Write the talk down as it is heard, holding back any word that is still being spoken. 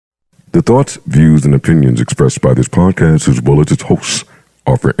The thoughts, views, and opinions expressed by this podcast, as well as its hosts,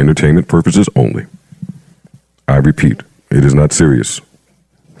 are for entertainment purposes only. I repeat, it is not serious.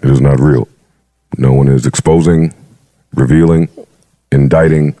 It is not real. No one is exposing, revealing,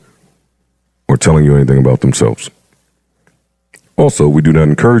 indicting, or telling you anything about themselves. Also, we do not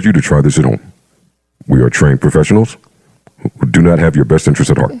encourage you to try this at home. We are trained professionals who do not have your best interests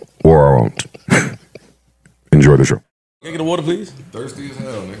at heart, or our own. Enjoy the show. Can I get a water, please? Thirsty as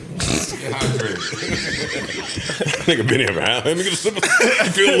hell, nigga. Get hydrated. Nigga been here for how? Let me get a sip.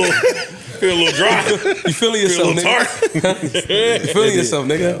 Feel a little dry. You feeling yourself, nigga? You feeling yourself,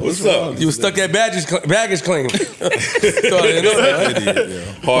 nigga? What's up? You was stuck at baggage claim.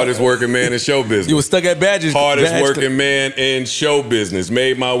 Hardest working man in show business. You was stuck at baggage. Hardest working man in show business.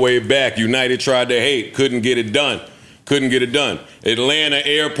 Made my way back. United tried to hate. Couldn't get it done. Couldn't get it done. Atlanta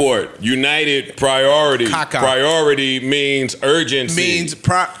Airport, United priority. Caca. Priority means urgency. Means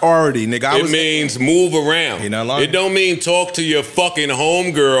priority, nigga. It means move around. You're not lying. It don't mean talk to your fucking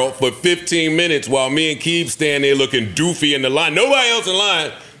homegirl for 15 minutes while me and Keeb stand there looking doofy in the line. Nobody else in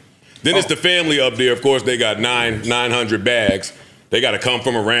line. Then it's the family up there. Of course, they got 900 bags. They got to come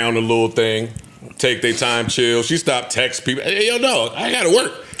from around the little thing, take their time, chill. She stopped, text people. Hey, yo, dog, I got to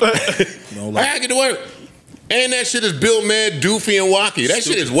work. I got to get to work. And that shit is built mad, doofy, and wacky. That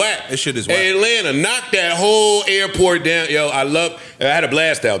shit is whack. That shit is whack. Hey, Atlanta, knock that whole airport down. Yo, I had a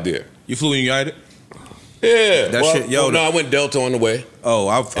blast out there. You flew in United? Yeah. That shit, yo. No, I went Delta on the way. Oh,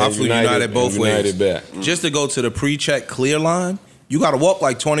 I flew United both ways. Back. Just to go to the pre-check clear line, you got to walk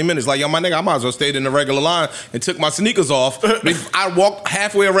like 20 minutes. Like, yo, my nigga, I might as well stayed in the regular line and took my sneakers off. I walked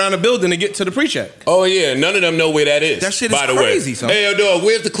halfway around the building to get to the pre-check. Oh, yeah. None of them know where that is. That shit is by the crazy, way. son. Hey, yo, dog,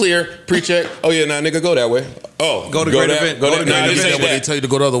 where's the clear pre-check? Oh, yeah, nah, nigga, go that way. Oh, go to Great Event. Go to Great this ain't Event. that. They tell you to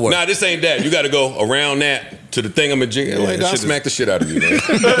go the other way. Nah, this ain't that. You got to go around that to the thingamajig. Yeah, I'll smack the shit out of you, man.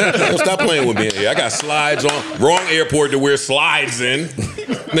 Don't stop playing with me in here. I got slides on. Wrong airport to wear slides in.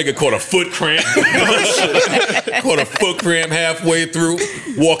 Nigga caught a foot cramp. Caught a foot cramp halfway through.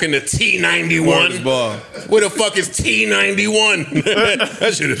 Walking to T91. Where the fuck is T91?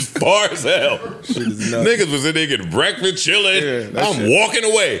 That shit is far as hell. Niggas was in there getting breakfast, chilling. Yeah, I'm walking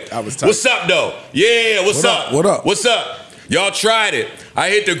away. What's up, though? Yeah, what's up? What up? What's up? Y'all tried it. I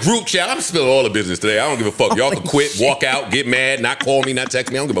hit the group chat. I'm spilling all the business today. I don't give a fuck. Y'all can quit, walk out, get mad, not call me, not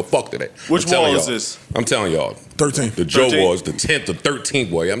text me. I don't give a fuck today. Which wall is this? I'm telling y'all. 13th. The Joe Wars, the 10th, the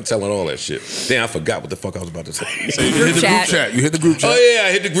 13th, boy. I'm telling all that shit. Damn, I forgot what the fuck I was about to say. So you hit the group chat. You hit the group chat. Oh, yeah,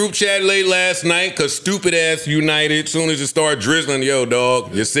 I hit the group chat late last night because stupid ass United, soon as it started drizzling, yo,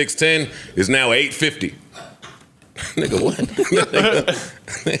 dog, your 610 is now 850. Nigga, what?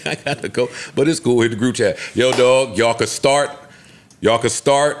 I gotta go. But it's cool. Hit the group chat. Yo, dog, y'all could start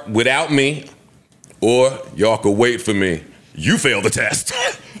without me, or y'all could wait for me. You failed the test.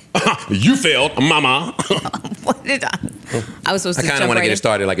 You failed, mama. What did I was supposed to I kind of want to get it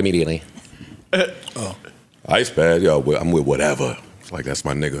started like immediately. Ice pad, yo, I'm with whatever. It's like, that's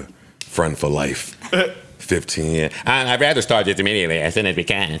my nigga. Friend for life. 15 years. I'd rather start just immediately as soon as we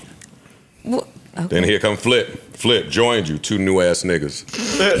can. Well, okay. Then here come Flip. Flip joined you, two new ass niggas.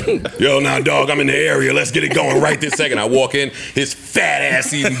 Yo, nah, dog, I'm in the area. Let's get it going right this second. I walk in, his fat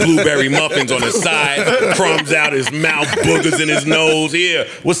ass eating blueberry muffins on the side, crumbs out his mouth, boogers in his nose. Yeah,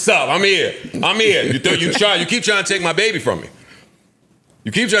 what's up? I'm here. You keep trying to take my baby from me.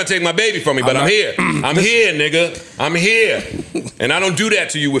 You keep trying to take my baby from me, but I'm here. I'm here, nigga. I'm here. And I don't do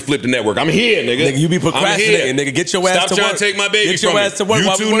that to you with Flip the Network. I'm here, nigga. Nigga, you be procrastinating, nigga. Get your ass to work. Stop trying to take my baby from me. Get your ass to work.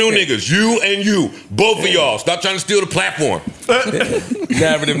 You two new niggas. You and you. Both of y'all. Stop trying to steal the platform.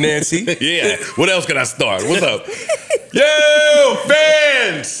 Narrative Nancy. Yeah. What else can I start? What's up? Yo,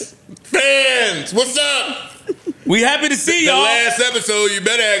 fans. Fans. What's up? We happy to see y'all. The last episode, you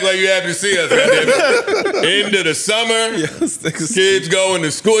better act like you happy to see us. End of the summer, kids going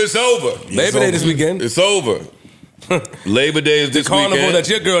to school. It's over. Labor Day this weekend. It's over. Labor Day is this weekend. The carnival that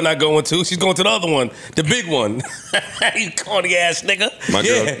your girl not going to. She's going to the other one, the big one. You corny ass nigga.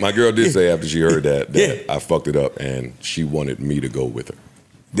 My girl did say after she heard that I fucked it up, and she wanted me to go with her.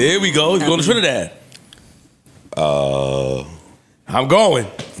 There we go. You going to Trinidad? I'm going.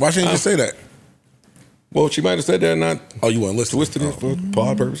 Why shouldn't you just say that? Well, she might have said that and not. Oh, you want to listen? Twisted it for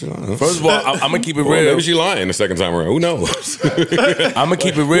pod purposes. First of all, I'm gonna keep it real. Maybe she lying the second time around. Who knows? I'm gonna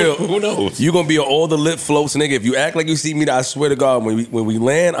keep it real. Who knows? You gonna be on all the lit floats, nigga. If you act like you see me, I swear to God, when we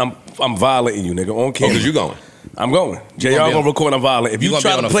land, I'm violating you, nigga. On camera. Oh, cause you going? I'm going. JR gonna record. I'm violent. If you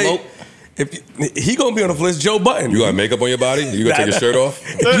try to play. Float? He gonna be on the floor. It's Joe Budden. You got makeup on your body? You gonna take your shirt off?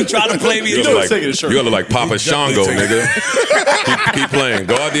 You try to play me. You gonna look like Papa Shango, nigga. keep playing.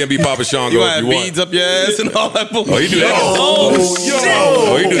 Go out there and be Papa Shango You if have you want. beads up your ass and all that bullshit. Oh, he do that.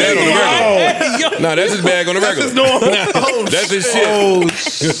 Oh, he do that on the Nah, that's his bag on the regular. That's his shit. Oh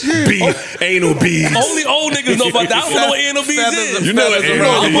shit! Beef, anal beads. Only old niggas know about that. I don't know what anal beads is. You know what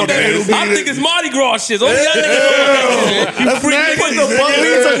anal beads is. I think it's Mardi Gras shit. Only y'all niggas know about that shit. You freak niggas. Put the butt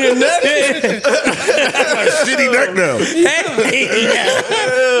beads on your neck. Shitty neck now.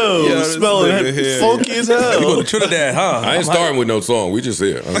 Ew, smelling funky as hell. You go to Trinidad, huh? I ain't starting with no song. We just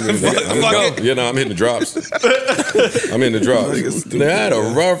here. I'm hitting the drops. I'm in the drops. I had a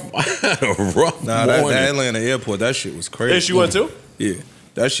rough Nah, morning. that Atlanta airport, that shit was crazy. Hey, she went too? Yeah,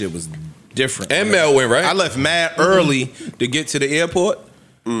 that shit was different. And Mel went, right? I left mad early to get to the airport.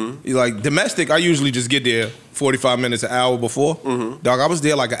 Like domestic, I usually just get there 45 minutes, an hour before. Dog, I was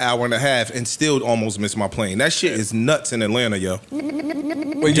there like an hour and a half and still almost missed my plane. That shit is nuts in Atlanta, yo.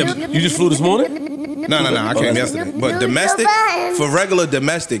 Wait, you just flew this morning? No, I came yesterday. But domestic, for regular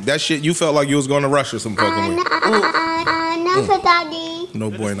domestic, that shit, you felt like you was going to Russia some fucking way. No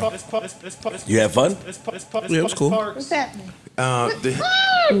bueno. You had fun? Yeah, it was cool. What's happening?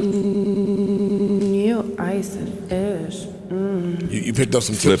 You ice and ish. You picked up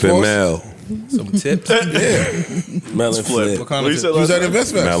some tips Flipping for us? Mel. Some tips? Yeah. Melon flip. What kind What of you said tips? last Use that night?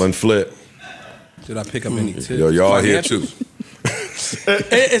 investment. Melon flip. Did I pick up any tips? Yo, y'all here too.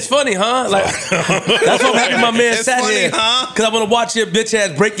 It's funny, huh? Like that's why I'm happy my man It's sat funny, here. huh? Cause I want to watch your bitch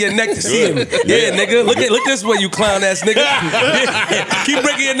ass break your neck to see him. Yeah, nigga. Look this way, you clown ass nigga. Yeah. Keep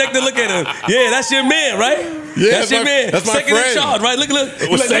breaking your neck to look at him. Yeah, that's your man, right? Yeah, that's your man. that's my second friend. in charge, right? Look.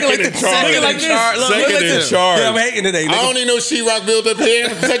 Was second in charge. Second like this. Second in charge. Yeah, I'm hating today. Nigga. I don't even know She-Rock built up here.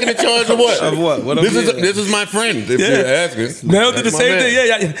 Second in charge of what? Of what? What This is my friend, if you're asking. Mel did the That's my same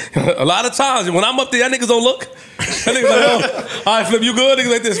man. thing. Yeah. A lot of times when I'm up there, y'all niggas don't look. That niggas like, all right, Flip, you good? Niggas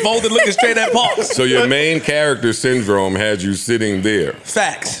like this, folded, looking straight at Parks. So your main character syndrome had you sitting there.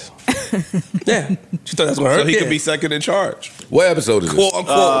 Facts. Yeah. You thought that's gonna hurt? So he Yeah. could be second in charge. What episode is this? Quote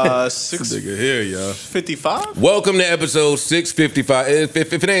unquote. 655. Here, yo. Welcome to episode 655.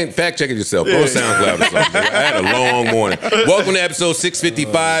 If it ain't, fact check it yourself. Go to SoundCloud or something. I had a long morning. Welcome to episode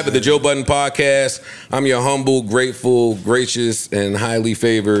 655 of the Joe Budden Podcast. I'm your humble, grateful, gracious, and highly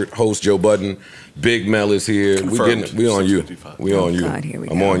favored host, Joe Budden. Big Mel is here. We on you. We on you. God, here we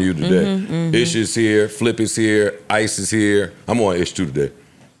I'm go. on you today. Ish is here. Flip is here. Ice is here. I'm on Ish too today.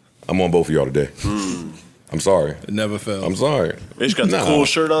 I'm on both of y'all today. I'm sorry. It never fell. I'm sorry. Ish got the cool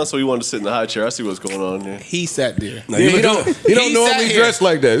shirt on, so he wanted to sit in the high chair. I see what's going on here. He sat there. Yeah, he don't normally dress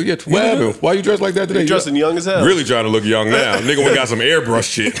like that. What happened? Why you dressed like that today? He dressing young as hell. Really trying to look young now. Nigga, we got some airbrush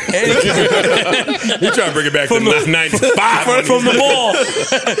shit. He trying to bring it back to 95. From the mall.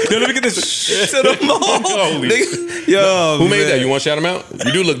 Yo, let me get this to the mall. Holy Yo, Who made that? You want to shout him out?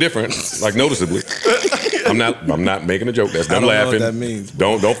 You do look different, like noticeably. I'm not making a joke. That's them I don't know laughing. what that means.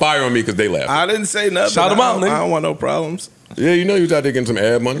 Don't fire on me because they laugh. I didn't say nothing. Shout him out, nigga. I don't want no problems. Yeah, you know you was out there getting some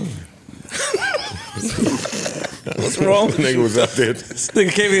ad money. What's wrong? Nigga was out there. This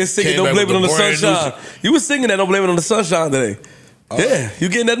nigga came here singing Came Don't back Blame It on the with the brand new Sunshine. You was singing that Don't Blame It on the Sunshine today. Yeah, you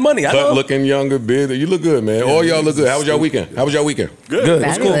getting that money. I But know. looking younger, big. You look good, man. All y'all look good. How was y'all weekend? Good.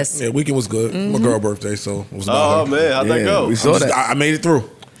 Fabulous. Yeah, weekend was good. My girl birthday, so it was Oh, about her. man. How'd that go? We saw that. I made it through.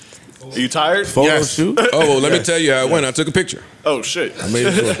 Are you tired? Photo shoot. Oh, well, let me tell you how it went. I took a picture. Oh, shit. I made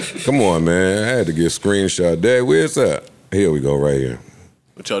it through. Come on, man. I had to get a screenshot. Dad, where's that? Here we go, right here.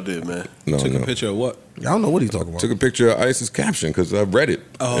 What y'all did, man? No, Took no. a picture of what? I don't know what he's talking about. Took a picture of Ice's caption because I read it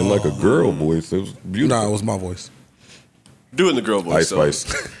in like a girl voice. It was beautiful. Nah, it was my voice. Doing the girl voice. Ice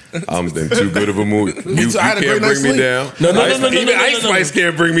Spice. I'm in too good of a mood. You too. I had a can't great night's bring me sleep. down. No, Even Ice Spice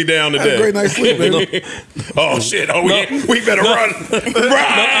can't bring me down I had a today. great night's sleep, baby. Oh, shit. Oh, we better run.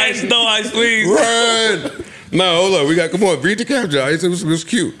 Run. No ice, please. Run. No, hold on. Come on. Read the caption, Ice. It was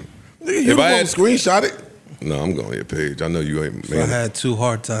cute. You If I won't had- screenshot it. No, I'm going to your page. I know you ain't If I man. had 2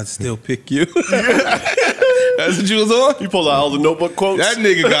 hearts, I'd still pick you. That's what you was on? You pulled out all the notebook quotes? That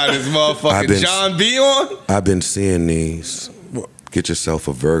nigga got his I've motherfucking been- John B on? I've been seeing these get yourself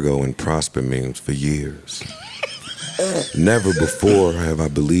a Virgo and prosper memes for years. Never before have I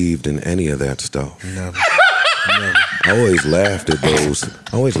believed in any of that stuff. Never. I always laughed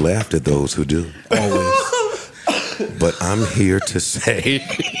at those who do. Always. But I'm here to say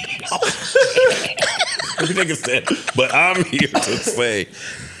nigga said, but I'm here to say,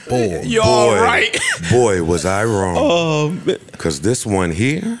 boy, You all right? boy, was I wrong. Oh, man. Because this one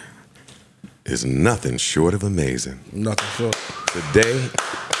here is nothing short of amazing. Nothing short. Today,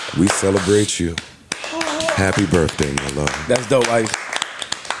 we celebrate you. Happy birthday, my love. That's dope, Ice.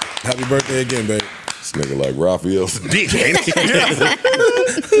 Happy birthday again, baby. This nigga like Raphael's dick, ain't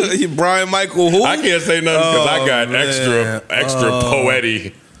he? Brian Michael who? I can't say nothing because I got man. extra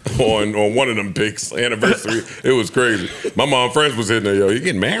poetic on one of them pics anniversary. It was crazy. My mom friends was in there, yo. You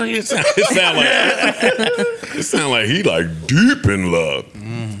getting married? It sound like he like deep in love.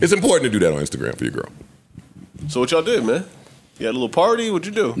 It's important to do that on Instagram for your girl. So what y'all did, man? You had a little party? What'd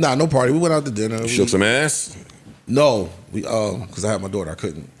you do? Nah, no party. We went out to dinner. Shook some ass? No, we because I had my daughter. I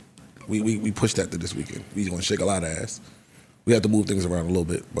couldn't. We pushed that to this weekend. We gonna shake a lot of ass. We had to move things around a little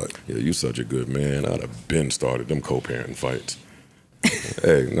bit, but yeah, you such a good man. I'd have been started them co-parent fights.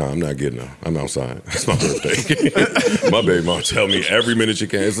 Hey, no, I'm not getting her. I'm outside. It's my birthday. My baby mom tell me every minute she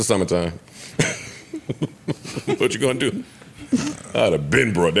can. It's the summertime. What you gonna do? I'd have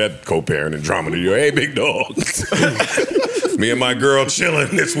been brought that co-parent and drama to you. Hey, big dog. Me and my girl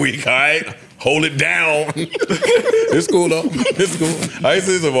chilling this week, all right? Hold it down. It's cool, though. It's cool. Ice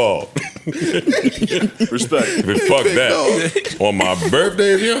is involved. Respect. But fuck that. On my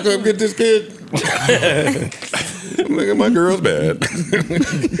birthday, if you don't come get this kid, look at my girl's bad.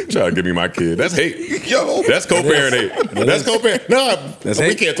 Try to give me my kid. That's hate. yo, That's co-parent hate. That's co-parent. No, we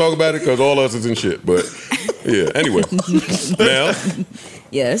hate. can't talk about it because all us is in shit. But yeah, anyway. Mel,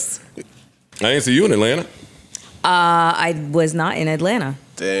 Yes. I ain't see you in Atlanta. I was not in Atlanta.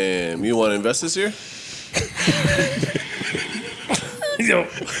 Damn, you want to invest this year? Yo,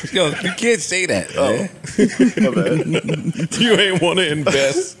 you can't say that, man. My bad. You ain't want to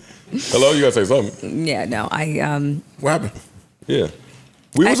invest. Hello, you gotta say something. Yeah, no, what happened? Yeah.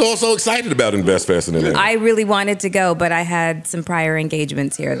 We was all so excited about Invest Fest in Atlanta. I really wanted to go, but I had some prior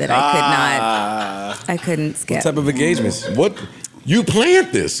engagements here that I couldn't skip. What type of engagements? What? You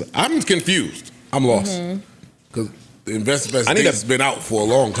planned this? I'm confused. I'm lost because the investment has been out for a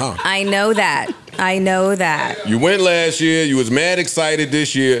long time. I know that. You went last year. You was mad excited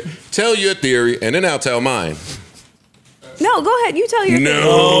this year. Tell your theory, and then I'll tell mine. No, go ahead. You tell your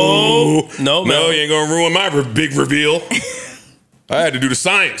No, No, you ain't gonna ruin my big reveal. I had to do the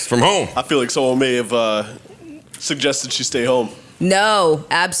science from home. I feel like someone may have suggested she stay home. No,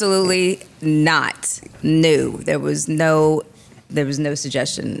 absolutely not. No, there was no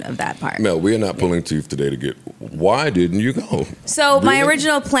suggestion of that part. Mel, we are not pulling teeth today to get. Why didn't you go? So my Really?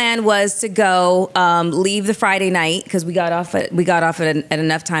 original plan was to go leave the Friday night because we got off at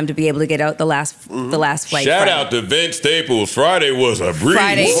enough time to be able to get out the last flight. Shout Friday. out to Vince Staples. Friday was a breeze.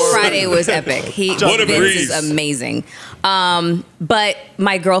 Friday was epic. What a Vince breeze. is amazing. But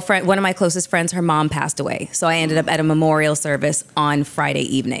my girlfriend, one of my closest friends, her mom passed away. So I ended up at a memorial service on Friday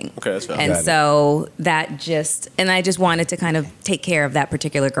evening. Okay, that's fine. And so I just wanted to kind of take care of that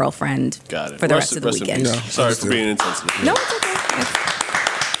particular girlfriend Got it. for the rest of the weekend. Yeah. Sorry for being insensitive. No, it's okay.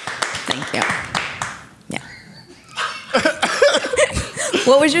 Thank you. Yeah.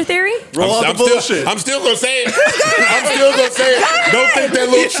 What was your theory? Roll out the bullshit. I'm still gonna say it. I'm still gonna say it. Don't think that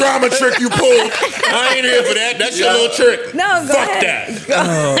little trauma trick you pulled. I ain't here for that. That's your little trick. No, go Fuck ahead.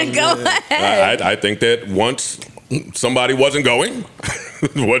 that. Go ahead. I think that once somebody wasn't going,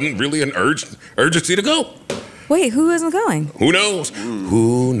 it wasn't really an urgency to go. Wait, who isn't going? Who knows?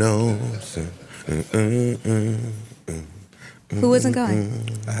 Who knows? Who isn't going?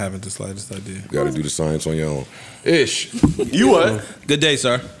 I haven't the slightest idea. Got to do the science on your own. Ish. You what? Good day,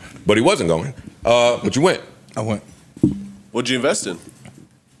 sir. But he wasn't going. But you went. I went What'd you invest in?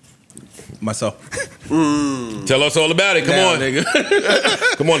 myself. Tell us all about it. Come Now, on.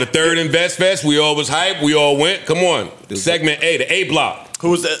 nigga. Come on, the third Invest Fest. We all was hyped. We all went. Come on. Segment A, the A block. Who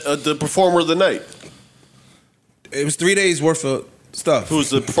was the performer of the night? It was 3 days worth of stuff. Who was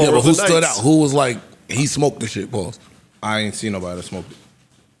the Yeah, performer but of the who night? stood out? Who was like he smoked the shit? Pause. I ain't seen nobody that smoked it.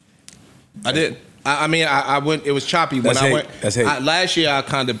 I did. I mean, I went. It was choppy when That's I hate. went. That's hate. Last year, I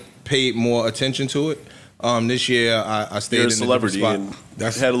kind of paid more attention to it. This year, I stayed You're in a celebrity a and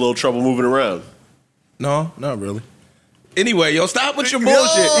different spot. had a little trouble moving around. No, not really. Anyway, yo, stop with your bullshit.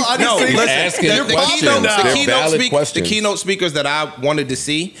 I didn't say You're asking questions. They're valid the questions. keynote speakers that I wanted to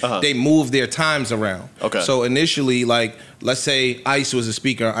see, they moved their times around. Okay. So initially, like, let's say Ice was a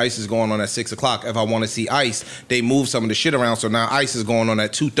speaker. Ice is going on at 6 o'clock. If I want to see Ice, they move some of the shit around. So now Ice is going on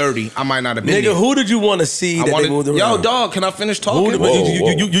at 2:30. I might not have been Nigga, there. who did you want to see that they moved around? Yo, dog, can I finish talking?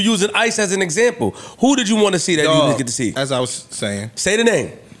 You using Ice as an example. Who did you want to see that you didn't get to see? As I was saying. Say the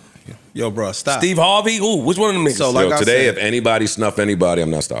name. Yo, bro, stop. Steve Harvey? Ooh, which one of them niggas? So, like Yo, I today, said- if anybody snuff anybody, I'm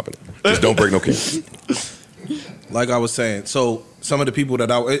not stopping it. Just don't break no cans. Like I was saying, so some of the people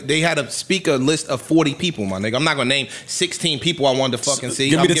that they had a speaker list of 40 people, my nigga. I'm not gonna name 16 people I wanted to fucking see.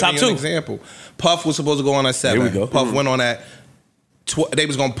 Give me I'm the giving top you two. an example. Puff was supposed to go on at 7. Here we go. Puff went on at they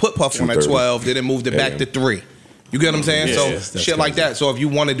was gonna put Puff on at 2:30. 12. Then they moved it back AM. to 3. You get what I'm saying? Yeah, So shit like that. So if you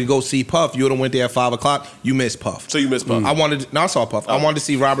wanted to go see Puff, you would have went there at 5 o'clock. You missed Puff. So you missed Puff. I saw Puff. I wanted to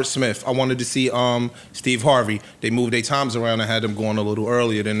see Robert Smith. I wanted to see Steve Harvey. They moved their times around and had them going a little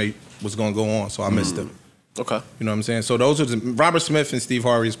earlier than they was going to go on. So I missed them. Okay. You know what I'm saying? So those are Robert Smith and Steve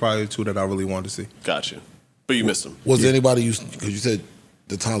Harvey is probably the two that I really wanted to see. Gotcha. But you missed them. Was there anybody because you said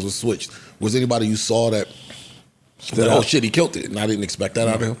the times were switched. Was there anybody you saw that oh shit, he killed it, and I didn't expect that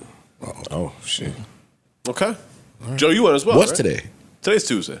out of him? Oh shit. Okay. Joe, you went as well. What's right? today? Today's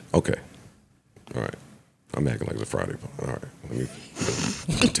Tuesday. Okay. All right. I'm acting like it's a Friday. All right. Let me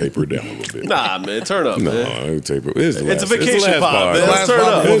taper it down a little bit. Nah, man, turn up, No, man. I taper. It's the It's a last- vacation the last pod, man. part. Let's turn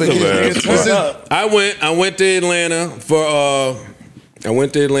up. It's the last part. I went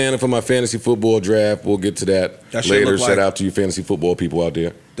to Atlanta for my fantasy football draft. We'll get to that That shit later. look Shout like- out to you fantasy football people out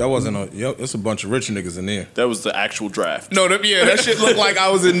there. That wasn't it's a bunch of rich niggas in there. That was the actual draft. No, that shit looked like I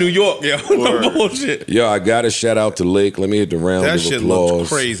was in New York. Yeah, no bullshit. Yo, I got to shout out to Lake. Let me hit the round That of shit applause. looked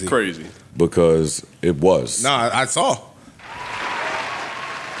crazy. Crazy. Because it was. Nah, I saw.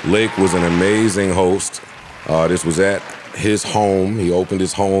 Lake was an amazing host. This was at his home. He opened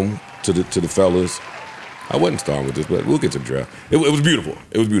his home to the fellas. I wasn't starting with this, but we'll get to the draft. It was beautiful.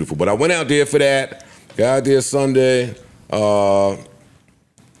 It was beautiful. But I went out there for that. Got out there Sunday.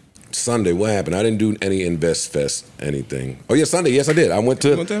 Sunday, what happened? I didn't do any Invest Fest anything. Oh yeah, Sunday. Yes, I did. I went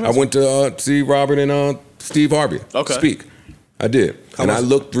to see Robert and Steve Harvey speak. I did, and I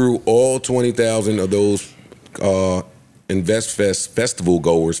looked through all 20,000 of those Invest Fest festival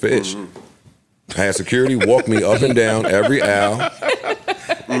goers for Ish. I had security walk me up and down every aisle.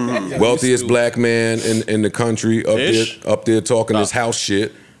 Wealthiest black man in the country up there talking this house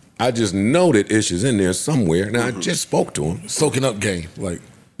shit. I just know that Ish is in there somewhere. Now I just spoke to him, soaking up game, like.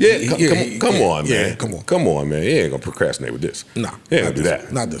 Come on, man. Yeah, come on. Come on, man. He ain't gonna procrastinate with this. Nah, he ain't gonna do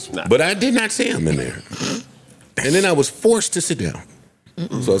that. Not this one. But I did not see him in there. And then I was forced to sit down.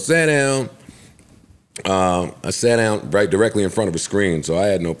 So I sat down. I sat down right directly in front of a screen, so I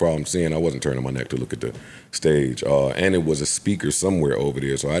had no problem seeing. I wasn't turning my neck to look at the stage. And it was a speaker somewhere over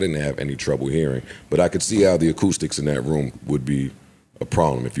there, so I didn't have any trouble hearing. But I could see how the acoustics in that room would be a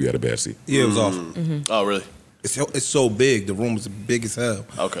problem if you had a bad seat. Yeah, it was awful. Oh, really? It's so big. The room is big as hell.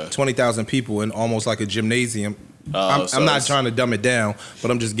 Okay. 20,000 people in almost like a gymnasium. So I'm not trying to dumb it down, but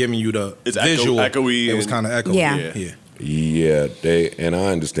I'm just giving you the visual. Echoey. It was kind of echoey. Yeah. Yeah, and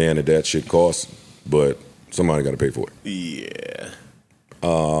I understand that shit costs, but somebody got to pay for it. Yeah.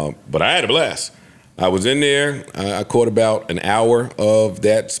 But I had a blast. I was in there. I caught about an hour of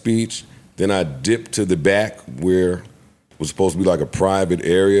that speech. Then I dipped to the back where was supposed to be like a private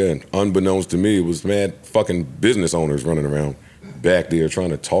area, and unbeknownst to me, it was mad fucking business owners running around back there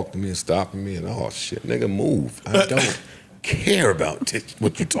trying to talk to me and stopping me, and oh shit, nigga, move. I don't care about this,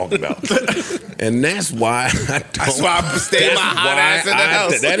 what you talking about. And that's why I don't. That's why I stayed my hot ass in the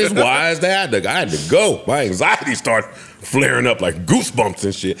house. That is why I had to go. My anxiety started flaring up like goosebumps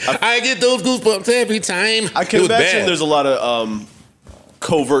and shit. I get those goosebumps every time. I can it was imagine bad. there's a lot of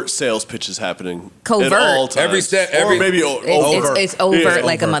covert sales pitches happening. Covert. At all times. Every step, or maybe overt. It's overt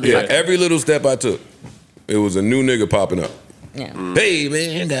like a motherfucker. Yeah, every little step I took, it was a new nigga popping up. Yeah. Hey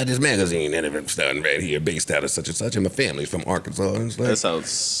man, got this magazine and I'm starting right here, based out of such and such, and my family's from Arkansas. And it's like, That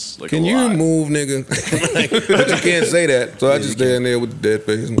sounds like can a you lie. move, nigga? But you can't say that, so I just stand there with the dead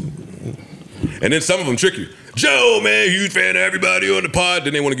face. And then some of them trick you. Joe, man, huge fan of everybody on the pod.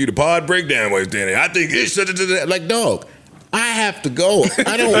 Then they want to give you the pod breakdown while you're standing there. I think it's such and like, dog. I have to go.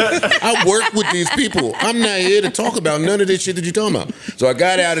 I work with these people. I'm not here to talk about none of this shit that you're talking about. So I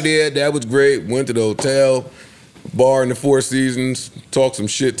got out of there. That was great. Went to the hotel, bar in the Four Seasons, talked some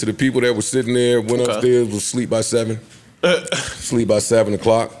shit to the people that were sitting there. Went upstairs, was asleep by 7. Sleep by 7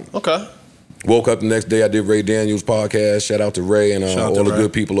 o'clock. Okay. Woke up the next day. I did Ray Daniels' podcast. Shout out to Ray and all the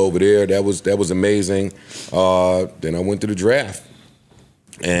good people over there. That was amazing. Then I went to the draft.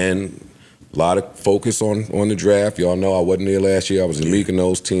 And a lot of focus on the draft. Y'all know I wasn't there last year. I was in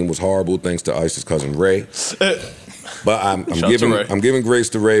Mykonos. Team was horrible thanks to Ice's cousin Ray. But I'm giving grace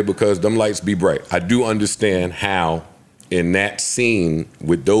to Ray because them lights be bright. I do understand how in that scene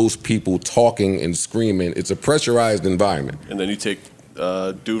with those people talking and screaming, it's a pressurized environment. And then you take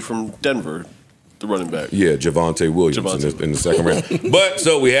dude from Denver, the running back. Yeah, Javonte Williams in the second round. But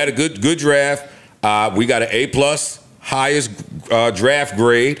so we had a good draft. We got an A+. Highest draft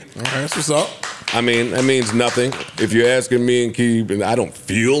grade. All right, that's what's up. I mean, that means nothing. If you're asking me and Keeb, and I don't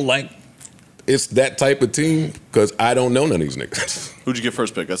feel like it's that type of team because I don't know none of these niggas. Who'd you get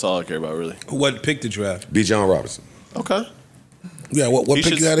first pick? That's all I care about, really. What picked the draft? Bijan Robinson. Okay. Yeah, what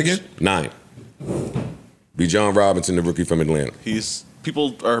pick you got again? 9. Bijan Robinson, the rookie from Atlanta.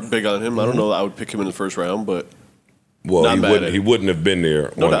 People are big on him. I don't know that I would pick him in the first round, but Well, he wouldn't have been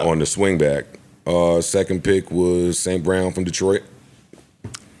there on the swing back. Second pick was St. Brown from Detroit.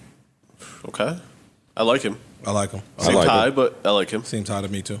 Okay. I like him. I like him. Seems high, but I like him. Seems high to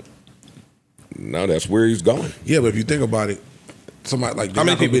me too. No, that's where he's going. Yeah, but if you think about it, somebody like how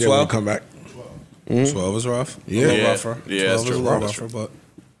many people? 12 come back. 12 is rough. Yeah, rougher. Yeah, 12 is a little rougher, but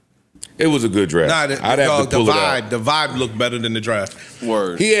it was a good draft. Nah, I'd have to pull it out. The vibe looked better than the draft.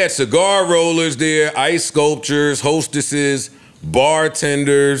 Word. He had cigar rollers there, ice sculptures, hostesses,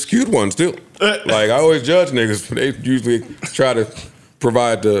 bartenders, cute ones too. Like I always judge niggas. They usually try to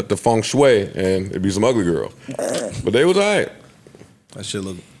provide the feng shui, and it'd be some ugly girl. But they was all right. That shit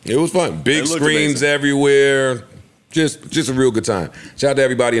look. It was fun. Big screens everywhere. Just a real good time. Shout out to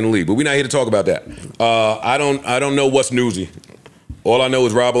everybody in the league. But we're not here to talk about that. I don't know what's newsy. All I know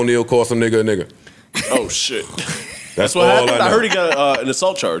is Rob O'Neal called some nigga a nigga. Oh shit. That's what all happened. I I know. heard he got an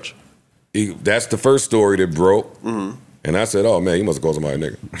assault charge. That's the first story that broke. And I said, oh man, he must have called somebody a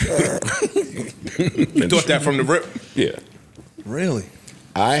nigga. You thought that from the rip? Yeah. Really?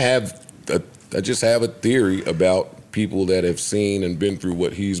 I just have a theory about people that have seen and been through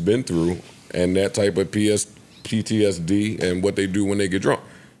what he's been through and that type of PTSD and what they do when they get drunk.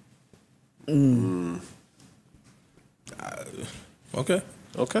 Okay.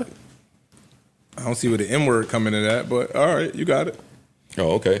 Okay. I don't see where the N word come into that, but all right, you got it.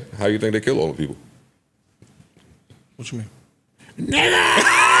 Oh, okay. How do you think they kill all the people? What you mean?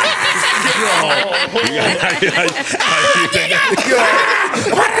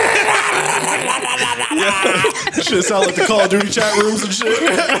 Shit sound like the Call of Duty chat rooms and shit.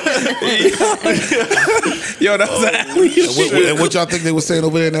 Yo, that was And what y'all think they were saying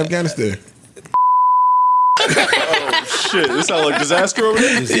over there in Afghanistan? Oh shit! This sound like disaster over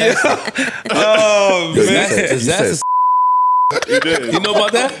there. Oh man, Disaster. You did. You know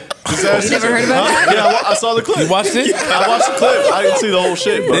about that? You never heard about that? Yeah, I saw the clip. You watched it? I watched the clip. I didn't see the whole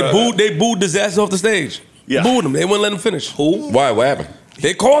shit. But, They booed Disaster off the stage. Yeah. Booed him. They wouldn't let him finish. Who? Why? What happened?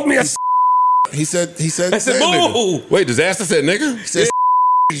 They called me a He said. I said, nigga. boo. Wait, Disaster said nigga? He said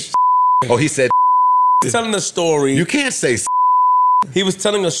Oh, he said Telling a story. you can't say He was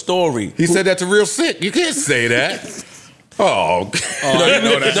telling a story. He said that's a real sick. You can't say that. Oh.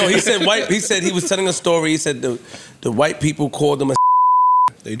 No, he said white. He said he was telling a story. He said the white people called him a.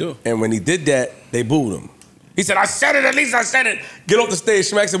 they do. And when he did that, they booed him. He said, I said it, at least I said it. Get off the stage.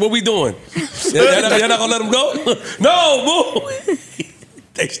 Schmack said, what we doing? Y'all not gonna let him go? No, boo.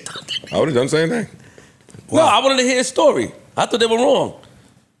 They stopped it. I would have done the same thing. No, I wanted to hear his story. I thought they were wrong.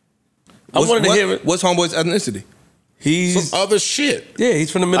 I wanted to hear it. What's Homeboy's ethnicity? He's Some other shit. yeah, he's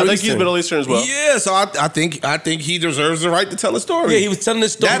from the Middle I East. think he's Middle Eastern as well. Yeah, so I think he deserves the right to tell a story. Yeah, he was telling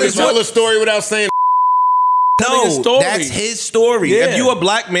this story. That is Tell a story without saying telling his story. That's his story. Yeah. If you a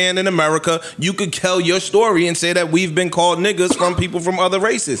black man in America, you could tell your story and say that we've been called niggas from people from other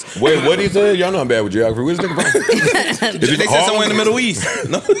races. Wait, what did he say? Y'all know I'm bad with geography. Where's this nigga from? Is it They said somewhere in the Middle East.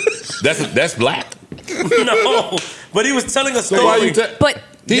 No. That's black. No, but he was telling a story. So why you But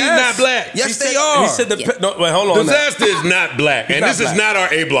He's not black. Yes, He they said- are. He said no, wait, hold on. Disaster is not black, and not this is black. not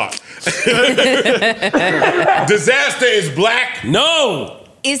our A block. Disaster is black. No.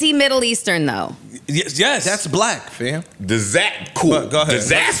 is he Middle Eastern though? Yes. That's black, fam. Cool. Go ahead.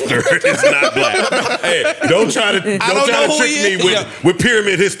 Disaster is not black. Hey, don't try to don't know who trick he me is. with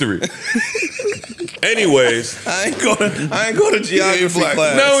pyramid history. Anyways, I ain't going to geography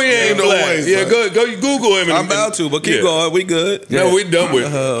class. no, he ain't no black. way, Yeah, son. go Google him. I'm about to, but keep going. We good. No, we done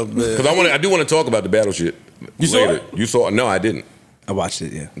with. Oh, man. Because I do want to talk about the battle shit. You saw later. it? You saw it? No, I didn't. I watched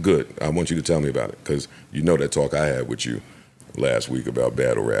it. Yeah. Good. I want you to tell me about it because you know that talk I had with you last week about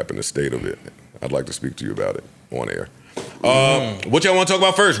battle rap and the state of it. I'd like to speak to you about it on air. What y'all want to talk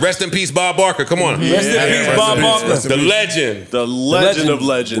about first? Rest in peace, Bob Barker. Come on. Rest in peace, Bob Barker. The legend. The legend of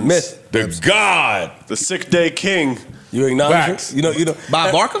legends. The myth. The God. The sick day king. You acknowledge Facts. it? You know.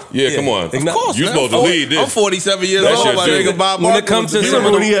 Bob Barker? Yeah, come on. Of course, You're man. supposed to lead this. I'm 47 years That's old. your My dude. nigga Bob When Barker. it comes to You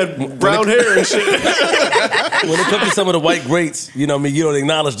remember when he had brown hair and shit? When it comes to some of the white greats, you know, what I mean, you don't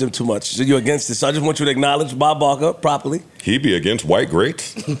acknowledge them too much. So you're against it. So I just want you to acknowledge Bob Barker properly. He be against white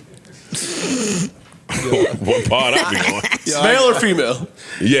greats? What part I be going? Male or female?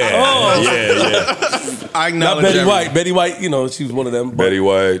 Yeah. Oh. Yeah. I Not acknowledge Betty everything. White. Betty White, you know, she was one of them. But Betty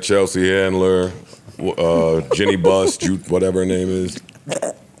White, Chelsea Handler, Jenny Bust, whatever her name is.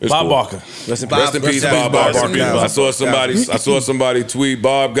 It's Bob cool. Barker. Rest in peace. Rest in peace, Bob Bob Barker. Barker. I saw somebody tweet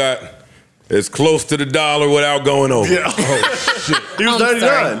Bob got as close to the dollar without going over. Yeah. He was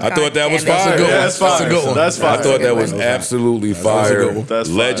 99. I thought that was fire. Yeah, that's fire. That's a good one. That's fire. I thought that was absolutely fire. That's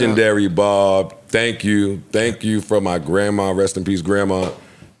fire. Legendary Bob. Thank you. Thank you for my grandma. Rest in peace, grandma.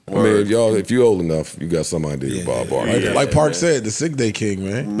 I mean, y'all, if you old enough, you got some idea of Bob Barker. Like Park said, the sick day king,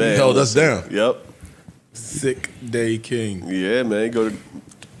 man. He held us down. Yep. Sick day king. Yeah, man. Go to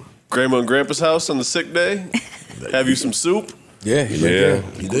Grandma and Grandpa's house on the sick day. Have you some soup. Yeah. A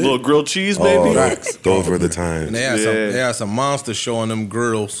little grilled cheese, baby. Facts. Those were the times. And they had some monsters showing them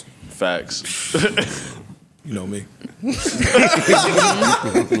grills. Facts. You know me. You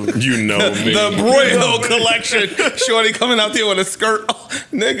know me. The Broyhill collection. Shorty coming out there with a skirt. Oh,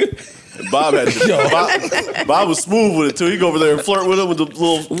 nigga. Bob was smooth with it too. He go over there and flirt with him with the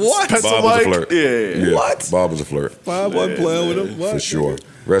little pencil Bob was a mic. flirt. Yeah. What? Bob was a flirt. Bob wasn't playing with him. What? For sure.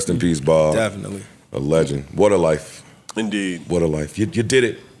 Rest in peace, Bob. Definitely. A legend. What a life. Indeed. What a life. You did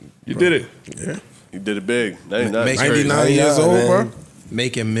it. You did it. Yeah. You did it big. 99. 99 years old, bro.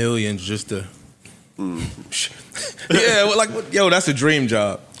 Making millions just to. Yeah, well, like, yo, that's a dream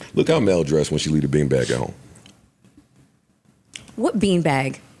job. Look how Mel dressed when she leave the beanbag at home. What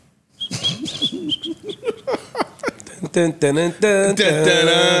beanbag?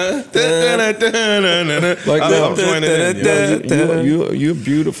 Like you're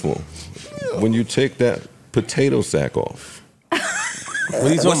beautiful when you take that potato sack off.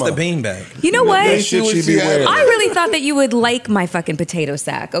 What's the beanbag? You know what? That shit she be wearing. I really thought that you would like my fucking potato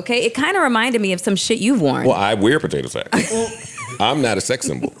sack, okay? It kind of reminded me of some shit you've worn. Well, I wear potato sacks. I'm not a sex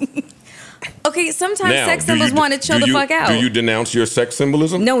symbol. Okay, sometimes Now, sex symbols want to chill the fuck out. Do you denounce your sex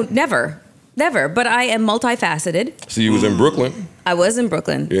symbolism? No, never. Never. But I am multifaceted. So you was in Brooklyn. I was in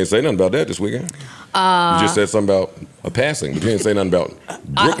Brooklyn. You didn't say nothing about that this weekend. You just said something about a passing, but you didn't say nothing about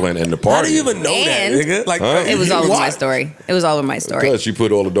Brooklyn and the party. How do you even know that, nigga? Like, It was all over my story. It was all over my story. Because she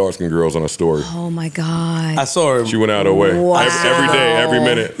put all the dark-skinned girls on her story. Oh my God. I saw her. She went out of her way. Wow. Every day, every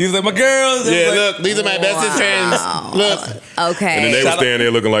minute. He was like, my girls. Yeah, look, these are my bestest friends. Look. Okay. And then they were standing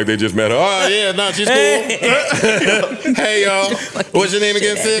there looking like they just met her. Oh, yeah, no, she's cool. Hey, y'all. What's your name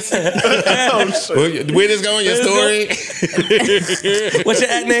again, sis? Where this going, your story? What's your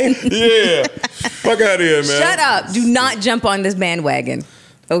at name? Yeah. Fuck out of here, man. Shut up. Do not jump on this bandwagon.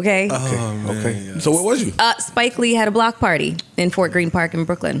 Okay? Okay. So what was you? Spike Lee had a block party in Fort Greene Park in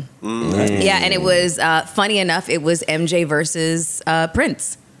Brooklyn. Yeah, and it was, funny enough, it was MJ versus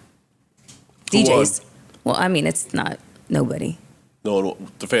Prince. DJs. Well, I mean, it's not nobody. No,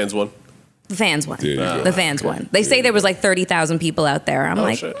 the fans won. The fans won. Yeah. The fans won. They say there was like 30,000 people out there. I'm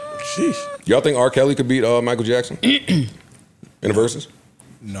like, Shit. Sheesh. Y'all think R. Kelly could beat Michael Jackson in the verses?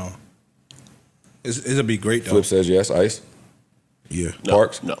 No. It'll be great, though. Flip says yes. Ice? Yeah. No,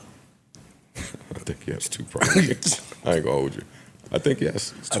 Parks? No. I think yes, too, probably. I ain't gonna hold you. I think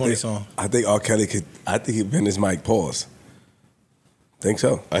yes. It's 20 songs. I think R. Kelly could. I think he'd bend his mic. Pause. Think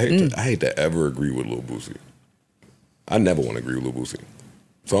so. I hate to ever agree with Lil Boosie. I never want to agree with Lil Boosie.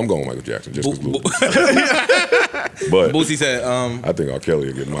 So I'm going with Michael Jackson just because Lil But Boosie said, I think R. Kelly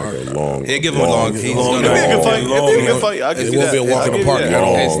will give Mike a long. he'll give him a long. He's gonna It'll be a good fight. It'll be a good fight. I'll give It you won't that. be a walk in the park.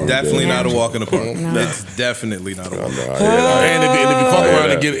 Yeah. It's definitely not a walk in the park. It's definitely not a walk. And if you fuck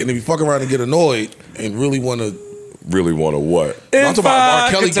around and you fuck around and get annoyed and really want to. Really want to what? I'm talking about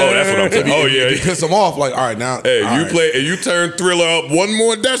R. Kelly. Oh, that's what I'm saying. Oh, yeah. You piss him off, like, all right, now. Hey, all you right. play and you turn Thriller up one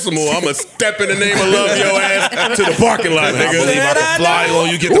more decimal, I'ma step in the name of love your ass to the parking lot, I nigga. believe I can fly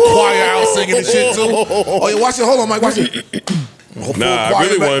on. You get the choir out singing and shit too. Oh, yeah, watch it. Hold on, Mike. Watch it. Nah, I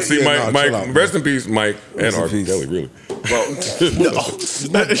really want to see Yeah, Mike. chill out, Rest in peace, Mike and R. peace. Kelly. Really, Well, no.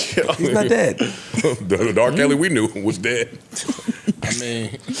 He's not dead. the R. Kelly we knew was dead. I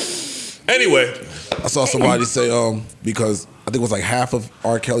mean, Anyway, I saw somebody say because I think it was like half of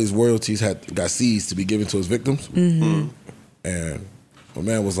R. Kelly's royalties got seized to be given to his victims, and my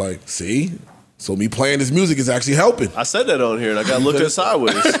man was like, "See, so me playing this music is actually helping." I said that on here, and I got looked at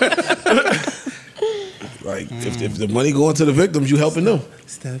sideways. Like, if the money going to the victims, you helping them.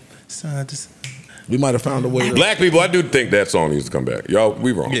 Step side to side. We might have found a way. black people, I do think that song needs to come back. Y'all,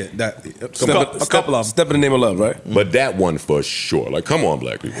 we wrong. Yeah, that. A couple of them. Step in the name of love, right? But that one for sure. Like, come on,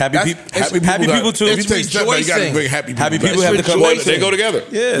 black people. Happy people too. If you take step back, you got to bring happy people. Happy back. people have to come Well, back. they go together.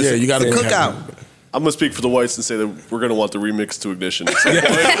 Yeah, you got to cook out. I'm gonna speak for the whites and say that we're gonna want the remix to Ignition. Now,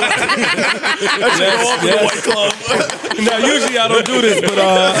 usually I don't do this, but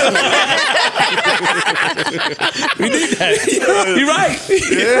we need that. You're right.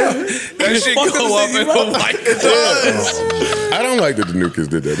 Yeah, that shit go up and I'm like, it does. I don't like that the new kids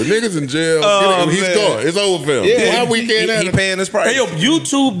did that. The niggas in jail, he's man. gone. It's over for him. Yeah, Why we can't have he it? paying his price. Hey, yo,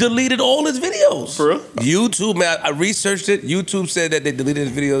 YouTube deleted all his videos. For real? YouTube, man, I researched it. YouTube said that they deleted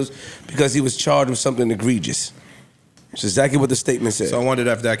his videos because he was charged with something egregious. That's exactly what the statement said. So I wondered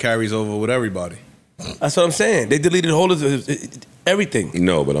if that carries over with everybody. That's what I'm saying. They deleted all of everything.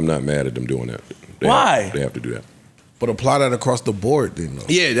 No, but I'm not mad at them doing that. Why? They have to do that. But apply that across the board, then. Though.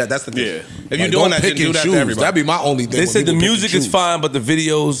 Yeah, that's the thing. Yeah. If you're doing that, then do that to everybody. That'd be my only thing. They said the music is fine, but the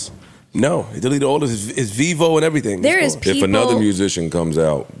videos, no. They deleted all this. It's Vivo and everything. There is people. If another musician comes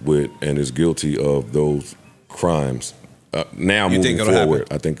out with and is guilty of those crimes, now moving forward,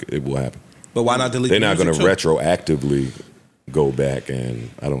 I think it will happen. But why not delete? They're not going to too? retroactively go back, and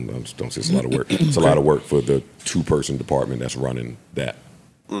I don't say it's a lot of work. It's a lot of work for the 2-person department that's running that.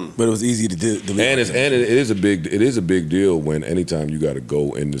 But it was easy to delete. And it is a big deal when anytime you got to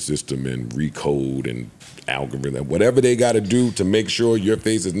go in the system and recode and algorithm, whatever they got to do to make sure your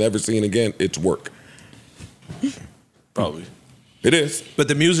face is never seen again. It's work. Probably. It is. But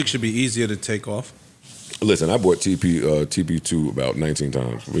the music should be easier to take off. Listen, I bought TP2 about 19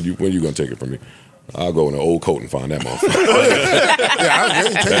 times. When you gonna take it from me? I'll go in an old coat and find that motherfucker.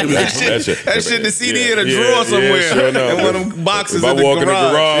 That shit, the CD in a drawer somewhere. Yeah, sure enough. In one of them boxes if I walk in the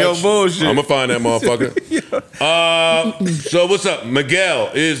garage, yo, bullshit. I'm gonna find that motherfucker. So what's up?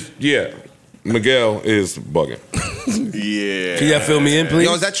 Miguel is bugging. Yeah. Can y'all fill me in, please?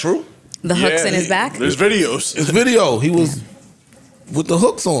 Yo, is that true? The hooks in his back? There's videos. It's video. He was with the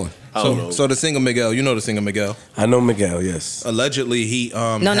hooks on. I don't know. So the singer Miguel, you know the singer Miguel. I know Miguel, yes. Allegedly, he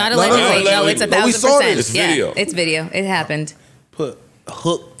No, not allegedly. No, it's 1,000%. It's video. Yeah, it's video. It happened. put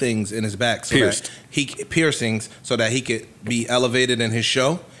hook things in his back so Pierced. that piercings so that he could be elevated in his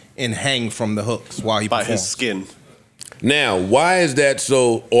show and hang from the hooks while he By performs. his skin. Now, why is that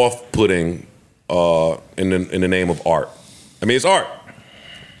so off-putting in the name of art? I mean, it's art.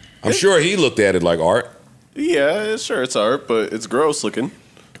 I'm sure he looked at it like art. Yeah, sure, it's art, but it's gross looking.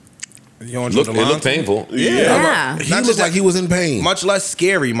 You don't It looked painful. Yeah. He looked like he was in pain. Much less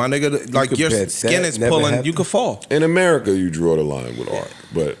scary, my nigga. Like your bet skin that is never pulling, happened. you could fall. In America, you draw the line with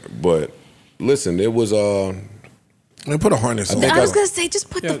art. But listen, it was Man, put a harness on. I was gonna say, just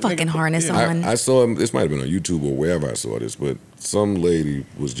put the fucking harness on. I saw him. This might have been on YouTube or wherever I saw this, but some lady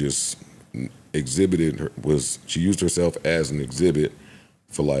was just she used herself as an exhibit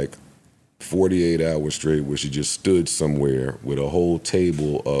for like 48 hours straight, where she just stood somewhere with a whole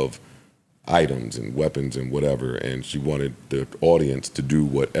table of items and weapons and whatever, and she wanted the audience to do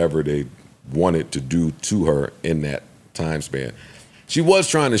whatever they wanted to do to her in that time span. She was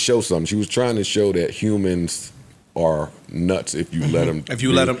trying to show something. She was trying to show that humans are nuts if you let them. If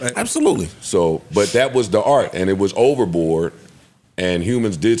you let them, Absolutely. So, but that was the art, and it was overboard, and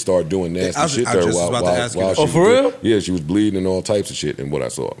humans did start doing nasty shit to her just was about to ask you that. she Oh, was for real? Yeah, she was bleeding and all types of shit in what I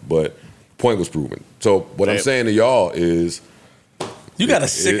saw. But point was proven. So what I'm saying to y'all is, You got a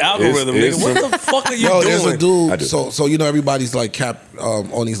sick It- algorithm, it's- nigga. What the fuck are you Yo, doing? there's a I dude. do. So you know everybody's like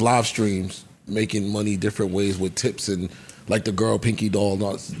on these live streams making money different ways with tips and like the girl Pinky Doll. And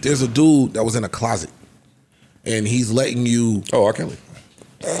all. There's a dude that was in a closet, and he's letting you. oh, R. Kelly.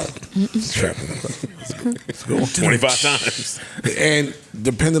 25 times. And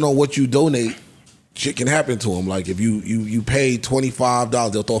depending on what you donate, shit can happen to him. Like if you pay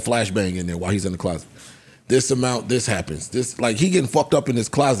 $25, they'll throw a flashbang in there while he's in the closet. This amount, this happens. This like he getting fucked up in his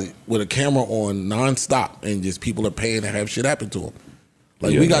closet with a camera on nonstop, and just people are paying to have shit happen to him.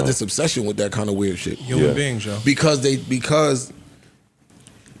 Like Yeah, we got no. this obsession with that kind of weird shit. human beings, yo. Because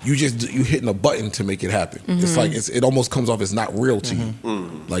you hitting a button to make it happen. It's like it almost comes off as not real to you.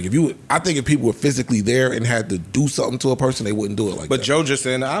 Like I think if people were physically there and had to do something to a person, they wouldn't do it like But that. Joe just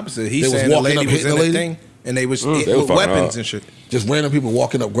saying the opposite. He's They was saying the walking lady up, was hitting in the the lady? thing, and they was They was with fucking weapons up. and shit. Just random people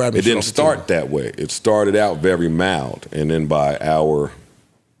walking up, grabbing. It shit didn't off the start table. that way. It started out very mild, and then by hour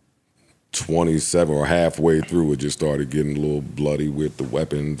 27 or halfway through, it just started getting a little bloody with the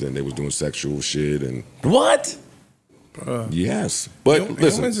weapons, and they was doing sexual shit and What? yes. But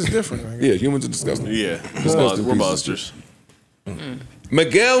listen, Humans is different. I guess. yeah, humans are disgusting. Yeah. Disgusting We're pieces of monsters.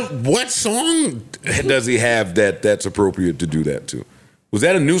 Miguel, what song does he have that's appropriate to do that to? Was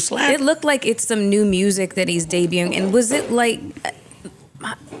that a new slap? It looked like it's some new music that he's debuting. And was it like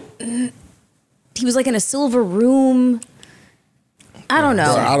he was like in a silver room? I don't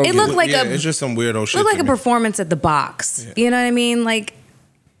know. Bro, I don't it get looked it. like Yeah, a it's just some weirdo shit. looked like to a me. performance at the box. You know what I mean? Like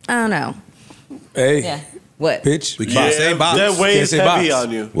I don't know. Hey, Yeah. What? bitch. We can't say box. That Can't weighs say heavy box.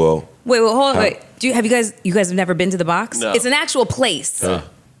 on you. Well, Wait, hold on, wait. You guys have never been to the box? No. It's an actual place.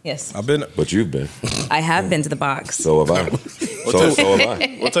 Yes. I've been. but you've been. I have been to the box. So have I. So have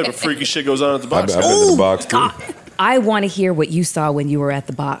I. What type of freaky shit goes on at the I've box? been to the box too. God, I want to hear what you saw when you were at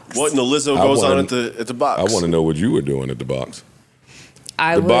the box. What in the Lizzo I goes on wanna- at the box? I want to know what you were doing at the box.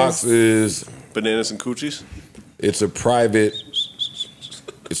 I The was box is, Bananas and coochies? it's a private,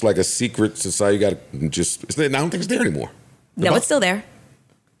 it's like a secret society. You got to I don't think it's there anymore. No, it's still there.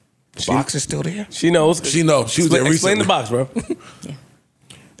 The box is still there. She knows. She knows. She was there Explain recently. the box, bro.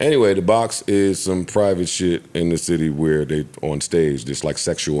 Anyway, the box is some private shit in the city where they on stage, just like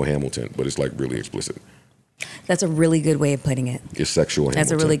sexual Hamilton, but it's like really explicit. That's a really good way of putting it. It's sexual Hamilton.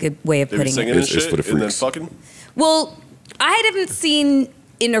 That's a really good way of They be putting singing it. and shit It's for the and then freaks. fucking. Well, I haven't seen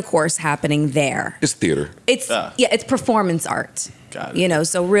intercourse happening there. It's theater. It's it's performance art. Got it. You know,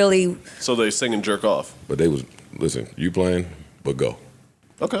 so really, So they sing and jerk off. But they was, listen, you playing, but go.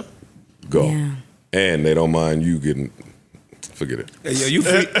 Okay. Go. Yeah. And they don't mind you getting, forget it. Hey, yo, you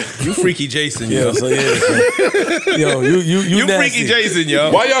freaky Jason, yo. Yeah, so yo, you nasty. freaky Jason,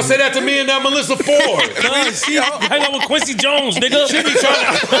 yo. Why y'all say that to me and not Melissa Ford? Cause she hang out with Quincy Jones, nigga. She be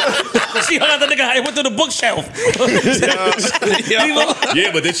trying to. She hung out the nigga. Went to the bookshelf.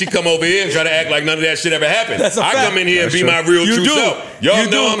 Yeah, but then she come over here and try to act like none of that shit ever happened. That's a I fact. come in here and be my real You true do. self. Y'all You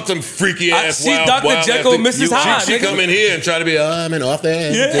know do. I'm some freaky ass she wild, Dr. wild Jekyll, ass thing. Mrs. Hyde, She nigga. come in here and try to be, I'm an off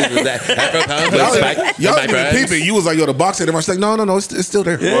there. Y'all didn't even peep it. You was like, yo, the box hit him. I was like, no, it's still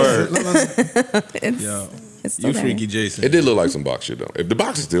there. Word. No. it's, it's still You there. freaky Jason. It did look like some box shit though. If the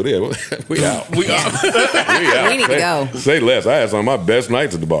box is still there, we out. We out. We need to go. Say less. I had some of my best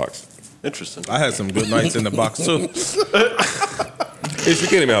nights at the box. Interesting. I had some good nights in the box too. If you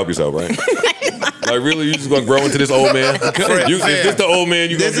can't even help yourself, right? Like really, you just gonna grow into this old man? Is this the old man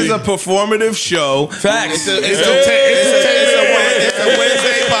you gonna This be? is a performative show. Facts. It's a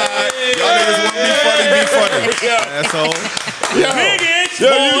Wednesday pod. Y'all niggas want to be funny. Asshole.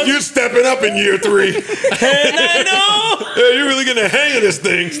 Yo, you stepping up in year 3. And I know. Yeah, you really getting the hang of this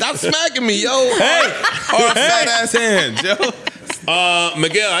thing. Stop smacking me, yo. Hey. Fat ass hands, yo.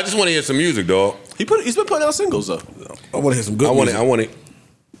 Miguel, I just want to hear some music, dog. He's been putting out singles though. I want to hear some good music.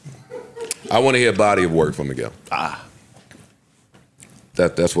 I want to hear a body of work from Miguel. Ah,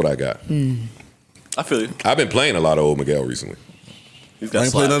 That's what I got. I feel you. I've been playing a lot of old Miguel recently. He's got I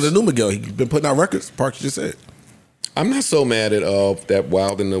ain't playing slaps. under the new Miguel. He been putting out records. Parks just said. I'm not so mad at that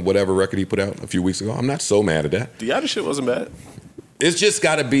Wild and the whatever record he put out a few weeks ago. I'm not so mad at that. The other shit wasn't bad. It's just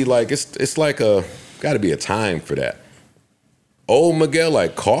got to be like it's like got to be a time for that. Old Miguel,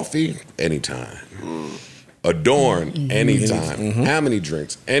 like coffee, anytime. Adorn, anytime. How many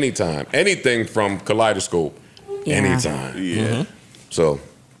drinks, anytime. Anything from Kaleidoscope, anytime. Yeah. So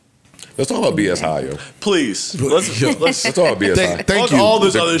let's talk about BS High, yo. Please. Let's Let's talk about BS High. Thank fuck you. all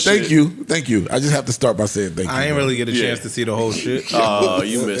this other shit. Thank you. I just have to start by saying thank you. I ain't really get a Yeah. chance to see the whole shit. Oh,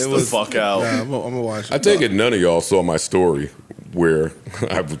 you missed the fuck out. Nah, I'm gonna watch it. I take it none of y'all saw my story where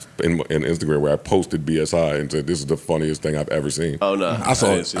I was in Instagram where I posted BS High and said this is the funniest thing I've ever seen. Oh no. I saw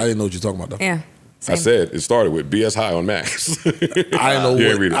didn't it. see I didn't know what you're talking about though. Yeah. I Same. said it started with BS High on Max. I didn't You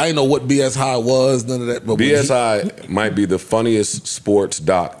ain't read it. know what BS High was. None of that. But when BS High might be the funniest sports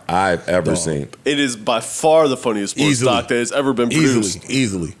doc I've ever seen. It is by far the funniest sports Easily. doc that has ever been produced.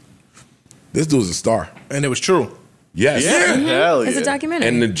 Easily. This dude's a star. And it was true. Yes. Yeah, hell yeah. It's a documentary.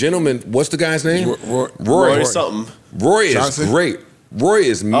 And the gentleman, what's the guy's name? Roy something. Roy is Johnson? great. Roy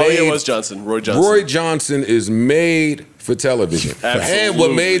is made. Oh, yeah, it was Johnson. Roy Johnson. Roy Johnson is made for television. Absolutely. And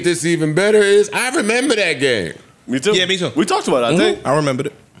what made this even better is I remember that game. Me too. Yeah, me too. We talked about it, I think. I remembered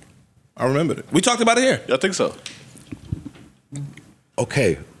it. We talked about it here. Yeah, I think so.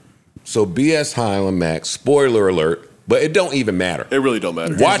 Okay, so BS High on Max, spoiler alert, but it don't even matter. It really don't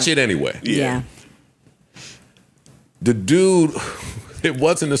matter. Watch it anyway. yeah. The dude, it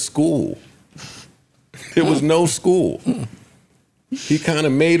wasn't a school. There was no school. He kind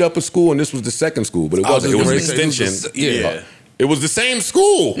of made up a school, and this was the second school, but it wasn't. It was an extension. Yeah. It was the same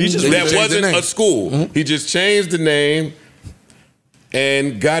school just that changed the wasn't name. a school. He just changed the name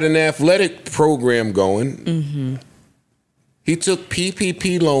and got an athletic program going. He took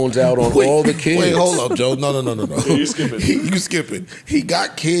PPP loans out on all the kids. Wait, hold up, Joe. No. You skipping. You skipping. He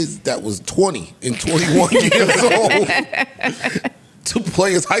got kids that was 20 and 21 years old to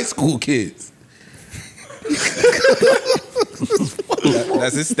play as high school kids.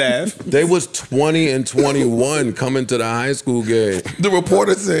 That's his staff. They was 20 and 21 coming to the high school game. The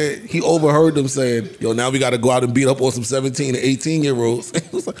reporter said he overheard them saying, yo, now we got to go out and beat up on some 17 and 18-year-olds.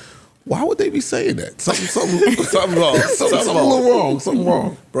 He was like, why would they be saying that? Something wrong. Something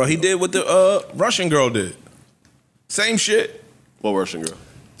wrong. Bro, he did what the Russian girl did. Same shit. What Russian girl?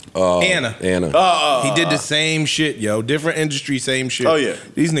 Anna. Anna. He did the same shit, yo. Different industry, same shit. Oh, yeah.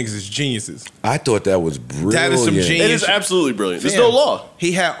 These niggas is geniuses. I thought that was brilliant. That is some genius. It is absolutely brilliant. There's Fam, no law.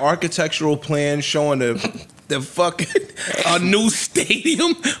 He had architectural plans showing the fucking a new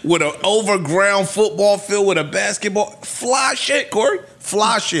stadium with an overground football field with a basketball. Fly shit, Corey.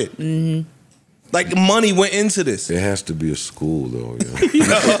 Fly shit. Like money went into this. There has to be a school though. Yo.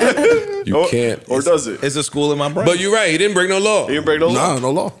 You can't. Or does it? It's a school in my brain. But you're right. He didn't break no law. He didn't break no law.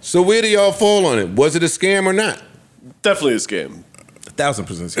 No law. So where do y'all fall on it? Was it a scam or not? Definitely a scam. 1,000%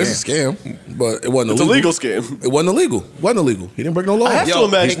 scam. It's a scam, but it wasn't It's illegal. a legal scam. It wasn't illegal. Wasn't illegal. He didn't break no law. I have to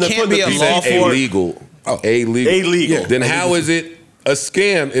imagine it that can't putting be the a law people- for it. Illegal. Oh. Illegal. Illegal. Yeah. Then how is it a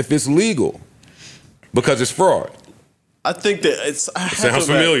scam if it's legal? Because it's fraud. I think that it's. I have Sounds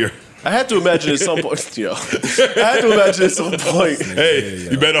to imagine- familiar. I had to imagine at some point, yo. I had to imagine at some point. Hey,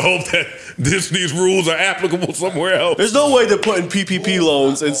 you better hope that these rules are applicable somewhere else. There's no way that putting PPP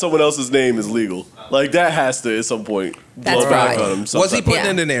loans in someone else's name is legal. Like that has to at some point That's blow back right. on him. Was he sometime. putting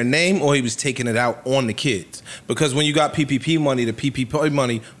Yeah. it in their name or he was taking it out on the kids? Because when you got PPP money, the PPP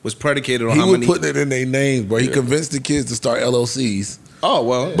money was predicated on He how was many. putting it in their names, bro. He convinced the kids to start LLCs. Oh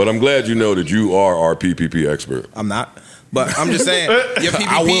well, But I'm glad you know that you are our PPP expert. I'm not. But I'm just saying, your PPP,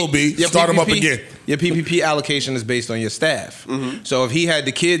 I will be. your Start 'em up PPP again. Your PPP allocation is based on your staff. So if he had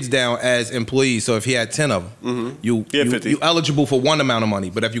the kids down as employees, so if he had 10 of them, you Yeah, 50. you eligible for one amount of money.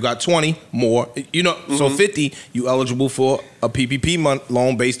 But if you got 20 more, so 50, you eligible for a PPP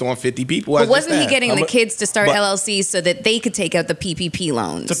loan based on 50 people. But as the wasn't he staff. getting the kids to start but- LLCs so that they could take out the PPP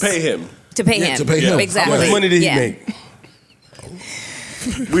loans? To pay him. To pay Yeah, him. to pay him. Exactly. How much money did he Yeah. make?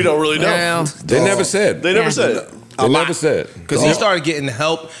 We don't really know. No. They never said. They never Yeah. said it. They never said. Because he started getting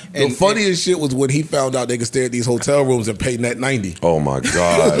help. The And funniest shit was when he found out they could stay at these hotel rooms and pay net 90. Oh my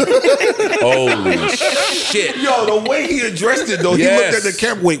God. Holy shit. Yo, the way he addressed it though, Yes. he looked at the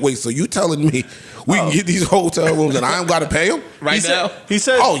camera. Wait, so you telling me we can get these hotel rooms and I ain't got to pay them? right now, He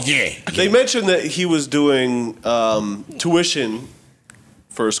said. Oh yeah. They mentioned that he was doing tuition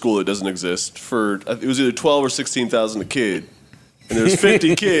for a school that doesn't exist. For it was either 12 or 16,000 a kid, and there's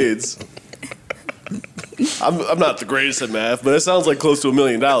 50 kids. I'm not the greatest at math, but it sounds like close to $1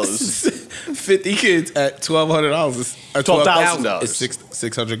 million. 50 kids at $1,200 or $12,000. It's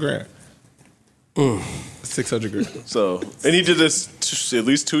 600 grand. 600 grand. So, and he did this at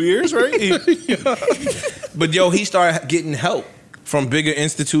least 2 years, right? But yo, he started getting help from bigger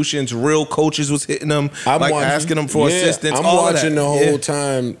institutions. Real coaches was hitting him, asking him for assistance. I'm all of watching that. the whole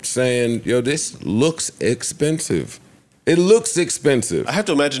time saying, yo, this looks expensive. It looks expensive. I have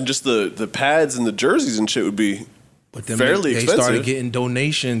to imagine just the pads and the jerseys and shit would be But then fairly they expensive. started getting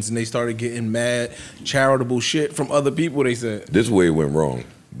donations and they started getting mad charitable shit from other people. They said This way it went wrong.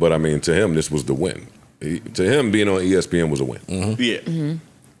 But I mean, to him, this was the win. To him, being on ESPN was a win. Yeah.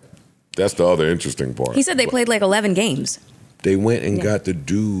 That's the other interesting part. He said they played like 11 games. They went and got the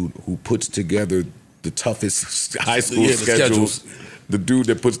dude who puts together the toughest high school the schedules. The dude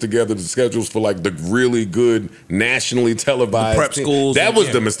that puts together the schedules for like the really good nationally televised prep team. schools That and- was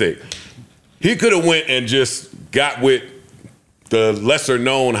yeah. the mistake. He could have went and just got with the lesser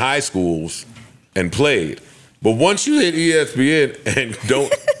known high schools and played. But once you hit ESPN and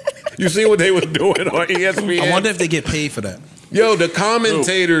don't, you see what they were doing on ESPN? I wonder if they get paid for that. Yo, the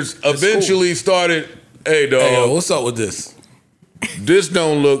commentators eventually started, hey dog, Hey, yo, what's up with this? this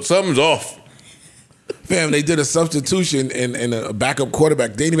don't look, something's off. Fam, they did a substitution and a backup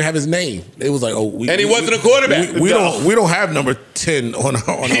quarterback. They didn't even have his name. It was like, oh, And he wasn't a quarterback. We don't have number 10 on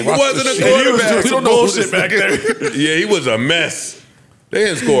our He roster. wasn't a Shit. And he was quarterback. doing We some don't know who bullshit this back there. Yeah, he was a mess. They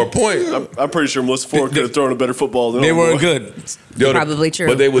didn't score a point. I'm pretty sure Melissa Ford could have thrown a better football than They Old weren't Boy. good. Yo, Probably true.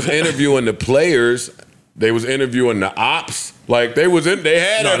 But they was interviewing the players. They was interviewing the ops. Like they was in. They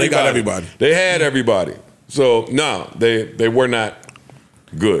had No, everybody. they got everybody. They had everybody. So no, they were not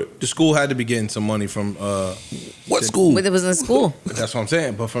good. The school had to be getting some money from. What school? But it was in school. That's what I'm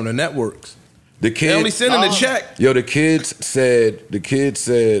saying. But from the networks, The they kids only sending a check. Yo, the kids said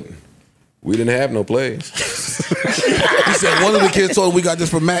we didn't have no plays. He said one of the kids told him we got this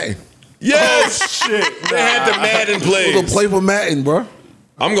from Madden. Yes, Shit. they had the Madden It was a plays. play for Madden, bro.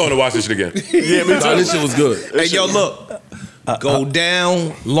 I'm going to watch this shit again. Yeah, me Nah, too. this shit was good. Hey, yo, look. Go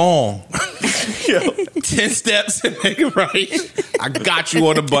down long. Yo. 10 steps and make it right. I got you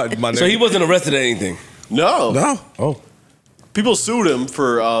on the button, my nigga. So he wasn't arrested or anything. No. No. Oh. People sued him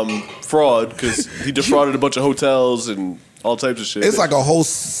for fraud because he defrauded a bunch of hotels and all types of shit. It's like a whole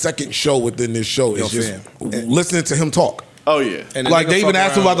second show within this show. It's Yo, just fam. listening to him talk. oh, yeah. And the Like nigga they even fuck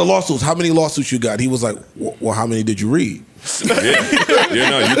asked him around. about the lawsuits. How many lawsuits you got? He was like, well, how many did you read? Yeah,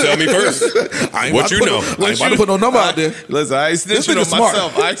 no, you tell me first. I ain't What about you to put know? I ain't about to put no number out there. Listen, I ain't This snitching on nigga smart.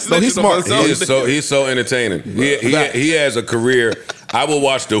 myself. I ain't No, he's snitching on smart. myself. He's so entertaining. He has a career. I will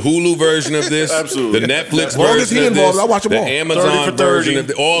watch the Hulu version of this, Absolutely. the Netflix As long as version he of involved, this, I'll watch 'em the all. Amazon 30 for 30. version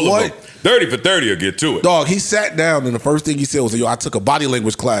of all What? of them. 30 for 30 will get to it. Dog, he sat down and the first thing he said was, yo, I took a body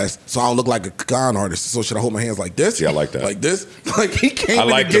language class, so I don't look like a con artist. So should I hold my hands like this? Yeah, I like that. Like this? Like he came I in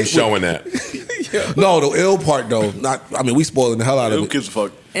the like them gate with- showing that. No, the ill part though, we spoiling the hell out of Who it. gives a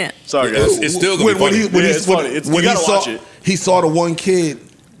fuck? Yeah. Sorry, guys. It's still gonna be funny. Yeah, it's funny. It's- you gotta watch it. He saw the one kid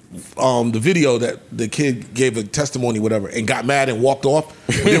the video that the kid gave a testimony, whatever, and got mad and walked off,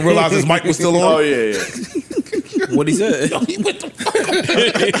 but didn't realize his mic was still on. Oh yeah. What he said? Yo, he went the fuck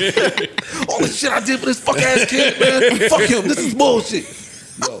all the shit I did for this fuck ass kid, man. Fuck him. This is bullshit.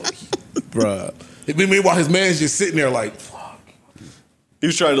 Yo, Bruh. meanwhile, his man's just sitting there like, He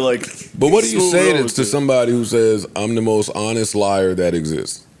was trying to like. But what do you smooth say over to somebody who says, I'm the most honest liar that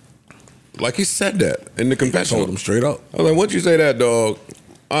exists? Like he said that in the confessional. told him straight up. I was like, once you say that, dog,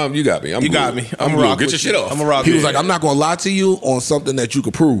 you got me. You got me. I'm rock Get with your shit off. I'm a rock. He with was you. like, I'm not gonna lie to you on something that you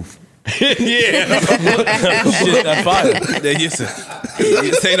could prove. Yeah. Shit, that's fire. Then you said,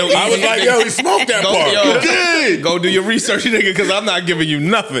 this ain't no easy I was like, yo, he smoked that part. Go do your research, nigga, because I'm not giving you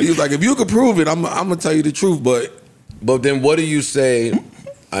nothing. He was like, if you could prove it, I'm gonna tell you the truth. But then what do you say?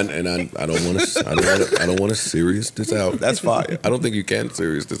 I don't want to serious this out. That's fire. I don't think you can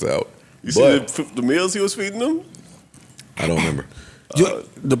serious this out. You see the meals he was feeding them? I don't remember.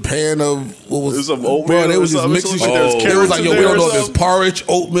 the pan of what was It was some oatmeal bro? They or was just something. mixing It shit. was like there was They was carrots like, in yo, we there don't or know if there's something. porridge,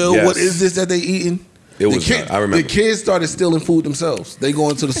 oatmeal. Yes. What is this that they eating? It was. I remember. The kids started stealing food themselves. They go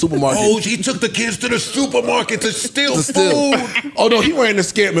into the supermarket. he took the kids to the supermarket to steal to steal. Oh no, he ran the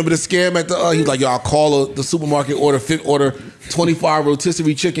scam. Remember the scam at the? He was like, yo, I'll call the supermarket, order 25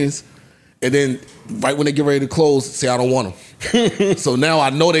 rotisserie chickens, and then right when they get ready to close, say I don't want them. So now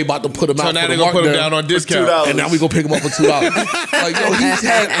I know they about to put them out. So now for they the gonna put them markdown, down on discount. $2. and now we gonna pick them up for $2. Like yo, he's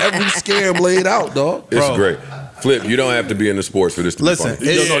had every scam laid out, dog. It's great. Flip, you don't have to be in the sports for this to Listen, be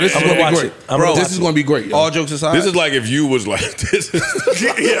funny. No, this is I'm gonna gonna be watch great. it. I'm gonna This watch is it. gonna be great. Yo. All jokes aside, This is like if you was like, this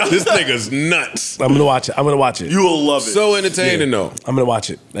nigga's nuts. I'm gonna watch it. I'm gonna watch it. You will love it. So entertaining though. I'm gonna watch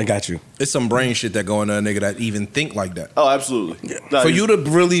it. I got you. it's some brain shit that going on, nigga, that even think like that. Oh, absolutely. Nah, For you to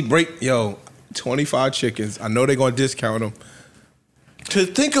really break, 25 chickens. I know they're gonna discount them. to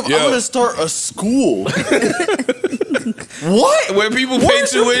think of, Yo. I'm gonna start a school. What? Where people pay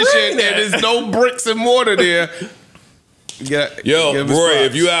Where's your tuition brain and at? there's no bricks and mortar there. Yo, give us Roy, props.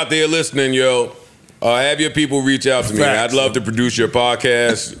 if you out there listening, have your people reach out to me. Facts. I'd love to produce your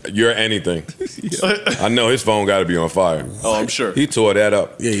podcast. You're anything. I know his phone got to be on fire. Oh, I'm sure. He tore that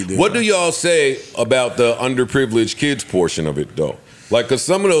up. Yeah, he did. What do y'all say about the underprivileged kids portion of it, though? Like, because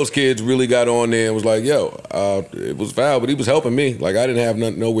some of those kids really got on there and was like, it was foul, but he was helping me. Like, I didn't have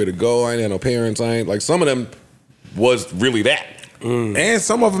nowhere to go. I ain't had no parents. Like, some of them was really that. And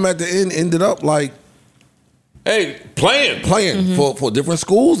some of them at the end ended up like Playing. for different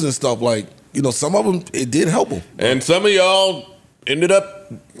schools and stuff. Like some of them it did help them. And some of y'all ended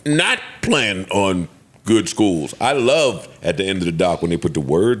up not playing on good schools. I love at the end of the doc when they put the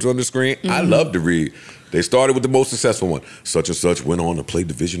words on the screen. I love to read. They started with the most successful one. Such and such went on to play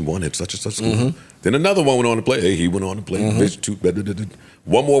Division I at such and such school. Then another one went on to play. He went on to play Division II.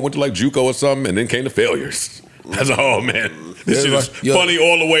 One more went to like JUCO or something, and then came to failures. That's man. This shit is funny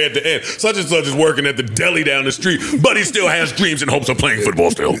all the way at the end. Such and such is working at the deli down the street, but he still has dreams and hopes of playing football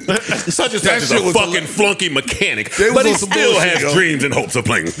still. Such and such is a fucking flunky mechanic, but he still has dreams and hopes of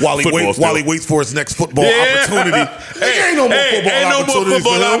playing football still. While he waits for his next football opportunity. Ain't no more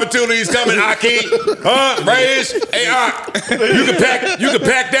football opportunities coming, Aki. Reyes, you can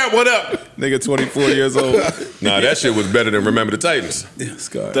pack that one up. Nigga 24 years old. Nah, that shit was better than Remember the Titans. This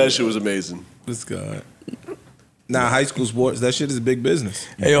guy. That shit was amazing. This guy. Nah, high school sports, that shit is big business.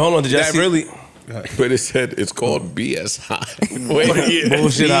 Hey, hold on. Did y'all That see? really But it said it's called BS High.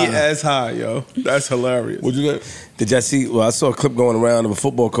 Bullshit. BS high, yo. That's hilarious. What'd you say? Did y'all see? Well, I saw a clip going around of a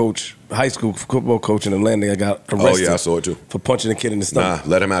football coach, high school football coach in Atlanta that got arrested. Oh, yeah, I saw it too. For punching a kid in the stomach. Nah,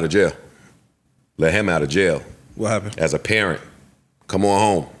 let him out of jail. Let him out of jail. What happened? As a parent. Come on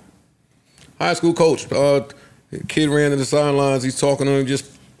home. High school coach. Kid ran to the sidelines. He's talking to him. Just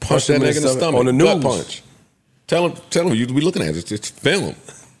punched that nigga in the stomach. On the Gut news. punch. Tell him you be looking at it. It's film.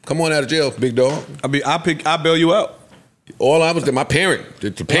 Come on out of jail, big dog. I bail you out. All I was my parent.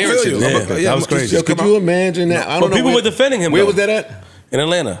 The parent feel shit. you. That was crazy. Yo, could you imagine that? I don't know. People were defending him. Where though. was that at? In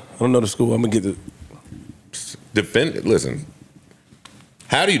Atlanta. I don't know the school. I'm gonna get the. Defend it. Listen.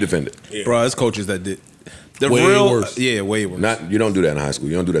 How do you defend it? Bro, it's coaches that did. The Way real worse. Yeah, way worse. You don't do that in high school.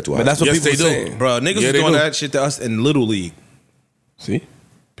 You don't do that to a high But that's what school. people were saying. Bro, niggas was they doing do. that shit to us in Little League. See,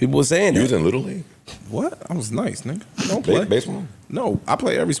 people were saying You that. was in Little League? What? I was nice, nigga. Don't play. Baseball? No, I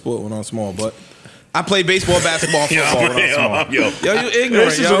play every sport when I'm small, but I play baseball, basketball, football when I'm small. Yo, Yo, you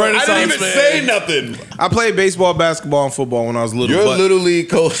ignorant, yo. I didn't even say nothing. I played baseball, basketball, and football when I was little. Your but Little League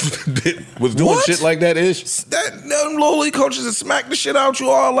coach was doing What? shit like that, Ish? them little league coaches that smack the shit out you,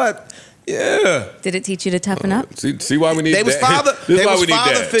 all that. Yeah. Did it teach you to toughen up? See why we need They was that? father, This is they why was we need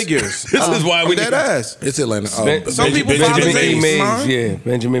father that. figures. This is why we I'm need dead ass. It's Atlanta. Some people father Benjamin Mays, Mays, man. yeah,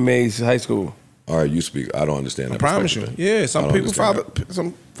 Benjamin Mays High School. All right, you speak. I don't understand that. I promise you. Yeah,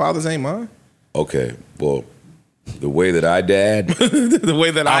 some fathers ain't mine. Okay, well, the way that I dad, the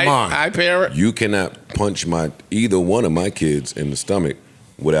way that I parent, you cannot punch either one of my kids in the stomach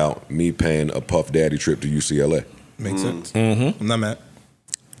without me paying a Puff Daddy trip to UCLA. Makes sense. I'm not mad.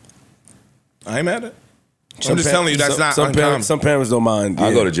 I ain't mad at it. I'm just telling you that's not uncommon. Some parents don't mind.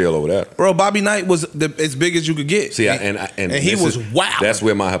 I'll go to jail over that. Bro, Bobby Knight was as big as you could get. See, and he was wild. That's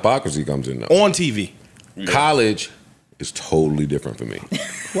where my hypocrisy comes in, though. On TV. College is totally different for me.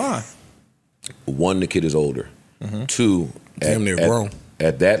 Why? One, the kid is older. Two, damn near grown.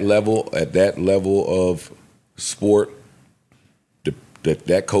 At that level of sport,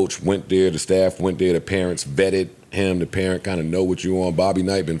 that coach went there, the staff went there, the parents vetted him, the parent kind of know what you on. Bobby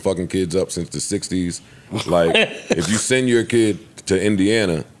Knight been fucking kids up since the 60s. Like, if you send your kid to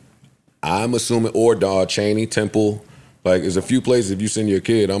Indiana, I'm assuming, or Cheney, Temple, like, there's a few places, if you send your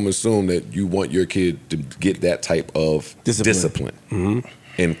kid, I'm assuming that you want your kid to get that type of discipline.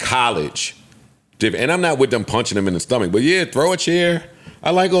 In college, and I'm not with them punching them in the stomach, but yeah, throw a chair. I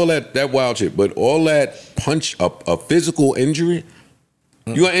like all that wild shit, but all that punch, a physical injury,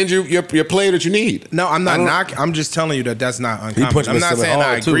 you gonna injure your player that you need. No, I'm not knocking. I'm just telling you that's not uncommon. I'm not saying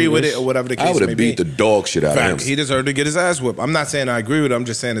I agree with it or whatever the case may be. I would have beat the dog shit out of him. He deserved to get his ass whipped. I'm not saying I agree with it. I'm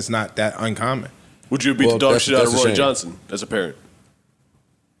just saying it's not that uncommon. Would you beat the dog shit out of Roy Johnson as a parent?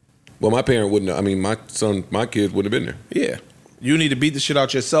 Well, my parent wouldn't. I mean, my kids would have been there. Yeah. You need to beat the shit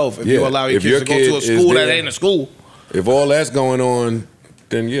out yourself if you allow your kids to go to a school that ain't a school. If all that's going on,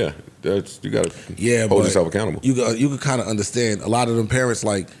 then yeah, you got to hold yourself accountable. You can kind of understand a lot of them parents,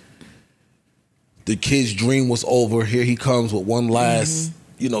 like, the kid's dream was over. Here he comes with one last.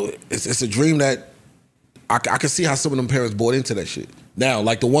 You know, it's a dream that I can see how some of them parents bought into that shit. Now,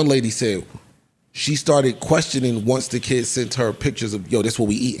 like the one lady said, she started questioning once the kid sent her pictures of, yo, this what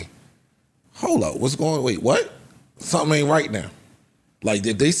we eating. Hold up, what's going on? Wait, what? Something ain't right now. Like,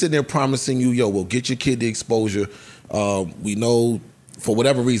 if they sit there promising you, yo, we'll get your kid the exposure. We know for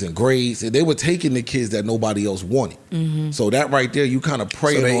whatever reason, grades, and they were taking the kids that nobody else wanted. So that right there, you kind of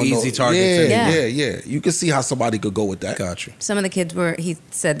praying on easy targets. Yeah. You can see how somebody could go with that. Got you. Some of the kids he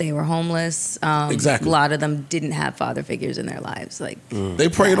said they were homeless. Exactly. A lot of them didn't have father figures in their lives. Like they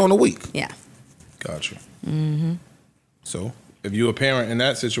prayed on a week. Yeah. Got you. So if you're a parent in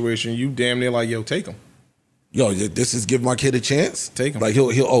that situation, you damn near like, yo, take them. Yo, this is give my kid a chance. Take him. Like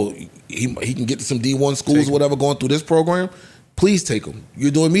he can get to some D1 schools or whatever going through this program. Please take him. You're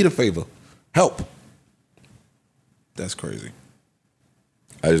doing me the favor. Help. That's crazy.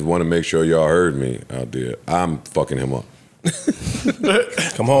 I just want to make sure y'all heard me out there. I'm fucking him up.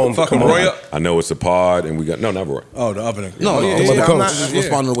 Come home. Fucking Roy up. I know it's a pod and we got not Roy. Oh, the other nigga. No, I'm not just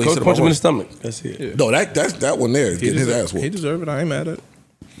responding to the way Coach punch him in the stomach. That's it. Yeah. No, that one there is getting his ass whooped. He deserved it. I ain't mad at it.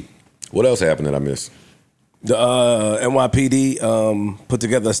 What else happened that I missed? The NYPD put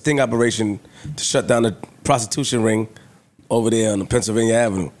together a sting operation to shut down the prostitution ring over there on Pennsylvania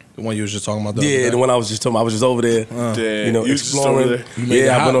Avenue. The one you was just talking about? The one I was just talking about. I was just over there, Damn. you know, You exploring.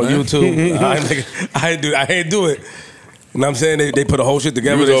 there? I've been on YouTube. I ain't do it. You know what I'm saying? They put a whole shit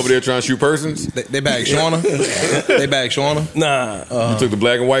together. You was over there trying to shoot persons? They bagged Shauna? They bagged Shauna? Nah. You took the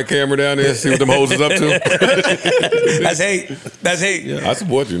black and white camera down there, see what them hoes is up to? That's hate. That's hate. Yeah. I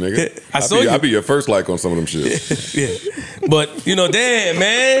support you, nigga. I'll be your first like on some of them shit. Yeah. But, you know, damn,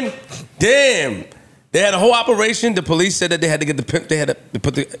 man. Damn. They had a whole operation. The police said that they had to get the pimp. They had to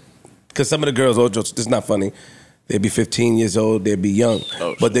put the... Because some of the girls, this is not funny. They'd be 15 years old. They'd be young.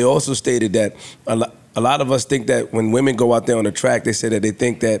 But they also stated that a lot of us think that when women go out there on the track, they say that they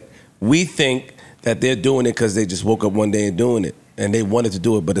think that we think that they're doing it because they just woke up one day and doing it. And they wanted to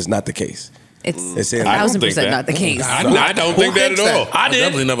do it, but it's not the case. It's 1,000% not the case. I don't think that at all. I did.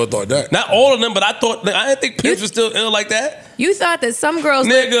 Definitely never thought that. Not all of them, but I didn't think pimps were still ill like that. You thought that some girls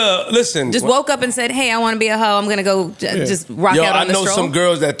listen, just woke up and said, hey, I want to be a hoe. I'm going to go just rock out on the stroll. I know some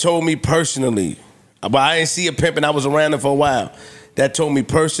girls that told me personally, but I didn't see a pimp and I was around them for a while, that told me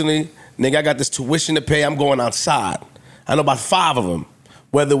personally, nigga, I got this tuition to pay. I'm going outside. I know about 5 of them.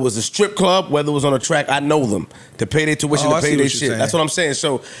 Whether it was a strip club, whether it was on a track, I know them to pay their tuition, to pay their shit. Saying. That's what I'm saying.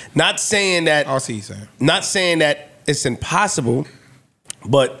 So, not saying that. I see you saying. Not saying that it's impossible,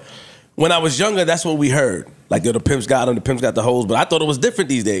 but when I was younger, that's what we heard. Like, yo, the pimps got them, the pimps got the hoes. But I thought it was different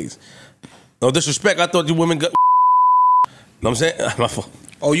these days. No disrespect, I thought the women got. Know what I'm saying? My fault.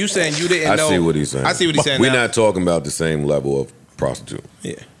 Oh, you saying you didn't know? I see what he's saying. I see what he's saying. We're not talking about the same level of prostitute.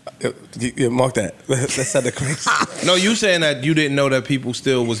 Yeah, mark that. That sounded crazy. No, you saying that you didn't know that people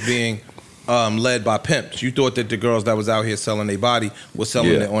still was being led by pimps. You thought that the girls that was out here selling their body was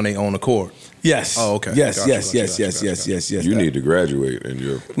selling it on their own accord. Yes. Oh, okay. Yes. Gotcha, Yes. gotcha, Yes. gotcha, Yes. gotcha, Yes. gotcha. Yes. Yes. You need to graduate in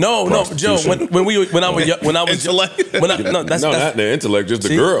your No, Joe. When I was not the intellect, just the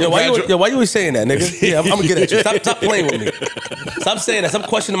See? girl. Why you always saying that, nigga? Yeah, I'm gonna get at you. Stop playing with me. Stop saying that. Stop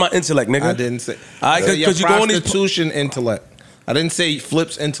questioning my intellect, nigga. I didn't say. Because you go on these prostitution intellect. I didn't say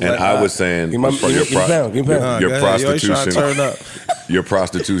Flip's intellect. And I was saying your prostitution. Your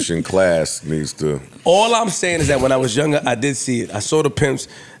prostitution class needs to. All I'm saying is that when I was younger, I did see it. I saw the pimps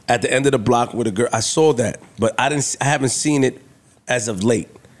at the end of the block with a girl. I saw that, but I haven't seen it as of late.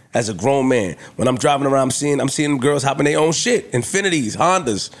 As a grown man, when I'm driving around, I'm seeing girls hopping their own shit. Infinities,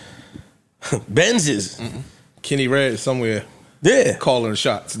 Hondas, Benzes. Kenny Red somewhere. Yeah, calling the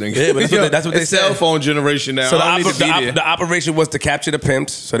shots, nigga. Yeah, but that's what they said. Cell phone generation now. So the operation was to capture the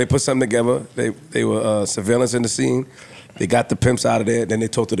pimps. So they put something together. They were surveillance in the scene. They got the pimps out of there. Then they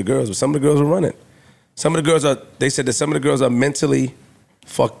talked to the girls. But some of the girls were running. Some of the girls they said that some of the girls are mentally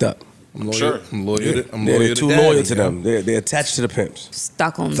fucked up. I'm loyal. They're too loyal to them. They're attached to the pimps.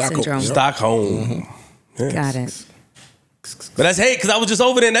 Stockholm syndrome. Stockholm. Yes. Got it. But that's hate, because I was just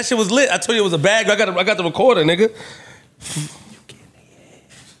over there and that shit was lit. I told you it was a bag. I got the recorder, nigga.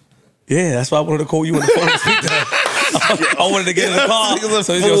 Yeah, that's why I wanted to call you on the phone and speak to her. I wanted to get in the car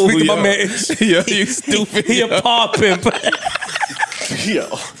so you speak to my man. Yo, you stupid. He a paw pimp. Yo.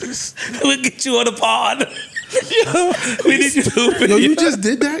 We'll get you on the pod. Yo, we need you. Stupid. Yo, you just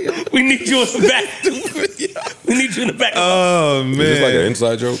did that, yo? We need you in the back. We need you in the back. Oh, man. Is this like an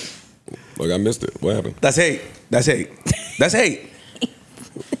inside joke? Like, I missed it. What happened? That's hate. That's hate. That's hate.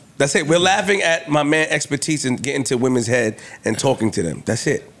 That's it. We're laughing at my man expertise in getting to women's head and talking to them. That's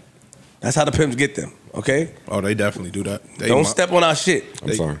it. That's how the pimps get them, okay? Oh, they definitely do that. Don't step on our shit.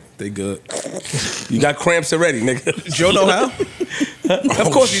 I'm sorry. They good. You got cramps already, nigga. Joe know how?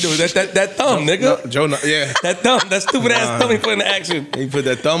 Of course you do. That thumb, nigga. Joe know, yeah. That thumb, that stupid ass thumb he put in action. He put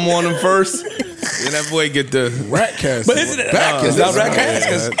that thumb on him first. Then that boy get the rat cast. But isn't it? It's not rat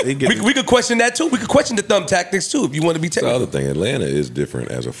cast. We could question that too. We could question the thumb tactics too if you want to be The technical. other thing, Atlanta is different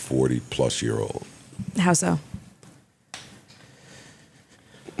as a 40-plus-year-old. How so?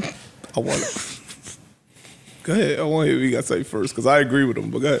 I want it. Go ahead. I want to hear what you got to say first because I agree with him.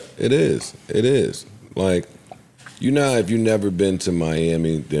 But go ahead. It is. It is. Like, you know, if you've never been to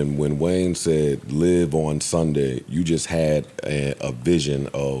Miami, then when Wayne said live on Sunday, you just had a vision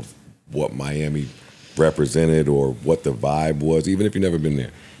of what Miami represented or what the vibe was, even if you've never been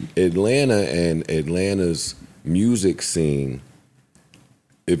there. Atlanta and Atlanta's music scene,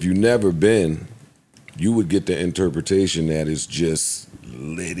 if you've never been, you would get the interpretation that it's just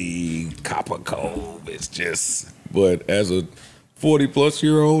Liddy, Copper Cove. It's just, but as a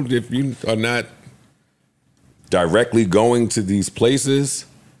 40-plus-year-old, if you are not directly going to these places,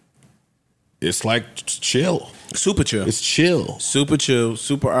 it's like chill. Super chill. It's chill. Super chill.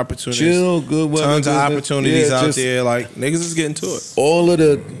 Super opportunities. Chill, good weather. Tons of business. opportunities out just there. Like, niggas is getting to it. all of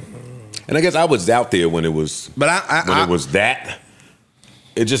the, and I guess I was out there when it was, But it was that.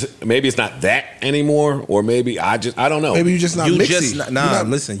 It just, maybe it's not that anymore, or maybe I don't know. Maybe you're just not You mixy. just not- nah,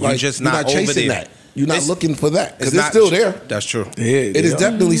 listen, you just you're not over chasing there. that. You're not It's- looking for that because It's it's not- still there. That's true. It is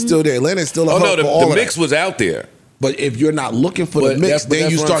definitely still there. Atlanta's still a Oh hub no, for all the of mix that. was out there. But if you're not looking for the But mix, that's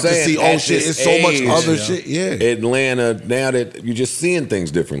then you what start I'm to saying. see, oh At shit, this it's so much age, other shit. Yeah. Atlanta, now that you're just seeing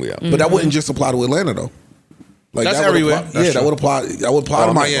things differently out there. But that wouldn't just apply to Atlanta though. Like That's that would everywhere. apply- That's yeah, true. that would apply. That would apply to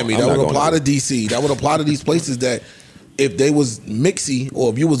I'm not Miami. going- I'm That would not apply going to DC. That would apply to these places that if they was mixy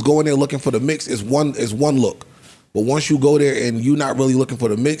or if you was going there looking for the mix, it's one look. But once you go there and you're not really looking for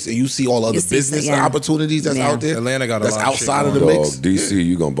the mix and you see all other see, business yeah. opportunities that's Yeah. out there, Atlanta got a that's lot of shit outside of the Dog, mix. DC, Yeah.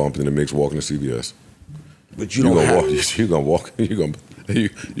 you gonna bump in the mix walking to CVS. But you don't have. You gonna walk. You gonna. Let me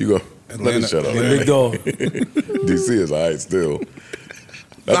Atlanta- shut up. Atlanta- Big dog. DC is alright still.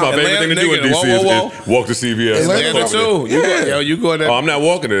 That's Nah, my favorite Atlanta, thing to do in nigga, DC whoa. is walk to CVS. Atlanta Atlanta too. You go there. Oh, I'm not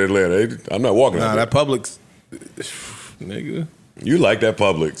walking to Atlanta. I'm not walking. Nah, to that Publix, nigga. You like that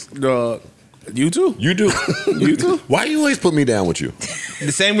Publix? Dog. You too. You do. You too. Why you always put me down with you?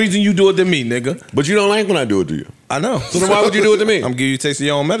 The same reason you do it to me, nigga. But you don't like when I do it to you. I know. So then why would you do it to me? I'm giving you a taste of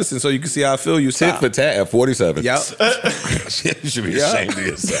your own medicine so you can see how I feel. You Tit stop. for tat at 47. Yup. You should be ashamed of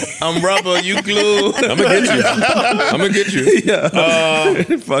yourself. I'm rubber. You glue. I'm gonna get you. I'm gonna get you. Yeah.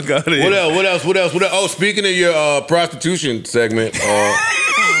 Fuck out of here. What else? Oh, speaking of your prostitution segment,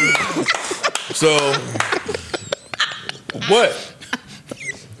 so what?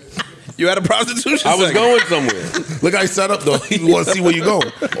 You had a prostitution? I was segment. going somewhere. Look how you set up though. You want to see where you're going.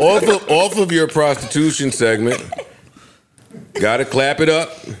 Off of your prostitution segment, gotta clap it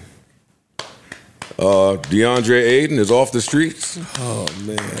up. Deandre Ayton is off the streets. Oh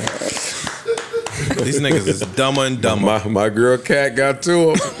man, these niggas is dumber and dumber. My girl Kat got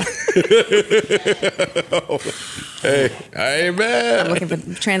to him. Hey, I ain't mad. I'm looking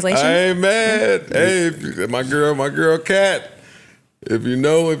for translation. I ain't mad. Hey, my girl Kat. If you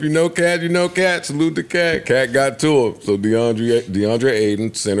know Kat, you know Kat. Salute to Kat. Kat got to him. So Deandre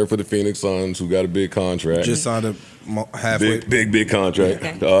Ayton, center for the Phoenix Suns, who got a big contract. Just signed a halfway big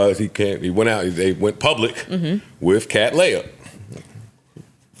contract. Okay. He went out. They went public with Katt Leya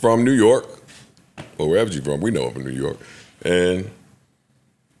from New York, or wherever she's from. We know her from New York, and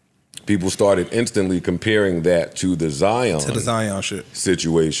people started instantly comparing that to the Zion shit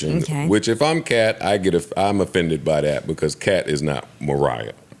situation. Okay. Which, if I'm Kat, I'm offended by that because Kat is not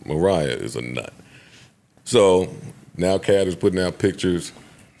Mariah. Mariah is a nut. So now Kat is putting out pictures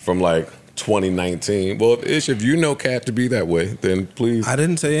from like 2019. Well, if you know Kat to be that way, then please. I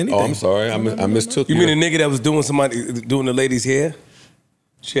didn't say anything. Oh, I'm sorry. I mistook you. You mean the nigga that was doing the lady's hair?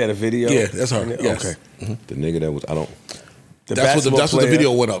 She had a video. Yeah, that's her. Yes. Okay. The nigga that was That's what the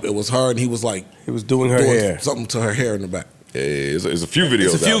video went up. It was her, and he was like, he was doing her hair, something to her hair in the back. Yeah, it's a few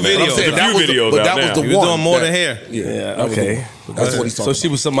videos. It's a few out videos. It's a few videos. But that out was now. the He was one. doing more than hair. Yeah. Okay. That's what he's talking So she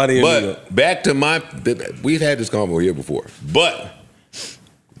was somebody. But back to we've had this convo here before. But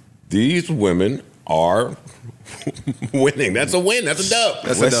these women are winning. That's a win. That's a dub.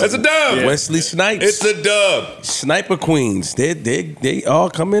 That's a dub. Yeah. Wesley Snipes. It's a dub. Sniper Queens. They all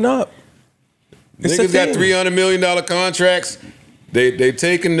coming up. It's Niggas got $300 million contracts. They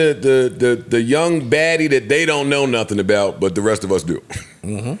taking the young baddie that they don't know nothing about, but the rest of us do.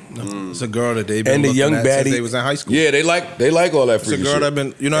 It's a girl that they've been And the looking young at baddie- since they was in high school. Yeah, they like all that It's a freaky girl shit. that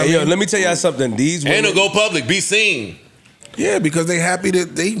been, you know what Hey, I yo, mean? let me tell y'all something. These And women, to go public, be seen. Yeah, because they happy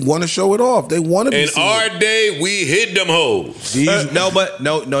that they want to show it off. They want to be In seen. our day, we hid them hoes. No,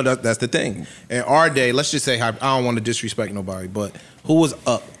 that's the thing. In our day, let's just say, I don't want to disrespect nobody, but who was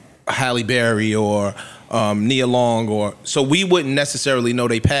up? Halle Berry or Nia Long, or so we wouldn't necessarily know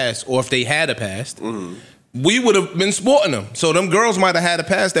they passed, or if they had a past, we would have been sporting them. So them girls might have had a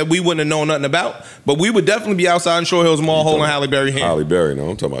past that we wouldn't have known nothing about, but we would definitely be outside in Short Hills Mall holding Halle Berry hand. Halle Berry, no,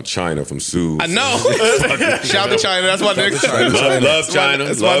 I'm talking about China from Suits. I know. Shout to China. That's my nigga. Love China.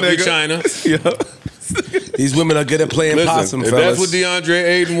 That's my Love you, nigga. China. Yeah. these women are good at playing Listen, possum, if fellas. that's what Deandre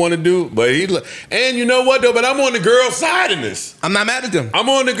Ayton want to do, but and you know what though? But I'm on the girl's side in this. I'm not mad at them. I'm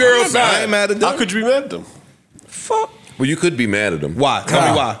on the girl's I side. ain't mad at them. How could you be mad at them? Fuck. Well, you could be mad at them. Why? Tell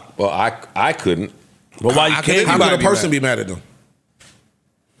me why. Well, I couldn't. But why you How can't? How anybody could a person be be mad at them?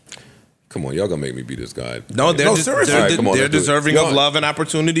 Come on, y'all gonna make me be this guy. No, they're seriously. All right, come on, they're let's do it. deserving Y'all- of love and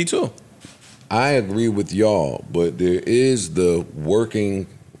opportunity too. I agree with y'all, but there is the working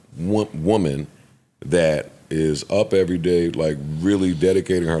woman that is up every day, like really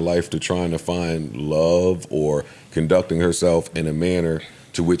dedicating her life to trying to find love or conducting herself in a manner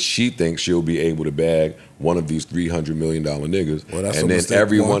to which she thinks she'll be able to bag one of these $300 million niggas. Well, that's and a then mistake,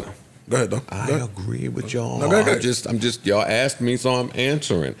 everyone. Juan. Go ahead, though. I agree with y'all. No, go ahead. I'm just y'all asked me, so I'm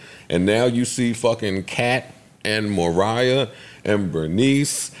answering. And now you see fucking Kat and Mariah and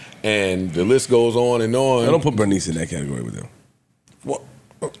Bernice, and the list goes on and on. I don't put Bernice in that category with them. What?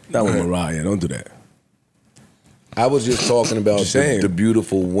 Not with Mariah. Don't do that. I was just talking about Just saying. the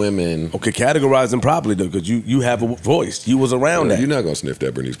beautiful women. Okay, categorize them properly though, because you have a voice. You was around that. You're not gonna sniff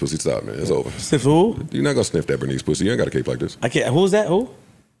that Bernice pussy. Stop, man. It's over. Sniff who? You're not gonna sniff that Bernice pussy. You ain't got a cape like this. I can't. Who was that? Who?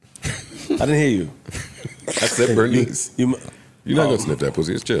 I didn't hear you. I said Bernice. You You're not gonna sniff that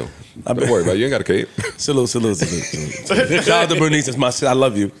pussy. It's chill. I Don't worry about it. You ain't got a cape. salute. Shout out to Bernice. That's my shit. I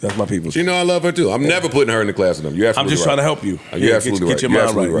love you. That's my people. You know I love her too. I'm never putting her in the class with them. You're I'm absolutely just right. trying to help you. You're absolutely get right. your You're mind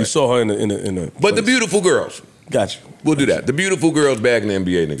absolutely right. You right. saw her in a But the beautiful girls. Got you. We'll do that. The beautiful girls bagging the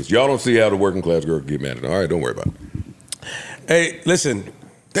NBA niggas. Y'all don't see how the working class girl can get mad at them. All right, don't worry about it. Hey, listen.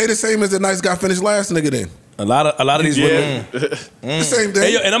 They the same as the nice guy finished last nigga then. A lot of these women. The same thing.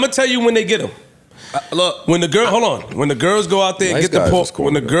 Hey, yo, and I'm gonna tell you when they get them. Look, When the girl, hold on. When the girls go out there and Nice get the guys ball, is cool,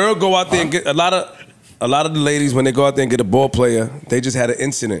 when the man. girl go out there and get a lot of the ladies when they go out there and get a ball player, they just had an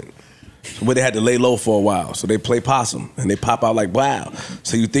incident where they had to lay low for a while. So they play possum and they pop out like wow.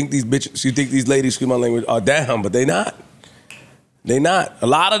 So you think these bitches, you think these ladies, excuse my language, are down, but they not. They not. A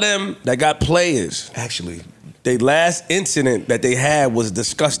lot of them that got players. Actually, Their last incident that they had was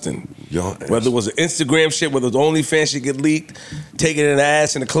disgusting. Y'all- Whether it was an Instagram shit, whether it was OnlyFans shit get leaked, taking an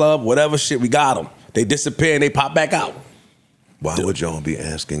ass in the club, whatever shit, we got them. They disappear and they pop back out. why would y'all be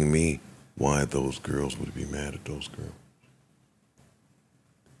asking me why those girls would be mad at those girls?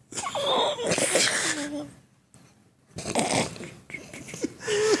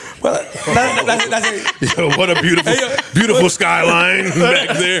 Well, Yo, what a beautiful, beautiful skyline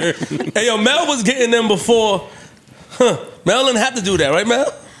back there. Hey, yo, Mel was getting them before. Mel didn't have to do that, right,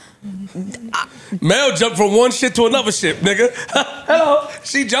 Mel? Mel jumped from one shit to another shit, nigga. Hello.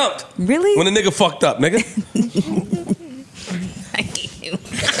 She jumped. Really? When the nigga fucked up, nigga. I hate you.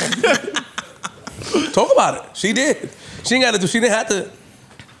 Talk about it. She did. She didn't have to.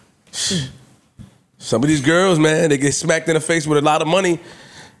 Some of these girls, man, they get smacked in the face with a lot of money.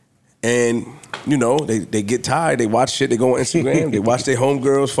 And, you know, they get tired. They watch shit. They go on Instagram. They watch their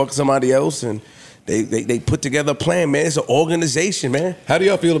homegirls fuck somebody else. And they put together a plan, man. It's an organization, man. How do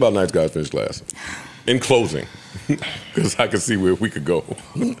y'all feel about Nice Guys Finish Last? In closing. Because I can see where we could go.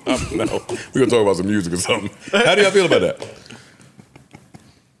 We're going to talk about some music or something. How do y'all feel about that?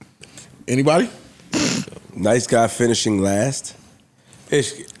 Anybody? Nice guy finishing last.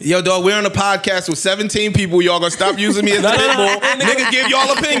 Yo, dog, we're on a podcast with 17 people. Y'all gonna stop using me as a pit bull? Nigga, give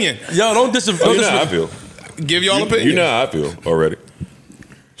y'all opinion. Yo, don't disappoint. You know how I feel. Give y'all opinion. You know how I feel already.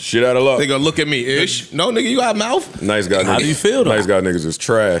 Shit out of luck. They gonna look at me, Ish. No, nigga, you got a mouth. Nice guy niggas. How do you feel, though? Nice guy niggas is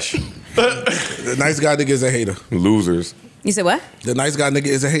trash. The nice guy nigga is a hater. Losers. You said what? The nice guy nigga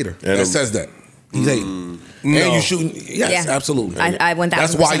is a hater. That says that. He's hating. No. And you shooting. Yes, Yeah. absolutely. I 1000%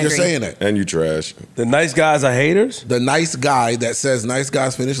 That's why you're agree. saying that. And you trash. The nice guys are haters? The nice guy that says nice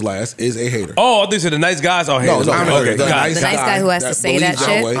guys finish last is a hater. Oh, I think the nice guys are haters. No, okay, the got it. The nice guy who has to say that believes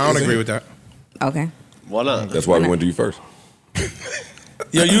shit? way I don't is a agree hater. with that. Okay. Why not? That's why we went to you first.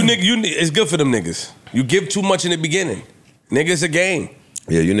 Yo, it's good for them niggas. You give too much in the beginning. Niggas a game.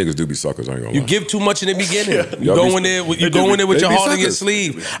 Yeah, you niggas do be suckers, I ain't gonna You lie. give too much in the beginning. You Y'all go be- in there with they do your be heart on your suckers.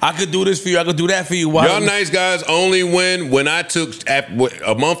 sleeve. I could do this for you. I could do that for you. Why? Y'all nice guys only win when I took,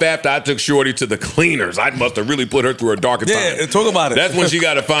 a month after I took Shorty to the cleaners. I must have really put her through her darkest time. Yeah, talk about it. That's when she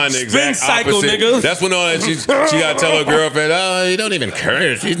got to find the Spin exact cycle, opposite. nigga. That's when she got to tell her girlfriend, oh, you don't even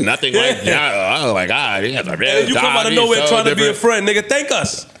curse. She's nothing like that. Oh, my God. He has a real And you come job. out of He's nowhere so trying to be a different. friend. Nigga, thank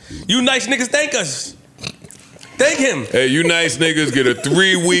us. You nice niggas, thank us. Thank him. Hey, you nice niggas get a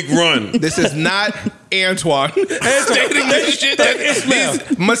 3-week run. This is not Antoine stating this shit that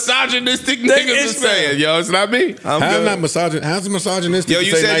these misogynistic niggas are saying. Yo, it's not me. How's not misogyn? How's it misogynistic? Yo, to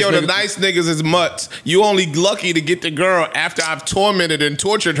you say said, nice yo, the niggas? nice niggas is mutts. You only lucky to get the girl after I've tormented and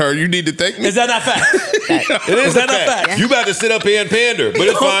tortured her. You need to thank me. Is that not fact? It is that a a fact. fact? You about to sit up here and pander, but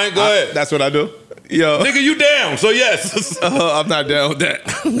it's fine. Go ahead. That's what I do. Yo, Nigga, you down, so yes. I'm not down with that.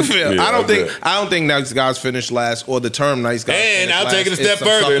 Yeah, I don't think nice guys finish last or the term nice guys. And finish I'll last take it a is step some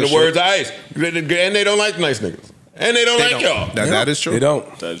further, in the sucker words shit. of Ice. And they don't like nice niggas. And they don't They like don't. y'all. That is true. They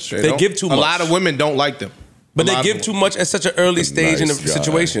don't. That's true. They don't. give too much. A lot of women don't like them. But A they lot give of too much at such an early stage in the Nice guy.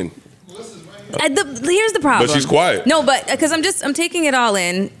 situation. Here's the problem. But she's quiet. No, but because I'm taking it all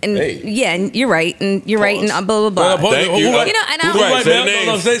in, and Hey. yeah, and you're right, and you're right, and blah blah blah. Thank you. You know, and Who's I'm- right? Say Mel? names.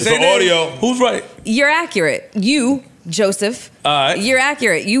 No, say It's names. audio. Who's right? You're accurate. You, Joseph. All right. You're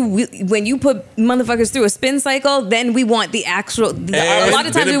accurate. When you put motherfuckers through a spin cycle, then we want the actual. A lot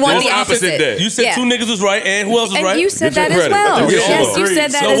of times we want the opposite opposite. day. You said Yeah. two niggas was right, and who else was And right? you said Get that your as credit. well. Get your Yes, you credit.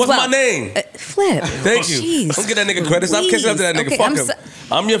 said that So as what's well. my name? Flip. Thank you. Jeez. Don't get that nigga credit. Stop kissing up to that nigga. Okay, Fuck I'm him. so-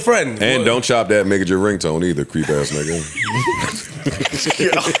 I'm your friend. And don't chop that, make it your ringtone either, creep ass nigga.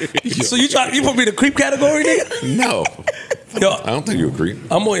 So you put me in the creep category, nigga? No. Yo, I don't think you're a creep.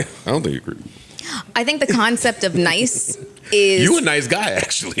 I'm on. I don't think you're a creep. I think the concept of nice is You a nice guy,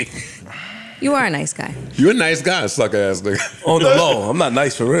 actually. you are a nice guy. You a nice guy, sucker ass nigga. On the low. I'm not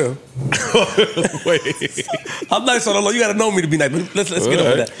nice for real. Wait. I'm nice on the low. You gotta know me to be nice. But let's get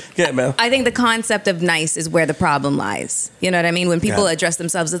over that. Yeah, man. I think the concept of nice is where the problem lies. You know what I mean? When people Yeah. address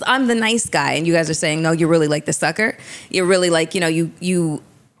themselves as I'm the nice guy, and you guys are saying, no, you're really like the sucker. You're really like,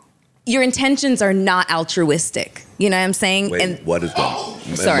 your intentions are not altruistic. You know what I'm saying? Wait, and what is that?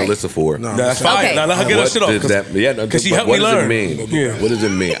 Sorry. Melissa for? No. That's fine. Okay. Now let her get her What shit off. does that mean? Yeah, no, Because she but helped what me does learn. it mean? Yeah. What does it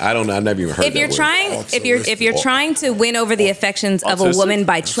mean? I never even heard if you're that trying, word. if you're trying to win over the affections of a Autistic? woman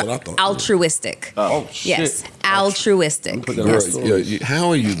by what I thought. altruistic. Oh, shit. Yes, altruistic. Girl, Yes. how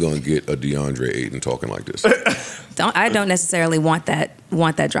are you gonna get a Deandre Ayton talking like this? I don't necessarily want that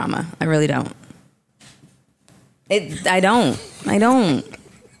drama. I really don't. I don't.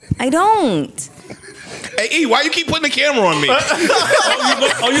 Hey, E, why you keep putting the camera on me?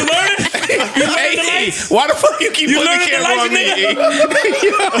 Oh, you learning? You learning the Hey, E, lights? why the fuck you keep putting the learning the camera lights, on me? E?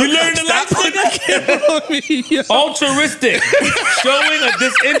 You learning the lights, nigga? Altruistic, showing a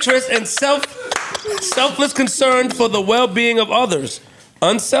disinterest and selfless concern for the well-being of others.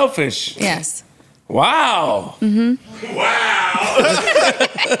 Unselfish. Yes. Wow. Wow!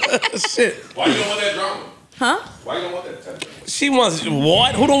 Shit. Why you don't want that drama? Huh? Why you don't want that? She wants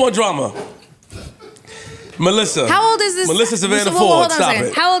what? Who don't want drama? Melissa. How old is this? Melissa Savannah Hold Ford. on a Stop second.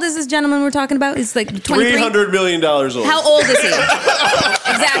 it. How old is this gentleman we're talking about? He's like 23. $300 million old. How old is he?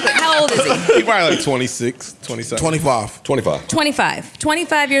 Exactly. How old is he? He probably like 26, 27. 25. 25. 25.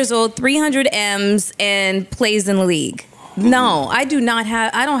 25 years old, 300 M's, and plays in the league. No, I do not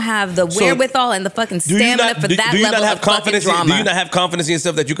have. I don't have the wherewithal and the fucking stamina for that level of fucking drama. Do you not have confidence in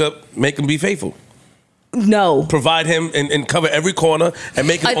yourself that you could make him be faithful? No. Provide him and cover every corner and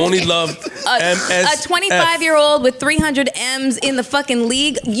make him only love a 25-year-old with 300 M's in the fucking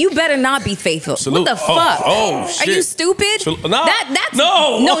league. You better not be faithful. Salute. What the fuck? Oh, shit. Are you stupid? No. That's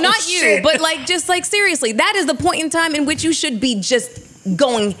No. No, Oh, not shit. you. But like, just like seriously, that is the point in time in which you should be just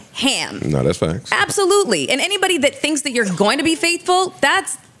going ham. No, that's facts. Absolutely. And anybody that thinks that you're going to be faithful,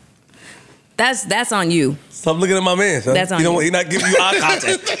 that's on you. Stop looking at my man, son. That's on you know you. what? He not giving you eye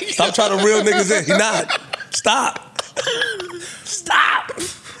contact. Stop trying to reel niggas in. He not. Stop. Stop.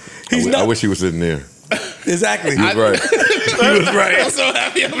 He's I not. wish he was sitting there. Exactly. He was right. He was right. I'm so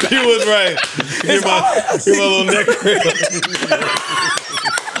happy. He was right. Give my little neck.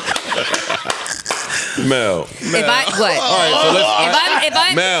 Mel. If I what? All right, so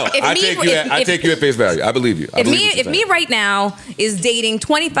let's. Mel, I take you at face value. I believe you. If me right now is dating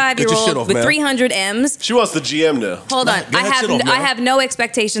 25-year-old with Mel. 300 M's, She wants the GM now. hold on, Get that shit off, Mel. I have no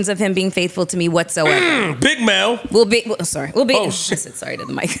expectations of him being faithful to me whatsoever. Big Mel. We'll be Oh, shit. sorry to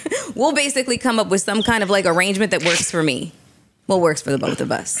the mic. We'll basically come up with some kind of like arrangement that works for me. Well, works for the both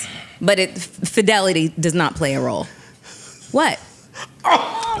of us. But fidelity does not play a role. What?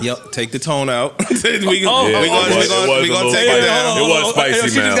 Yep, take the tone out. we gonna take It it down. It was spicy, She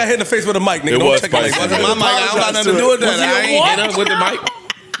just Mel. got hit in the face with a mic, nigga. It Don't was check it. spicy. Wasn't my mic. I don't got nothing to do with that. I ain't hit him with the mic.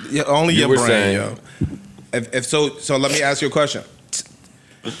 Yeah, only You your were brain, saying- yo. If so, let me ask you a question.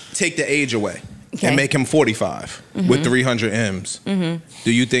 Take the age away Okay. and make him 45 with 300 M's.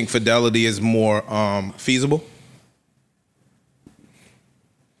 Do you think fidelity is more feasible?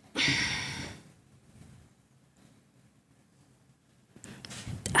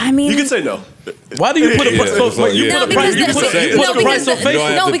 I mean, You can say no. Why do you put a price? Yeah, You yeah. put a No, price. because You put the- a no, price on because the- Facebook.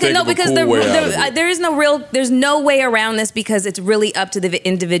 have to take the cool way out of it. there is there's no way around this because it's really up to the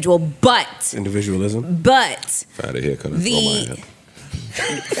individual. But Individualism. Out of here, cut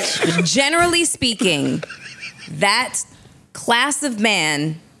generally speaking, that class of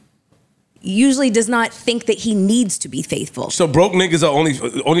man usually does not think that he needs to be faithful. So broke niggas are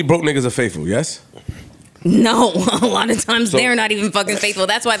only broke niggas are faithful. Yes. No, a lot of times they're not even fucking faithful.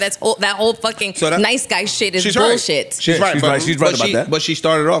 That's why that whole fucking So that- nice guy shit is She's right. bullshit. She's right. she's but- right. She's right but about she- that. But she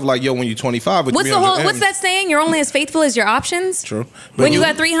started off like, yo, when you're 25 with What's 300 what's M's, that saying? You're only as faithful as your options. True. But When you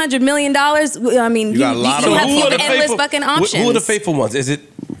got $300 million, I mean, you got a lot you of have who are the endless faithful- fucking options. Who are the faithful ones? Is it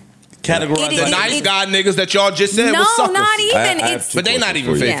categorized? It- the it- nice guy niggas that y'all just said No, was suckers. not even. I have It's two But they not questions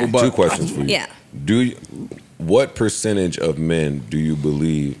even for you. faithful. Yeah. But Two questions for you. Yeah. What percentage of men do you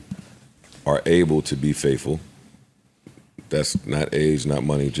believe are able to be faithful? That's not age, not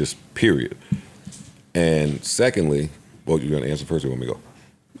money, just period. And secondly, well, you're going to answer first or you want me to go?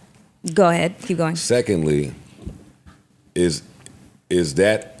 Go ahead. Keep going. Secondly, is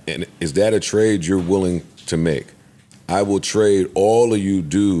that a trade you're willing to make? I will trade all of you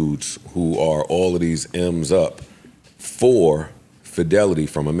dudes who are all of these M's up for fidelity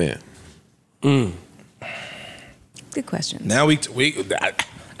from a man. Good question. now let's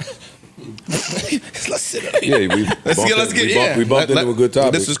sit up. Yeah, we bumped into a good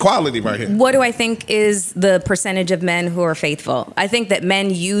topic. This is quality right here. What do I think is the percentage of men who are faithful? I think that men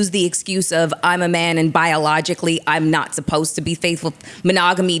use the excuse of I'm a man and biologically I'm not supposed to be faithful.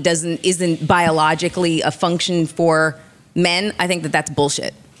 Monogamy isn't biologically a function for men. I think that that's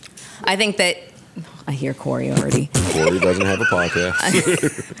bullshit. I think that I hear Corey already. Corey doesn't have a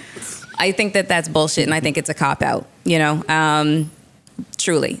podcast. I think that that's bullshit, and I think it's a cop out. You know,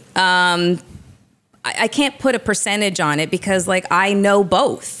 truly. I can't put a percentage on it because, like, I know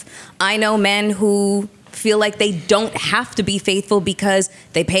both. I know men who feel like they don't have to be faithful because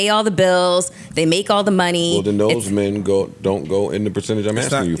they pay all the bills, they make all the money. Well, then those men don't go in the percentage I'm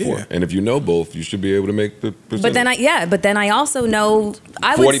asking you for. yeah. And if you know both, you should be able to make the percentage. But then I also know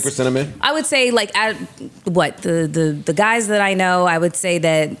 40% of men? I would say like the guys that I know, I would say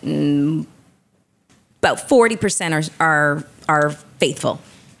that about 40% are faithful.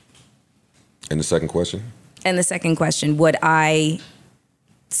 And the second question? And the second question, would I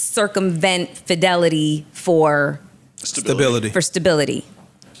circumvent fidelity for stability?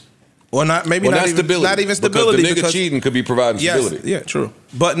 Or not? Maybe Well, not not even stability. Not even stability. Because the nigga cheating could be providing yes, stability. yeah, true.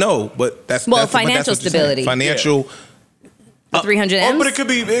 But no, but that's Well, that's, but that's financial what you're saying. stability. Financial. The 300 M's? Oh, but it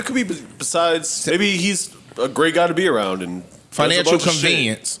could be besides. Maybe he's a great guy to be around and Financial does a bunch of shit.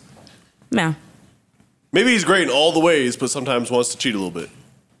 convenience. No. Maybe he's great in all the ways, but sometimes wants to cheat a little bit.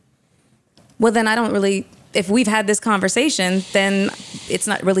 Well, then I don't really. If we've had this conversation, then it's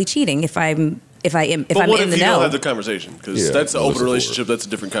not really cheating. If I'm But in what the if you know. don't have the conversation? Because Yeah, that's an well, open relationship. That's a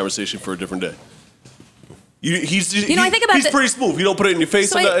different conversation for a different day. He's I think about he's pretty smooth. He don't put it in your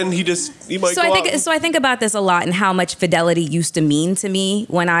face, and he might So go I think out. so. I think about this a lot and how much fidelity used to mean to me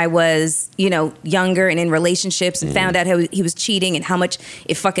when I was, younger and in relationships and found out how he was cheating and how much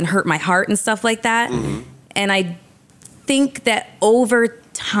it fucking hurt my heart and stuff like that. And I think that over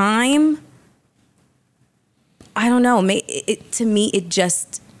time, I don't know. To me, it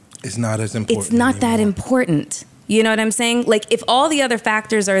just It's not as important. it's not that anymore. important. You know what I'm saying? Like, if all the other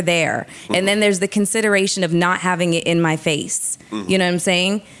factors are there, and then there's the consideration of not having it in my face, you know what I'm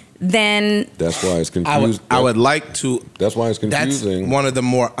saying? Then That's why it's confusing. I would like to. That's why it's That's confusing. one of the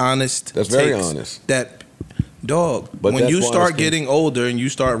more honest. That's very takes honest. That dog. But when that's you why start it's getting older and you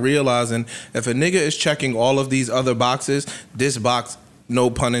start realizing if a nigga is checking all of these other boxes, this box, no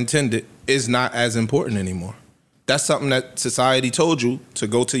pun intended, is not as important anymore. That's something that society told you to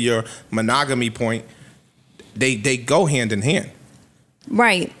go to your monogamy point. They go hand in hand.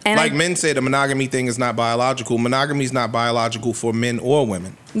 right, and Like men say the monogamy thing is not biological. Monogamy is not biological for men or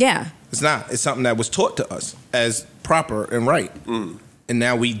women. yeah. It's not. It's something that was taught to us as proper and right. And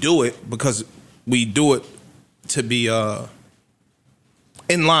now we do it because we do it to be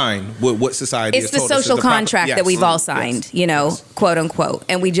in line with what society It's has the told us is social the proper- contract Yes. that we've all signed, Yes. quote unquote.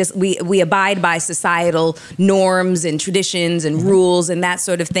 And we abide by societal norms and traditions and rules and that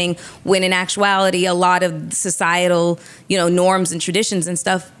sort of thing, when in actuality, a lot of societal, norms and traditions and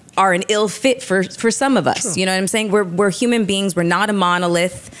stuff are an ill fit for some of us. Sure. You know what I'm saying? We're human beings. We're not a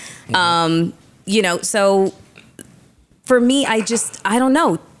monolith. So for me, I don't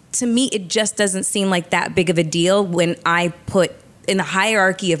know. To me, it just doesn't seem like that big of a deal when I put in the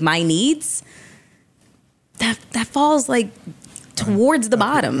hierarchy of my needs, that falls like towards the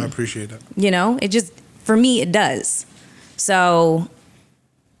bottom. I appreciate that. It just, for me, it does. So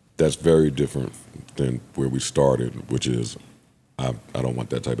That's very different than where we started, which is I don't want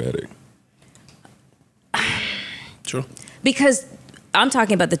that type of headache. True. because I'm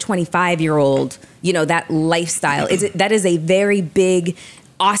talking about the 25-year-old, that lifestyle. That is a very big,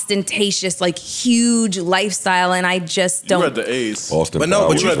 ostentatious, like huge lifestyle, and I just don't. You read the A's. Austin But no,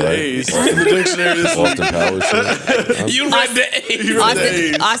 but Powers, you read the right? A's in the dictionary this week. Austin Powers. Shit. You read the A's. You read the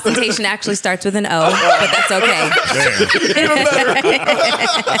A's. Ostentation actually starts with an O, but that's okay.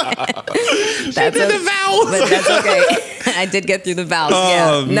 That's the vowel. But that's okay. I did get through the vowels.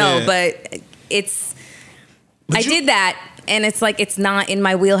 Oh, yeah. No, man. but I did that, and it's like it's not in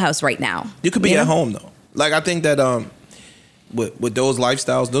my wheelhouse right now. You could be at home though. Like I think that with those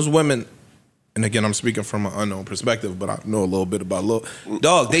lifestyles, those women, and again I'm speaking from an unknown perspective, but I know a little bit about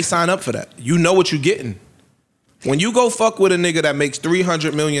dog. They sign up for that. You know what you're getting. When you go fuck with a nigga that makes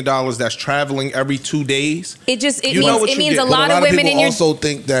 $300 million that's traveling every 2 days, It You know what you means get. a But lot of women people in your. also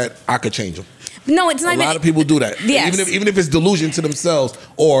think that I could change them. No, it's not A even. lot of people do that. Yes. Even if it's delusion to themselves,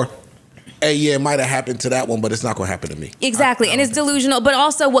 or hey, yeah, it might have happened to that one, but it's not going to happen to me. Exactly, and it's delusional. But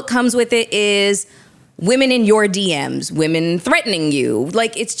also, what comes with it is women in your DMs, women threatening you.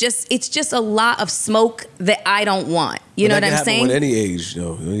 Like it's just a lot of smoke that I don't want. You know what I'm saying? At any age,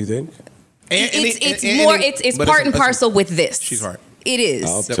 though, don't you think? It's part and parcel with this. She's right. It is.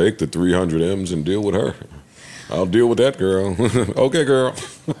 I'll take the 300 M's and deal with her. I'll deal with that girl. Okay, girl.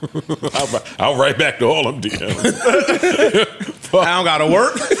 I'll write back to all them DMs. I don't gotta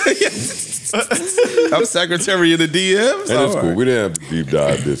work. I'm secretary of the DMs. And it's All cool. right. We didn't have to deep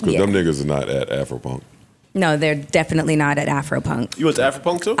dive this because Yeah. them niggas are not at Afropunk. No, they're definitely not at Afropunk. You went to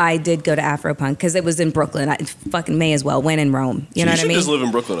Afropunk too? I did go to Afropunk because it was in Brooklyn. I fucking may as well went in Rome. You know You what I should mean? just live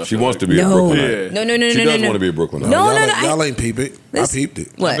in Brooklyn. I She feel wants like. to be a No. Brooklynite. No. She does want to be a Brooklynite. No, Y'all ain't peep it. I peeped it.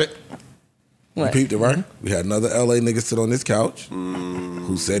 What? You What? peeped it, right? We had another LA nigga sit on this couch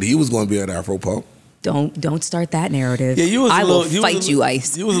who said he was going to be at Afropunk. Don't start that narrative. Yeah, you was. I a will little, you fight was a, you,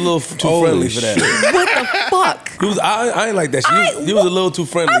 Ice. You was a little too Holy friendly for that. What the fuck? You was, I ain't like that. You was a little too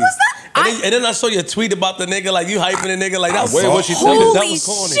friendly. I was not- and then I saw your tweet about the nigga, like you hyping the nigga, like that was Wait, what she tweeted? Holy that was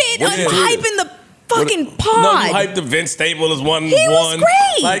corny. shit! What I'm you tweeted? hyping the fucking No, pod. you hyped the Vince Staples as one. He was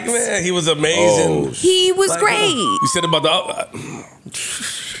great. Like man, he was amazing. Oh, He was Like, great. You said about the.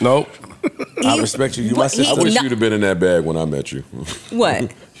 Nope. I respect you. You my What- he- sister. I wish No. you'd have been in that bag when I met you.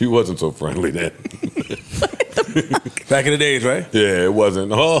 What? You wasn't so friendly then. Back in the days, right? Yeah, it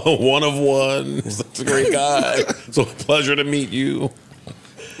wasn't. Oh, one of one. Such a great guy. So pleasure to meet you.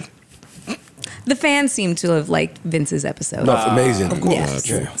 The fans seem to have liked Vince's episode. No, amazing. Of course. Yes.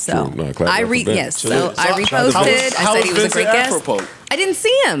 True. So True. No, clap I back for Vince. I reposted. I How said was he was a Vince great at guest. Afropunk? I didn't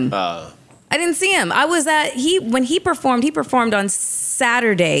see him. I didn't see him. I was at when he performed on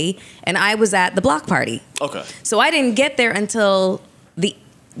Saturday, and I was at the block party. Okay. So I didn't get there until the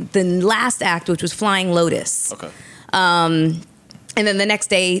last act, which was Flying Lotus. Okay. And then the next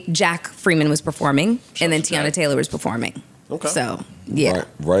day, Jack Freeman was performing, and then Tiana Jack. Taylor was performing. Okay. So, yeah.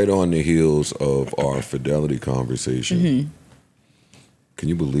 Right on the heels of our fidelity conversation. Mm-hmm. Can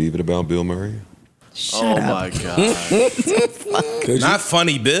you believe it about Bill Murray? Shut up. My God. Not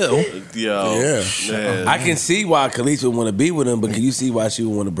funny, Bill. Yo. Yeah. Man. I can see why Kelis would want to be with him, but can you see why she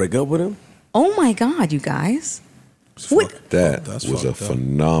would want to break up with him? Oh my God, you guys. What? That That's was a fucked up.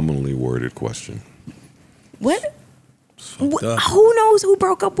 phenomenally worded question. What? up. Who knows who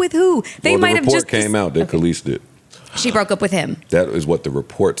broke up with who? They Well, might the have report just came out that Okay. Kelis did. She broke up with him. That is what the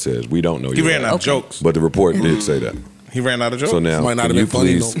report says. We don't know. He yet. ran out of Okay. jokes. But the report did say that. He ran out of jokes. So now, Might not can have you been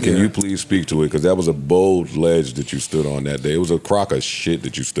funny, please, though. can Yeah. you please speak to it? Because that was a bold ledge that you stood on that day. It was a crock of shit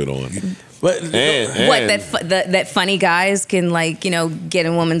that you stood on. But And What that funny guys can get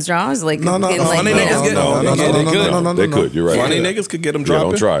in women's drawers like No. can, like, Funny you know. niggas get no. They could. You're right. Funny Yeah. niggas could get them Yeah, dropping.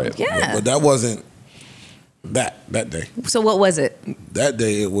 don't try it. Yeah. But that wasn't that day. So what was it? That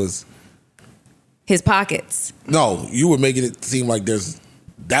day it was His pockets. no. You were making it seem like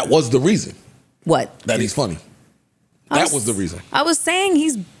that was the reason What? that he's funny. That was the reason. I was saying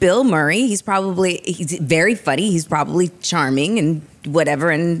he's Bill Murray. He's very funny. He's probably charming and whatever.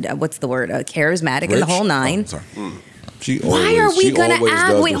 And what's the word? Charismatic and the Rich? whole nine. Oh, sorry. Why are we gonna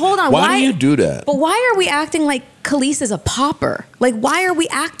act? Wait, hold on. Why do you do that? But why are we acting like Kelis is a pauper? Like, why are we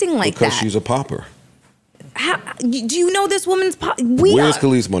acting like Because that? she's a pauper. Do you know this woman's? Where's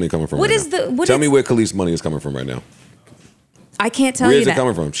Kelis' money coming from? What right is now? the- what Tell is- me where Kelis' money is coming from right now. I can't tell Where's you it that.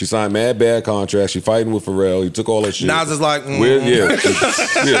 coming from? She signed mad bad contracts. She fighting with Pharrell. He took all that shit. Nas is like, where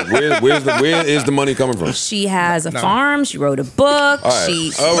is the money coming from? She has a farm. She wrote a book. All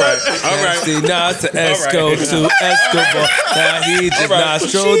right. All right. See, now to Esco to Escobar. Now he just not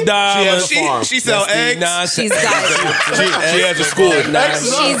so diamond. She sell eggs. She's got. She has a school.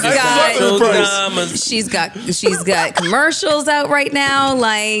 She's got commercials out right now.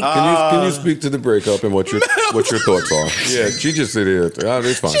 Like Can you speak to the breakup and what your thoughts are? Yeah, she just sit here.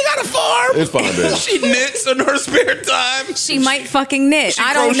 It's fine. She got a farm. It's fine, baby. She knits in her spare time. she might fucking knit. She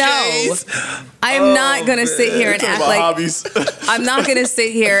I don't crochets. know. I am not gonna sit here and Talking act about like hobbies. I'm not gonna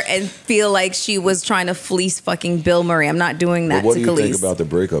sit here and feel like she was trying to fleece fucking Bill Murray. I'm not doing that But what to do you think Kelis. about the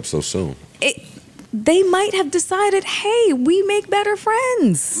breakup so soon? They might have decided, hey, we make better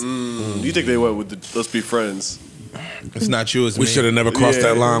friends. You think they went with the let's be friends? It's not you, it's me. We should have never crossed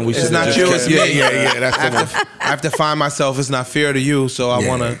that line. We It's should not have you, just it's kept- me. Yeah. That's the one. I have to find myself. It's not fair to you, so I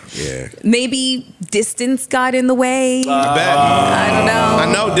want to. Yeah. Maybe distance got in the way. I bet. I don't know.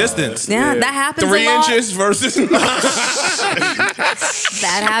 I know distance. Yeah, that happens 3 a lot. inches versus.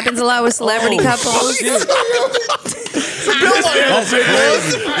 That happens a lot with celebrity couples.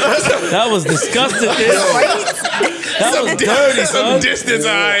 That was disgusting. That was dirty, Some son. distance,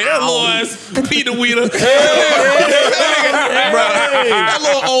 all right. That little ass Peter Weeder. That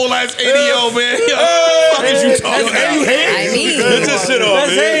little old ass 80-year-old man. Yo, what is you talking about? I mean, This shit off,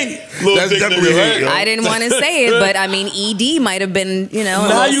 That's man. hate. Little That's dick definitely nigga, hate, right? I didn't want to say it, but I mean, ED might have been, a Now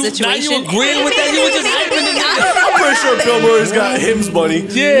little you situation. agreeing with that? You were just hyping it. I'm pretty sure Bill Murray's got him's money.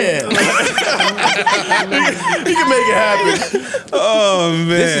 Yeah. He can make it happen. Oh, man.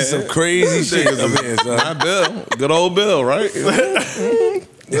 This is some crazy shit. Not Bill. Good old Bill, right?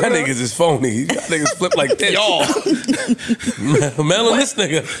 Y'all niggas is phony. Y'all niggas flip like this. Y'all. Mel and this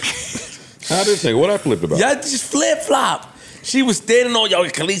nigga. How this thing? What I flipped about? Y'all just flip flop. She was standing on y'all.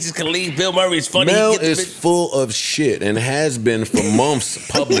 Kelis is Kelis. Bill Murray is funny. Mel He get the is bitch- full of shit and has been for months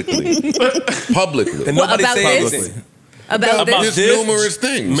publicly. Publicly. And What, nobody about saying this? anything. About There's this? numerous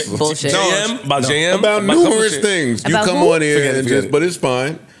things. Bullshit. JM? About JM? About couple numerous shit. things. You About come who? on here Forget it, and forget just, it. but it's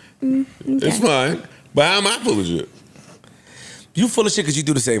fine. It's fine. But how am I full of shit? You full of shit because you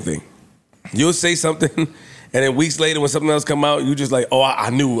do the same thing. You'll say something, and then weeks later when something else come out, you just like, oh, I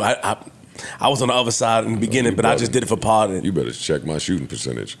knew. I was on the other side in the beginning, but I just did it for part of it. You better check my shooting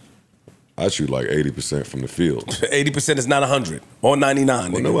percentage. I shoot like 80% from the field. 80% is not 100 or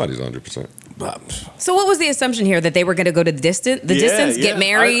 99. Well, nigga. nobody's 100%. So what was the assumption here that they were going to go to the distance, get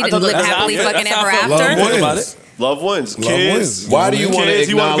married, I and thought live that's how happily I- fucking that's how ever I felt. after? Love Think about wins. it. Love wins. Love Kids. wins. Why do you want to Kids,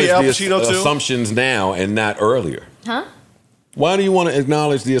 you wanna be acknowledge Al the Pacino too? assumptions now and not earlier? Huh? Why do you want to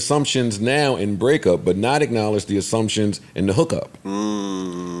acknowledge the assumptions now in breakup, but not acknowledge the assumptions in the hookup?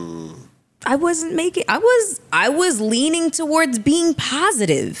 I wasn't making. I was leaning towards being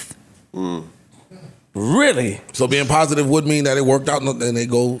positive. Really? So being positive would mean that it worked out, and they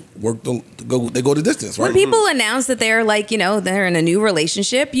go the distance, right? When people announce that they're like, they're in a new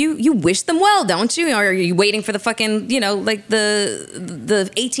relationship, you wish them well, don't you? Or are you waiting for the fucking, like the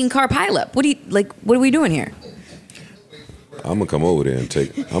 18-car pileup? What are we doing here? I'm gonna come over there and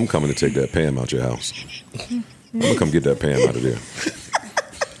I'm coming to take that Pam out your house. I'm gonna come get that Pam out of there.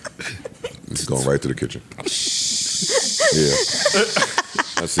 It's going right to the kitchen. Yeah.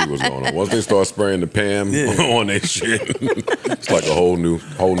 I see what's going on. Once they start spraying the Pam on their shit, it's like a whole new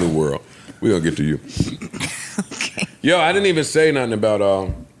world. We're gonna get to you. Okay. Yo, I didn't even say nothing about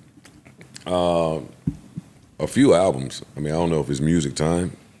a few albums. I mean, I don't know if it's music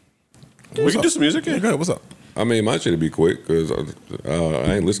time. We can do some music. Yeah, go ahead. What's up? I mean, my shit'll be quick because I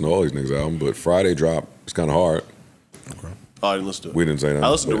ain't listening to all these niggas' albums, but Friday drop. It's kind of hard. Oh, I didn't listen to it. We didn't say that. I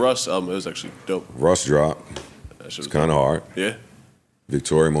listened to Russ' album. It was actually dope. Russ drop. It's kind of hard. Yeah.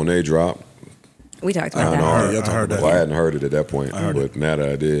 Victoria Monet drop. We talked about Kinda that. hard. I heard that. Well, I hadn't heard it at that point, but now that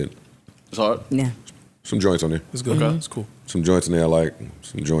I did, It's hard. Yeah. some joints on there. It's good. Okay. It's cool. Some joints in there I like.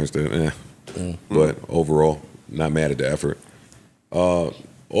 Some joints that, But overall, not mad at the effort.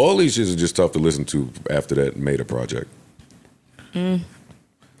 All these shits are just tough to listen to after that Maida project.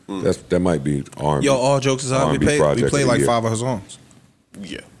 That might be R&B. Yo, all jokes aside, we project play of the like year. 5 of her songs.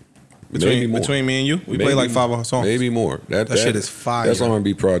 Yeah. Maybe more. Between me and you, we play like 5 of her songs. Maybe more. That shit is fire. That's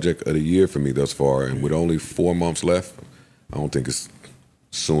R&B project of the year for me thus far, and with only 4 months left, I don't think it's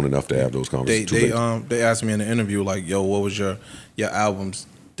soon enough to have those conversations. They asked me in the interview like, yo, what was your albums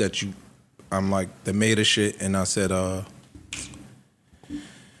that you? I'm like, the Maida shit, and I said,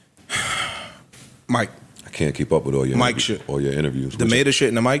 Mike. I can't keep up with all your Mike shit. all your interviews. The Maida shit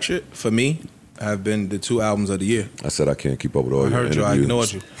and the Mike shit for me have been the 2 albums of the year. I said I can't keep up with all I your heard interviews. you. I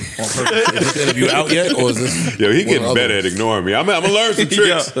ignored you. On purpose. Is this interview out yet, or is this? Yo, he getting one of the better at ignoring me. I'm gonna learn some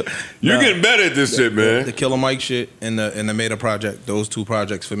tricks. You're getting better at this shit, man. The Killer Mike shit and the Maida project. Those 2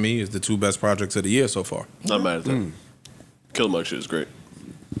 projects for me is the 2 best projects of the year so far. Not mad at that. Killer Mike shit is great.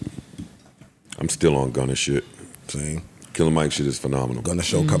 I'm still on Gunna shit. Same. Killer Mike shit is phenomenal. Gunna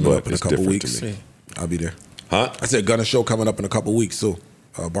show coming But up in a it's couple different to weeks. me. I'll be there. Huh? I said Gunna show coming up in a couple weeks too.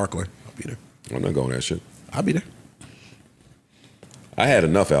 Barclay, I'll be there. I'm not going to that shit. I'll be there. I had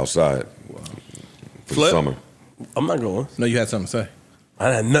enough outside for the Flip? summer. I'm not going. No, you had something to say. I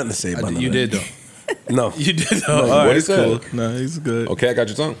had nothing to say about You it. did though. No. You did though. No, All what right, he it's said. cool. No, he's good. Okay, I got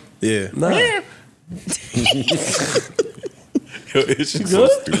your tongue. Yeah. No. It's just so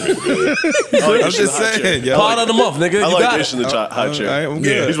stupid. I'm just saying. Yo. Part of the month, nigga. I You like got Ish it. in the high chair. I'm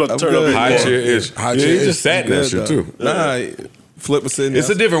good. He's about to I'm turn good. up. High chair is. High Yeah, chair he is just sat in that Good, shit though. too. Nah, Flip was sitting It's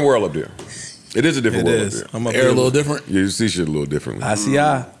a there. different world up there. It is a different It world is. up there. I'm up Air a here. little different. Yeah, you see shit a little differently. ICI.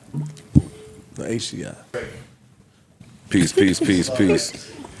 No, HCI. Peace, peace, peace,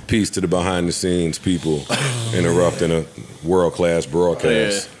 peace. Peace to the behind the scenes people interrupting a world class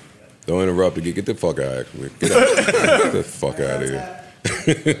broadcast. Don't interrupt it. Get the fuck out of here. Get the fuck out of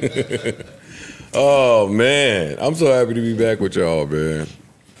here. Oh man. I'm so happy to be back with y'all, man.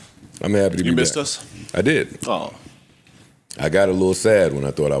 I'm happy to be You back. missed us? I did. Oh. I got a little sad when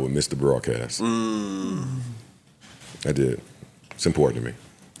I thought I would miss the broadcast. I did. It's important to me.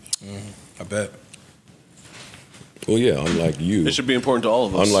 I bet. Well, yeah, unlike you. It should be important to all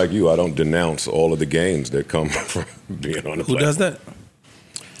of us. Unlike you, I don't denounce all of the gains that come from being on the Who platform. does that?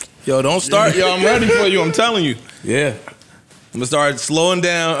 Yo, don't start. Yo, I'm ready for you. I'm telling you. Yeah. I'm gonna start slowing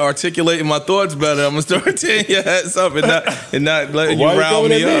down, articulating my thoughts better. I'm gonna start tearing your heads up and not letting Why you you round coming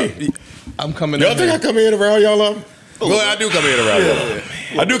me at up. me? I'm coming. Y'all at think you. I come here to round y'all up? Well, I do come here to round y'all up.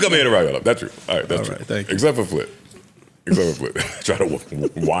 I do come here to round y'all up. That's true. All right, that's All true. right, thank you. Except for Flip. Try to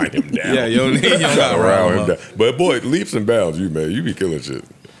wind him down. Yeah, you don't Try got to round him round down. But boy, leaps and bounds, you man, you be killing shit.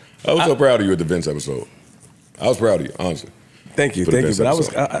 I was so proud of you at the Vince episode. I was proud of you, honestly. Thank you, For the thank you. best But I was,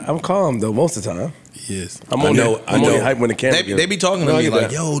 episode. I'm calm though most of the time. Yes. I'm I only, know- I'm I only know. hype when the camera. They be talking to No, I me get like,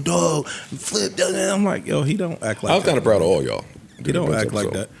 that. yo, dog, Flip. I'm like, yo, he don't act like I was that. kind of proud of all y'all. He don't act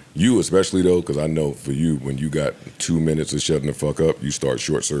like that. You especially though, because I know for you, when you got 2 minutes of shutting the fuck up, you start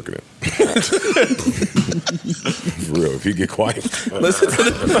short circuiting. For real, if he get quiet. Listen to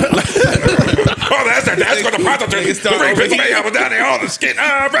the. Oh, that's what the prostitute. start Three over people I was down there all the skin.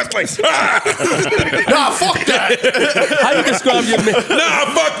 Wrestling. Nah, fuck that. How you describe your man? Nah,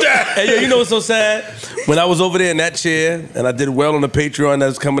 fuck that. Hey, yo, you know what's so sad? When I was over there in that chair and I did well on the Patreon that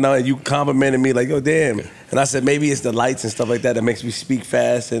was coming out and you complimented me like, yo, damn. And I said, maybe it's the lights and stuff like that that makes me speak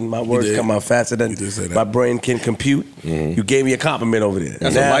fast and my words did. come out faster than You did say that. my brain can compute. You gave me a compliment over there.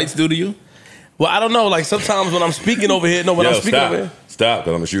 That's Now- what lights do to you. Well, I don't know. Like sometimes when I'm speaking over here, no, when I'm speaking over here. stop,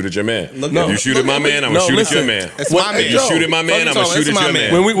 because I'm going to shoot at your man. Look, if you shoot at my man, I'm going to shoot at your man. It's my man. If you shoot at my man, I'm going to shoot at your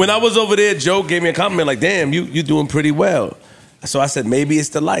man. When I was over there, Joe gave me a compliment like, damn, you doing pretty well. So I said, maybe it's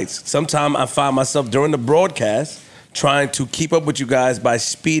the lights. Sometimes I find myself during the broadcast trying to keep up with you guys by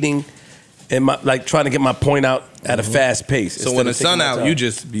speeding and trying to get my point out at a fast pace. So when the sun out, you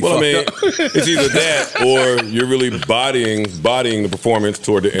just be Well, I mean, fucked up. it's either that or you're really bodying the performance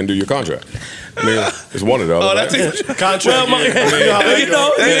toward the end of your contract. I mean, it's one of those. Oh, that's right? contract.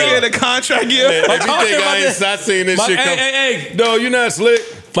 Well, The contract year. If you think I ain't not seeing this shit come, hey. no, you're not slick.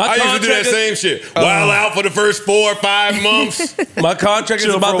 My I used to do that contract same shit. Wild out for the first 4 or 5 months. My contract is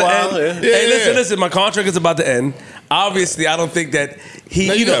Chill about for a to while, end. yeah. Hey, listen. My contract is about to end. Obviously, I don't think that he.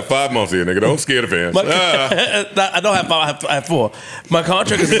 Now you got 5 months here, nigga. Don't scare the fans. I don't have 5. I have 4. My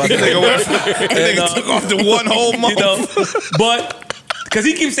contract is about to end. Nigga took off the one whole month. You know, but because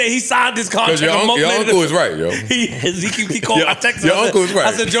he keeps saying he signed this contract. Because your uncle is right, yo. He called. I texted him. Your uncle is right.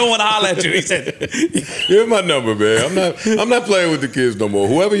 I said, Joe want to holler at you. He said, Here's my number, man. I'm not playing with the kids no more.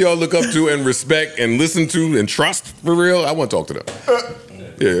 Whoever y'all look up to and respect and listen to and trust for real, I want to talk to them.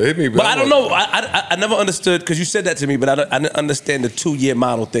 Yeah, hit me. But I don't know. I never understood, because you said that to me, but I didn't understand the 2-year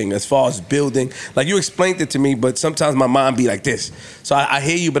model thing as far as building. Like, you explained it to me, but sometimes my mind be like this. So I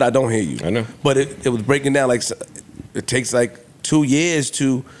hear you, but I don't hear you. I know. But it was breaking down like it takes like 2 years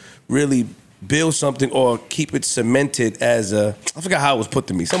to really build something or keep it cemented as a, I forgot how it was put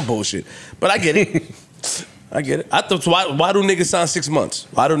to me, some bullshit. But I get it. I get it. I thought, so why do niggas sign 6 months?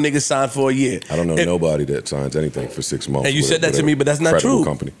 Why do niggas sign for a year? I don't know nobody that signs anything for 6 months. And you said that to me, but that's not true.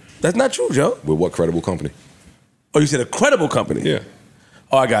 Company. That's not true, Joe. With what credible company? Oh, you said a credible company? Yeah.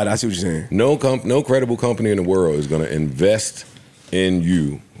 Oh, I got it. I see what you're saying. No credible company in the world is going to invest in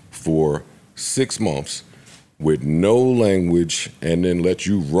you for 6 months with no language and then let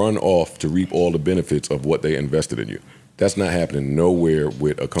you run off to reap all the benefits of what they invested in you. That's not happening nowhere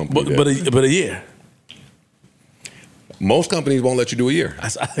with a company. But a year. Most companies won't let you do a year.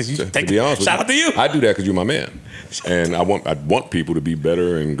 To be honest with shout out to you. I do that because you're my man, and I want people to be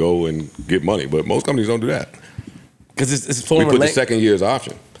better and go and get money. But most companies don't do that because it's we foreign. put the second year as an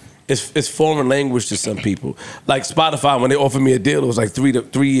option. It's foreign language to some people. Like Spotify, when they offered me a deal, it was like 3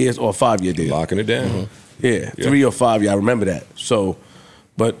 years or a 5-year deal. Locking it down. Mm-hmm. Yeah, 3 or 5 years. I remember that. So,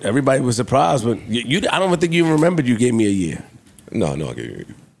 but everybody was surprised. But I don't even think you even remembered you gave me a year. No, I gave you a year.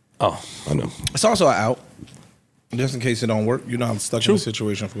 Oh, I know. It's also an out. Just in case it don't work, you're not stuck in a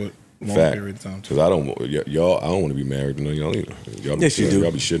situation for a long period of time. Because I don't want to be married to y'all either. Yes, you do.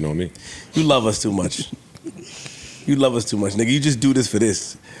 Y'all be shitting on me. You love us too much. You love us too much, nigga. You just do this for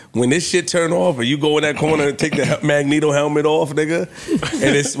this. When this shit turn off and you go in that corner and take the Magneto helmet off, nigga,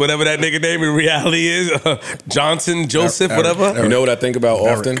 and it's whatever that nigga name in reality is, Johnson, Joseph, whatever. You know what I think about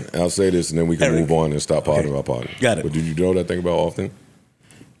often? I'll say this and then we can move on and stop partying about partying. Got it. But do you know what I think about often?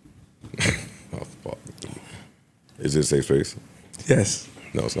 Oh, fuck. Is it a safe space? Yes.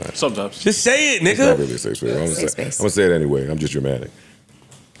 No, it's not. Sometimes. Just say it, nigga. It's not really a safe space. I'm going to say it anyway. I'm just dramatic.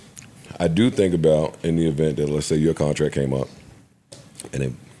 I do think about in the event that, let's say your contract came up and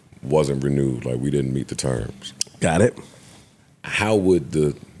it wasn't renewed, like we didn't meet the terms. Got it. How would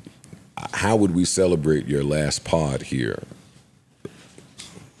we celebrate your last pod here?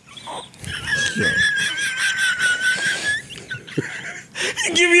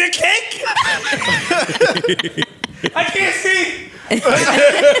 Give me a cake? I can't see.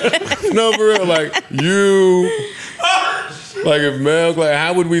 No, for real. Like if Mel, like,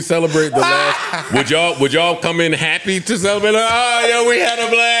 how would we celebrate the last? Would y'all come in happy to celebrate? Oh, yo, we had a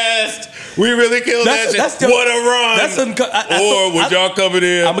blast. We really killed that shit. What a run. Or would y'all come in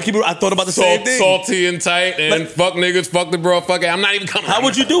here? I'm gonna keep it. I thought about the same thing. Salty and tight and fuck niggas, fuck the bro, fuck it. I'm not even coming. How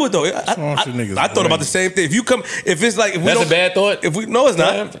would you do it though? I thought about the same thing. If you come, if it's like, if that's a bad thought. If we no, it's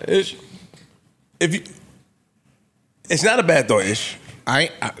not. It's not a bad thought, Ish.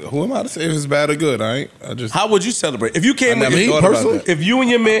 Who am I to say if it's bad or good? How would you celebrate if you came? Me personally, if you and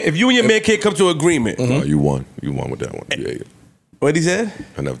your man can't come to an agreement. No, you won. You won with that one. You ate it. What he said?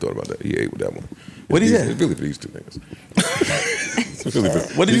 I never thought about that. He ate with that one. What he said? It's really for these two niggas.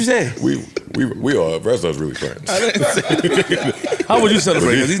 What did you say? We are. The rest of us really friends. How would you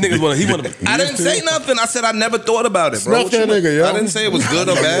celebrate? Because these niggas want to. I didn't say nothing. I said I never thought about it, bro. Snuff that nigga, yo. I didn't say it was good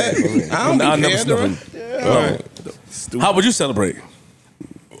or bad. I never snuffed him. All right. How would you celebrate?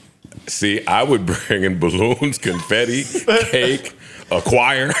 See, I would bring in balloons, confetti, cake, a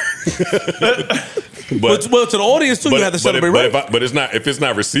choir. But to the audience too, you have to celebrate, right? But if it's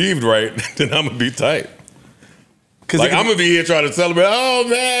not received right, then I'm gonna be tight. Like I'm gonna be here trying to celebrate. Oh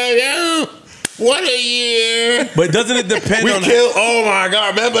man, yeah, what a year! But doesn't it depend on? Oh my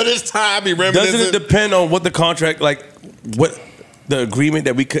God! Remember this time? Doesn't it depend on what the contract like? What the agreement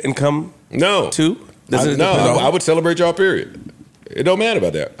that we couldn't come to? I would celebrate y'all, period. It don't matter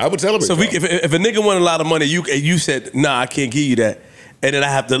about that. I would celebrate. So if a nigga wanted a lot of money, you said, nah, I can't give you that, and then I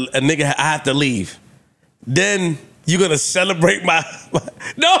have to leave. Then you're gonna celebrate my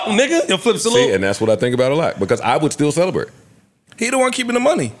no, nigga, your flip salute. See, and that's what I think about a lot, because I would still celebrate. He the one keeping the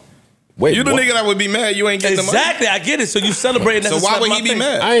money. Wait, you the nigga that would be mad you ain't getting the money. Exactly, I get it. So you celebrate. So why would he be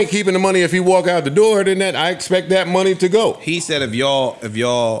mad? I ain't keeping the money if he walk out the door. Then I expect that money to go. He said if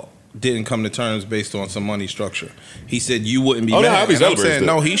y'all didn't come to terms based on some money structure, he said you wouldn't be mad. No, I'll be celebrating. I'm saying,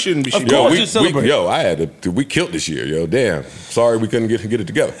 no, he shouldn't be. We killed this year, yo. Damn, sorry we couldn't get it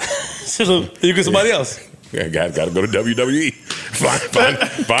together. So you get somebody else. Yeah, got to go to WWE.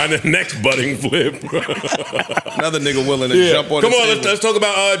 Find the next budding flip. Another nigga willing to jump on. Come on, let's talk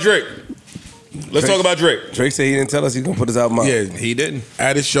about Drake. Let's talk about Drake. Drake said he didn't tell us he's gonna put his album out. Yeah, he didn't.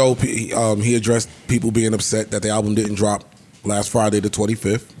 At his show, he addressed people being upset that the album didn't drop last Friday, the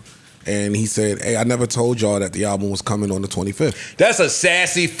 25th. And he said, hey, I never told y'all that the album was coming on the 25th. That's a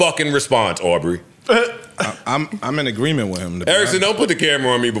sassy fucking response, Aubrey. I'm in agreement with him. Erickson, don't put the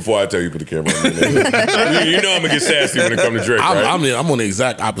camera on me before I tell you to put the camera on me. you know I'm gonna get sassy when it comes to Drake, right? I'm on the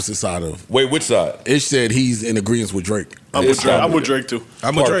exact opposite side of. Wait, which side? Ish said he's in agreement with Drake. I'm with Drake too.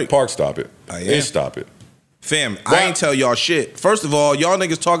 I'm with Drake. Park, stop it. Ish, stop it. Fam, I ain't tell y'all shit. First of all, y'all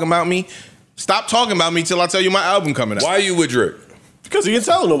niggas talking about me. Stop talking about me till I tell you my album coming out. Why are you with Drake? Because he ain't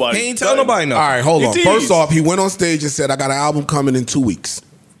telling nobody. He ain't telling nobody nothing. All right, hold on. First off, he went on stage and said, I got an album coming in 2 weeks.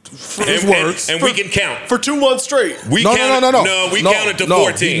 His words. And we can count. For 2 months straight. No, we counted to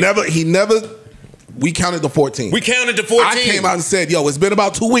 14. He never, we counted to 14. We counted to 14. I came out and said, yo, it's been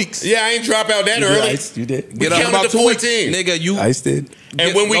about 2 weeks. Yeah, I ain't drop out that early. You did. We counted to 14. Nigga, you. Ice did.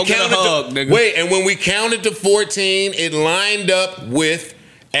 And when we counted to 14, it lined up with,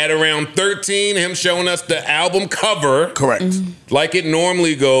 at around 13, him showing us the album cover. Correct. Like it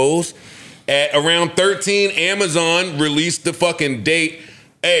normally goes. At around 13, Amazon released the fucking date.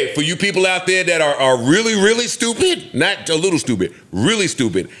 Hey, for you people out there that are really, really stupid, not a little stupid, really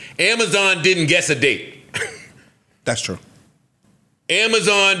stupid, Amazon didn't guess a date. That's true.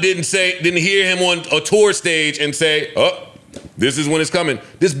 Amazon didn't hear him on a tour stage and say, oh, this is when it's coming.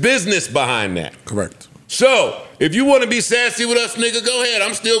 There's business behind that. Correct. So, if you want to be sassy with us, nigga, go ahead.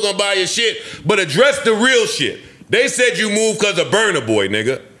 I'm still going to buy your shit. But address the real shit. They said you moved because of Burna Boy,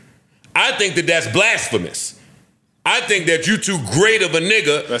 nigga. I think that's blasphemous. I think that you too great of a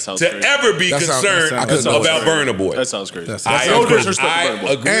nigga to ever be concerned about Burna Boy. That sounds crazy. No disrespect to Burna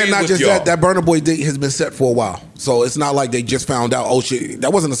Boy. Agree and not with just y'all. that Burna Boy date has been set for a while. So it's not like they just found out, oh shit,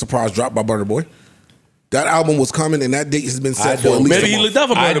 that wasn't a surprise drop by Burna Boy. That album was coming and that date has been set for at least maybe a he month. looked out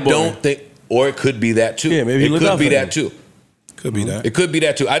for Burna Boy. I don't think, or it could be that too. Yeah, maybe he looked out for him. It could be that too. Could be that. It could be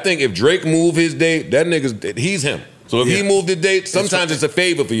that too. I think if Drake moved his date, that nigga's, he's him. So if he moved the date, sometimes it's a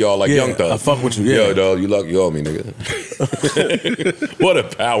favor for y'all, like Young Thug. I fuck with you. Yo, dog, you owe me, nigga. What a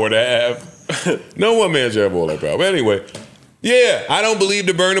power to have. No one man should have all that power. But anyway, yeah, I don't believe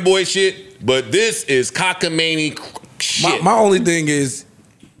the Burna Boy shit, but this is cockamamie shit. My only thing is,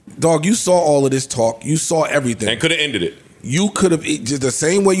 dog, you saw all of this talk. You saw everything. And could have ended it. You could have, just the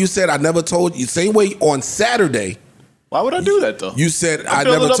same way you said, I never told you, same way on Saturday. Why would I do that, though? You said, I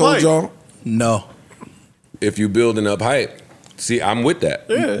never told y'all. No. If you building up hype, see, I'm with that.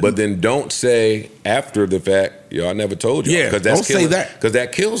 Yeah. But then don't say after the fact, yo, I never told you. Yeah, don't say that. Because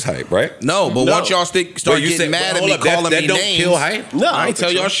that kills hype, right? No, but once y'all start getting mad at me, calling me that don't names, kill hype? No, I ain't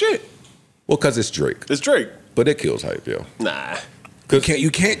tell y'all shit. Well, because it's Drake. It's Drake. But it kills hype, yo. Nah.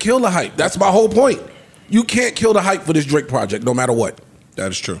 You can't kill the hype. That's my whole point. You can't kill the hype for this Drake project, no matter what. That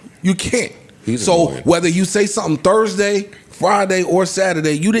is true. You can't. He's so annoying. whether you say something Thursday, Friday, or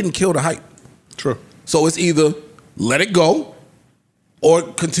Saturday, you didn't kill the hype. True. So it's either let it go or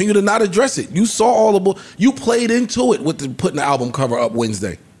continue to not address it. You saw all the you played into it with putting the album cover up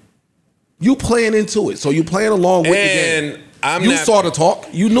Wednesday. You playing into it. So you playing along with the game. You saw the talk.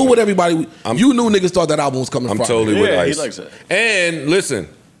 You knew what everybody you knew niggas thought that album was coming I'm Friday. totally with Ice. He likes it. And listen,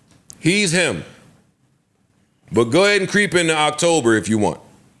 he's him. But go ahead and creep into October if you want.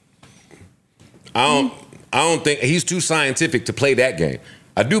 I don't think he's too scientific to play that game.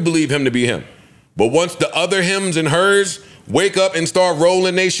 I do believe him to be him. But once the other hims and hers wake up and start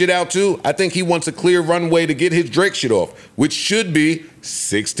rolling they shit out too, I think he wants a clear runway to get his Drake shit off, which should be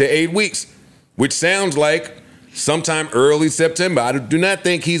 6 to 8 weeks, which sounds like sometime early September. I do not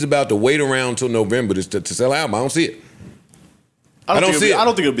think he's about to wait around until November to sell out. I don't see it. I don't see it. I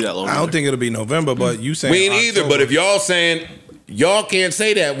don't think it'll be that long. I don't think it'll be November, but you saying we ain't either. But if y'all saying y'all can't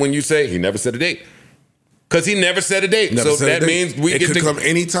say that when you say he never said a date, because he never said a date, so that means we it get could to come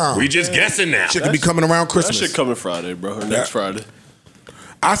anytime. We just guessing now. Shit could be coming around Christmas. That shit coming Friday, bro. Or next Friday.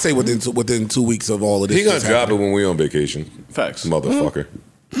 I say within 2 weeks of all of this. He gonna drop it when we on vacation. Facts. Motherfucker.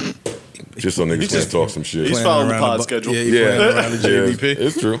 Just so niggas can talk some shit. He's following the pod schedule. Around the JVP.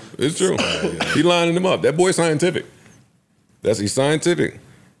 It's true. It's true. He lining them up. That boy's scientific. He's scientific.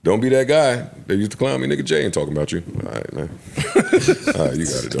 Don't be that guy. They used to clown me, nigga Jay ain't talking about you. All right, man. All right, you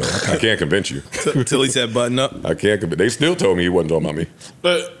got it, dog. I can't convince you. Till he said button up. I can't convince. They still told me he wasn't talking about me.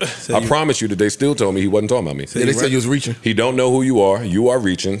 I promise you that they still told me he wasn't talking about me. Yeah, they said you was reaching. He don't know who you are. You are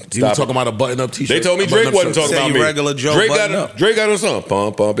reaching. Stop He was talking about a button-up T-shirt. They told me Drake wasn't talking about me. Regular Joe Drake got on something.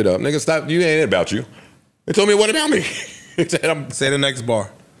 Pump it up. Nigga, stop. You ain't about you. They told me it wasn't about me. Say the next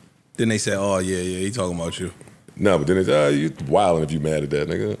bar. Then they said, oh, yeah, he talking about you. No, but then they said, you wilding if you mad at that,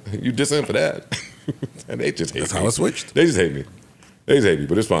 nigga. You diss him for that. And they just hate me. That's how it switched. They just hate me.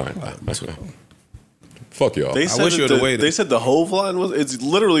 But it's fine. Fuck y'all. They said they said the Hove line it's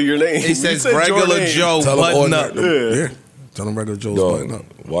literally your name. He says regular Joe button up. Yeah. Tell them regular Joe's button up.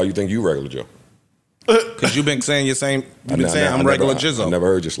 Why you think you regular Joe? Because you've been saying I'm regular Jizzo. I never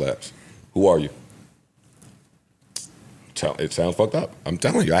heard your slaps. Who are you? It sounds fucked up. I'm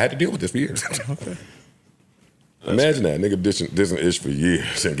telling you, I had to deal with this for years. Okay. Imagine that nigga dissing Ish for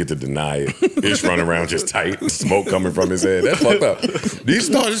years and get to deny it. Ish running around just tight, smoke coming from his head. That's fucked up.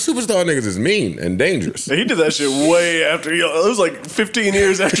 These superstar niggas is mean and dangerous. He did that shit way after y'all. It was like 15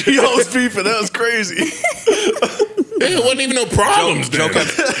 years after y'all was beefing. That was crazy. There wasn't even no problems.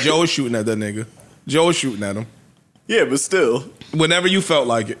 Joe was shooting at that nigga. Joe was shooting at him. Yeah, but still. Whenever you felt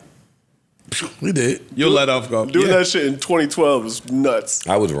like it. We did. You'll let off go. Doing that shit in 2012 is nuts.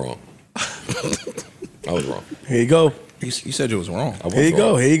 I was wrong. Here you go. You said you was wrong. Here you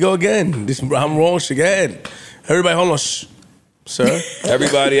go. Here you go again. I'm wrong. Shit, go ahead. Everybody, hold on. Sir.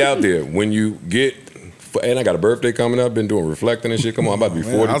 Everybody out there, when you get, and I got a birthday coming up, been doing reflecting and shit. Come on, I'm about to be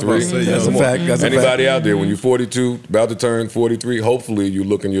 43. That's a fact. Anybody out there, when you're 42, about to turn 43, hopefully you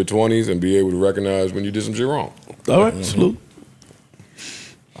look in your 20s and be able to recognize when you did some shit wrong. All right, salute.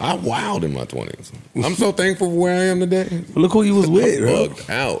 I wowed in my 20s. I'm so thankful for where I am today. Look who you was with, bro. Bugged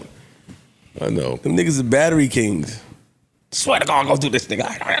out. I know. Them niggas are battery kings. Swear to God, go do this nigga.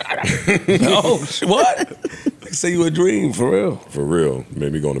 No, what? They say you a dream, for real. For real.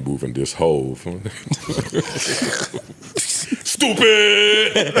 Made me go in the booth and diss Hove.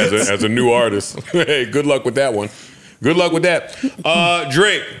 Stupid! As a new artist. Hey, good luck with that one. Good luck with that.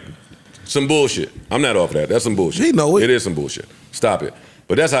 Drake, some bullshit. I'm not off of that. That's some bullshit. He know it. It is some bullshit. Stop it.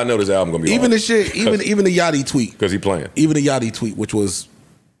 But that's how I know this album gonna be even hard. the shit, even the Yachty tweet. Because he playing. Even the Yachty tweet, which was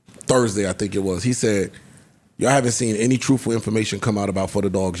Thursday, I think it was. He said, y'all haven't seen any truthful information come out about For the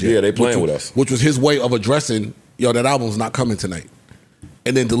Dogs yet. Yeah, they playing with us. Which was his way of addressing, that album's not coming tonight.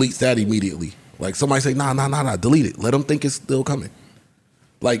 And then deletes that immediately. Like somebody say, nah, delete it. Let them think it's still coming.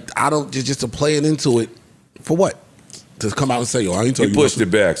 Like, I don't, just to play it into it, for what? To come out and say, I ain't tell you. He pushed it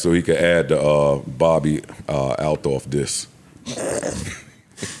back so he could add the Bobby Altoff diss.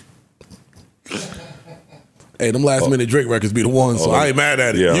 Hey, them last minute Drake records be the ones, so I ain't mad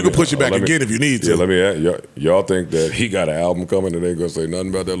at it. Yeah, you can push it back again if you need to. Yeah, let me ask y'all think that he got an album coming and they gonna say nothing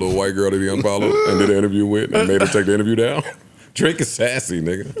about that little white girl that he unfollowed and did an interview with and made her take the interview down? Drake is sassy,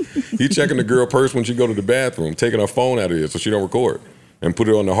 nigga. He checking the girl purse when she go to the bathroom, taking her phone out of it so she don't record, and put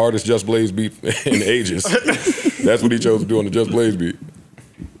it on the hardest Just Blaze beat in ages. That's what he chose to do on the Just Blaze beat.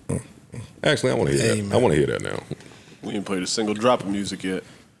 Actually, I want to hear that. I want to hear that now. We ain't played a single drop of music yet.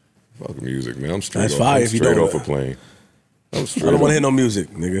 Fucking music, man. I'm straight That's off. fire I'm if you straight don't. off a plane. I'm straight. I don't want to hear no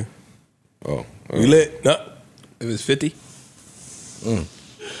music, nigga. Oh, You lit? No. If it's 50.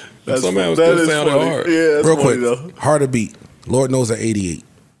 Somehow it still sounded hard. Yeah, that's Real funny quick, though. Harder beat. Lord Knows at 88.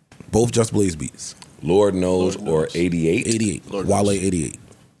 Both Just Blaze beats. Lord knows or 88. 88. Wale 88.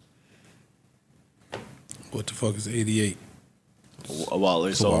 What the fuck is 88? A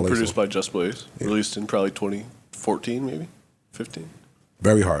Wale song Wale produced song. by Just Blaze. Released in probably 2014, maybe 15.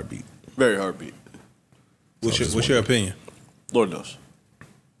 Very hard beat. Very hard beat. What's your opinion? Lord knows.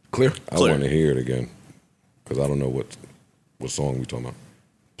 Clear? I want to hear it again because I don't know what song we talking about.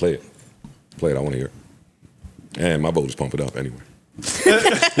 Play it. I want to hear it. And my boat is pumping up anyway.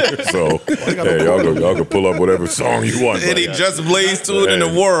 So hey, y'all go pull up whatever song you want. Any Just Blaze tune in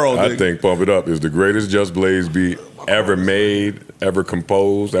the world. I think Pump It Up is the greatest Just Blaze beat ever made, ever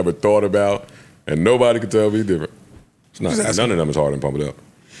composed, ever thought about, and nobody can tell me different. It's not. None of them is harder than Pump It Up.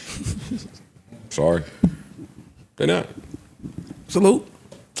 Sorry. They're not. Salute.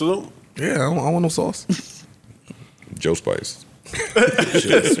 Salute. Yeah, I want no sauce. Joe Spice.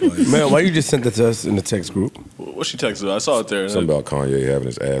 Man, why you just sent that to us in the text group? What she texted? I saw it there. Something about Kanye having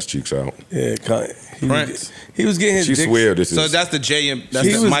his ass cheeks out. Yeah, Prince. He was getting his She dick. swear this So is. that's the J and that's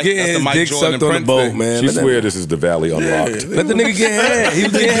He the was Mike. getting That's the his Mike dick Jordan sucked on the Prince boat, thing. man. She Let swear this is the Valley Unlocked. Let the nigga get head. He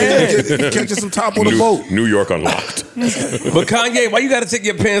was getting head. Catching some top on the boat. New York Unlocked. But Kanye, why you got to take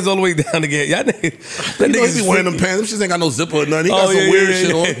your pants all the way down to get? Y'all niggas, that You know, niggas he be wearing them pants. Them shits ain't got no zipper or nothing. He got some weird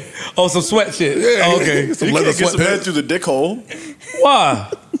shit on. Oh, some sweat shit. Yeah, Oh, okay. Some You leather can't get some head sweatpants. through the dick hole.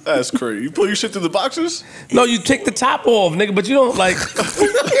 Why? That's crazy. You pull your shit through the boxers? No, you take the top off, nigga, but you don't like.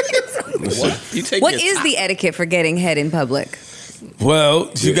 You take What your is top- the etiquette for getting head in public?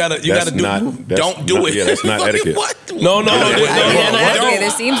 Well, you gotta do. Don't do it. Yeah, that's not etiquette. What? No. There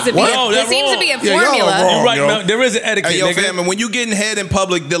seems to be. No, There that's seems to wrong. be a Yeah, y'all are formula. wrong. You're right. yo. No, there is an etiquette, Hey, yo, nigga. fam, and when you getting head in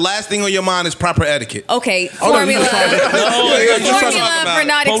public, the last thing on your mind is proper etiquette. Okay, Oh, no, formula. you just trying to- Formula for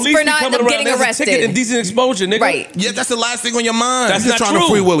not Police be coming around. getting There's a ticket and arrested. decent exposure, nigga. Right. Yeah, that's the last thing on your mind. That's just not trying to true.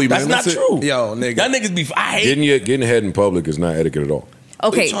 free Willy, man. That's not That's it. true. Yo, nigga. Y'all niggas be. I hate. Getting head in public is not etiquette at all.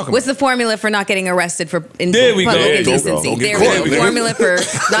 Okay, talking what's the formula for not getting arrested for There we go. public There you go. indecency? Don't get There we caught, go. nigga. Formula for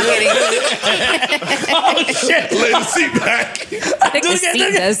not getting. Oh shit! Lay the seat back. I think the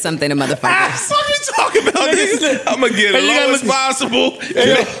seat does something to motherfuckers. What are you talking about? I'm gonna get Hey, you it gotta low as look- possible. Hey,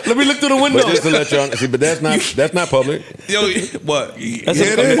 yo, let me look through the window. But just to let y'all see, but that's not public. Yo, what? That's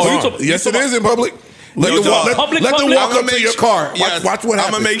Yeah, it is. Oh, you talk- Yes, it is in public. Let Yo, them walk. dog. Public, Let them public. walk up to your car. Yes. Watch what I'm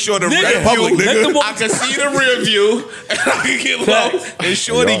happens. gonna make sure the Nigga, rear public, view. let them walk- I can see the rear view, and I can get low, and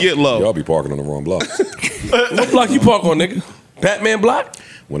Shorty get Y'all low. be parking on the wrong block. What block you park on, nigga? Batman block?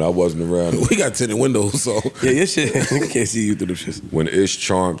 When I wasn't around, We got tinted windows, so Yeah, your shit. I can't see you through the shit. when Ish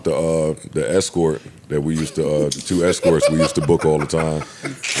charmed the escort that we used to the two escorts we used to book all the time.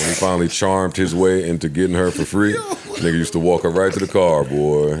 When he finally charmed his way into getting her for free, nigga used to walk her right to the car,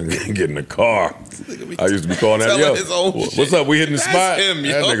 boy. Get in the car. I used to be calling that, Telling yo, his own what's shit. up? We hitting the That's spot. him,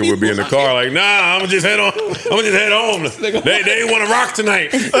 yo. That nigga would be in the car like, nah, I'ma just head on. I'ma just head home. They want to rock tonight.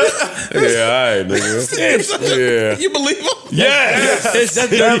 Yeah, all right, nigga. Yeah. You believe him? Yes. That's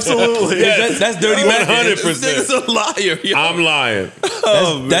dirty. Absolutely. Yes. That's dirty Mac. 100%. This nigga's a liar. Yo. I'm lying.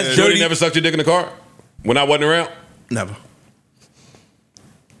 That's Jody dirty. never sucked your dick in the car when I wasn't around. Never.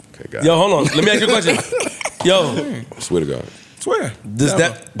 Okay, got Yo, hold on. Let me ask you a question. Yo, it. I swear to God. Swear. does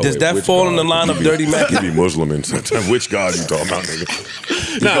wait, that which fall in the God? line of dirty Mac? You be Muslim and sometimes. Which God you talking about,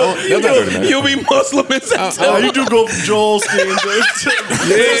 nigga? No, that's not dirty Mac. You'll be Muslim in September. You do go from Joel's to It's a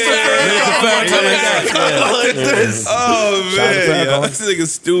fact. like this. Oh man, yo, this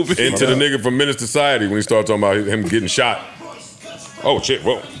nigga's stupid. Into the nigga from Menace Society when he started talking about him getting shot. Oh shit!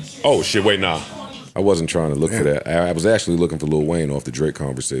 Whoa! Oh shit! Wait, nah. I wasn't trying to look for that. I was actually looking for Lil Wayne off the Drake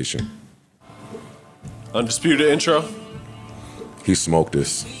conversation. Undisputed intro. He smoked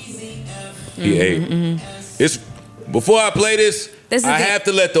this. He ate. It's before I play this. This is I the- have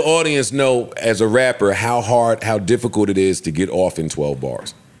to let the audience know, as a rapper, how difficult it is to get off in 12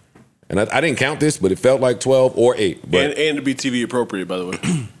 bars. And I didn't count this, but it felt like 12 or 8. But And to be TV appropriate, by the way.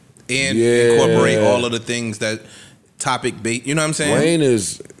 And Yeah. incorporate all of the things that topic bait. You know what I'm saying?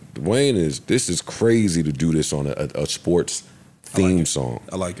 Wayne is. This is crazy to do this on a sports theme song.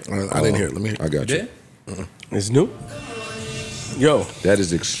 I like it. I didn't hear it. Let me. I got you. It's new. Yo, That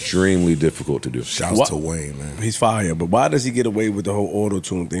is extremely difficult to do. Shouts What? to Wayne, man. he's fire, but why does he get away with the whole auto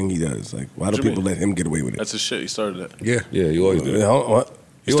tune thing he does? Like, why do What you people mean? let him get away with it? That's his shit. He started that. Yeah. Yeah, you always do. Yeah, That. what?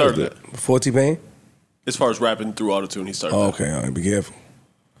 He You always started do that. Before T-Pain? As far as rapping through autotune, he started Oh, that. okay, all right, be careful.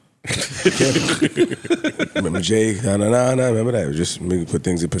 Remember Jay? Nah. Remember that? Just maybe put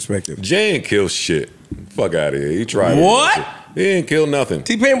things in perspective. Jay ain't kill shit. Fuck out of here. He tried. What? He ain't kill nothing.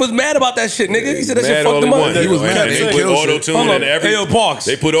 T-Pain was mad about that shit, nigga. He said that shit Mad fucked all him he up. wanted. He was mad. And He they put killed auto shit. tune Hold in on. every. Hey, yo, Parks.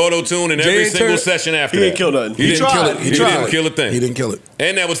 They put auto tune in Jay every ain't single turn- session after He that. didn't kill nothing. He He didn't kill tried. it. He He tried. didn't kill a thing. He didn't kill it.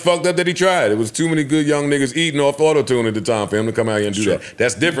 And that was fucked up that he tried. It was too many good young niggas eating off auto tune at the time for him to come out here and do that.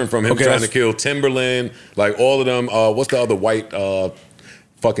 That's different from him Okay, trying to that's- kill Timberland, like all of them. What's the other white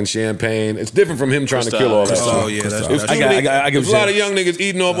fucking champagne? It's different from him trying to kill all that Cristal. stuff. Oh yeah, that's It's I too got- many- I give There's a you lot shit. of young niggas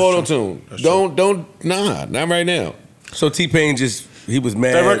eating off auto tune. Nah, not right now. So T-Pain he was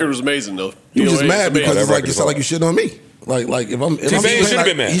mad. That record was amazing, though. You just DOA is mad amazing. because that it's like record you is sound like hard. you shit on me. Like if I'm T-Pain should have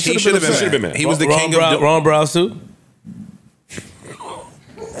been mad. He He should have been mad. mad. He was the Ron king Brown, of. Ron Brown too?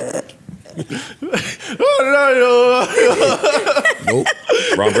 Nope.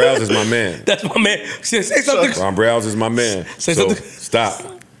 Ron Browse is my man. That's my man. Say something. Ron Browse is my man. Say so something. stop.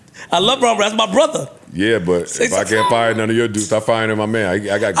 I love Ron Brown. That's my brother. Yeah, but Say if I something. can't fire none of your dudes, stop firing my man.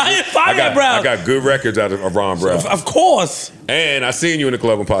 I got. I ain't firing I got, Brown. I got good records out of Ron Brown. Of course. And I seen you in the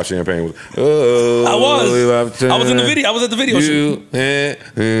club when Pop Champagne was. Oh, I was. I was in the video. I was at the video shoot.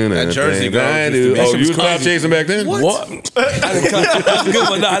 That Jersey girl I used to do. be- Oh, That shit you was was cloud crazy. chasing back then? What? I didn't clock. That was good,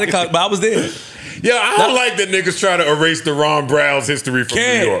 but no, I didn't clock. But I was there. Yeah, I don't like that niggas try to erase the Ron Browns history from New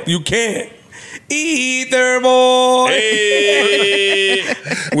York. You can't. Ether boy. Hey,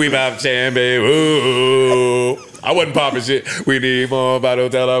 we pop champagne. Ooh. I wasn't popping shit. We need more bottle.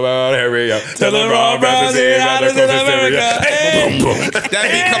 Tell them about hurry up. Tell them about Brazil. That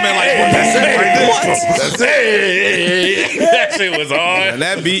beat coming like that's it. That shit was hard. And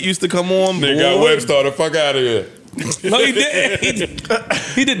that beat used to come on. Nigga got Web Star the fuck out of here. No, he did.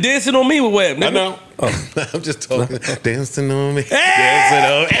 He did dancing on me with Web. Nigga. I know. I'm just talking. Dancing on me. Hey! Dancing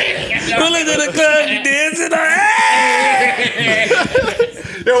on me. Pulling to the club, dancing on me.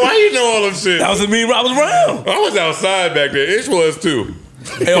 Yo, why you know all them shit? That was me. I was around. I was outside back there. Ish was too.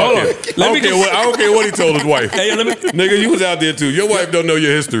 Hey, hold on. I don't care what he told his wife. Hey, let me. Nigga, you was out there too. Your wife don't know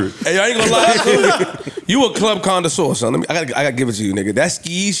your history. Hey, I ain't gonna lie. You a club connoisseur, son. I gotta give it to you, nigga. That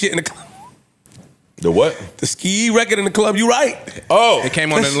ski shit in the club. The what? The ski record in the club. You right? Oh, It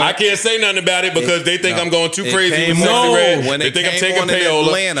came on in I can't say nothing about it because they think I'm going too crazy with came Sexy on- Red. When They it think I'm came taking on in payola.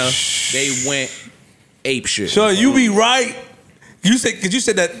 Atlanta, they went ape shit. Sean, you be right. You said because you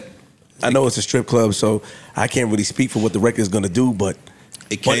said that. I know it's a strip club, so I can't really speak for what the record is gonna do, but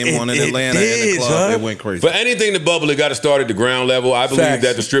It came on in Atlanta in did, the club. son. It went crazy. For anything to bubble, it got to start at the ground level. I believe Facts.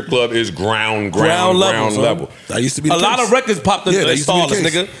 that the strip club is ground Ground level. level, son. That used to be the a lot case. of records popped in Yeah, that used to be the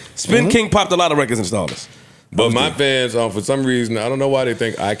Starless, case. nigga. Spin King popped a lot of records in Starless. But my fans, for some reason, I don't know why they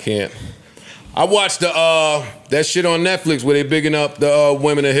think I can't. I watched that shit on Netflix where they bigging up the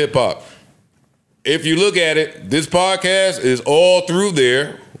women in hip hop. If you look at it, this podcast is all through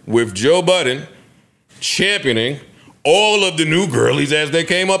there with Joe Budden championing all of the new girlies as they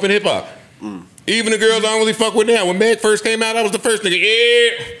came up in hip hop. Even the girls I don't really fuck with now. When Meg first came out, I was the first nigga.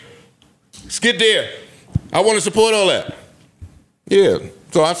 Yeah, skid there. I want to support all that. Yeah,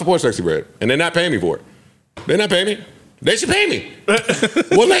 so I support Sexy Red, and they're not paying me for it. They're not paying me. They should pay me.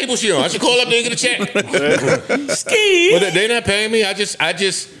 What label she on? I should call up there and get a check. Ski. But they're not paying me. I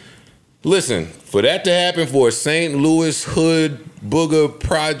just listen. For that to happen for a St. Louis hood booger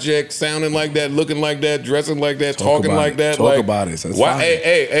project, sounding like that, looking like that, dressing like that, talking like that, Talk about it. That's why? fine.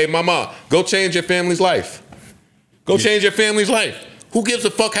 Hey, mama, go change your family's life. Go change your family's life. Who gives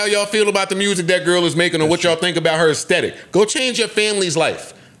a fuck how y'all feel about the music that girl is making or what y'all think about her aesthetic? Go change your family's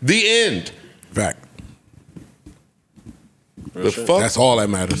life. The end. Fact. The fuck? That's all that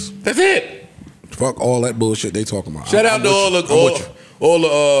matters. That's it. Fuck all that bullshit they talking about. Shout out to all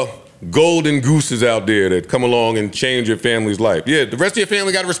the golden gooses out there that come along and change your family's life. Yeah, the rest of your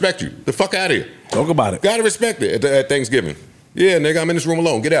family got to respect you. The fuck out of here. Talk about it. Got to respect it at Thanksgiving. Yeah, nigga, I'm in this room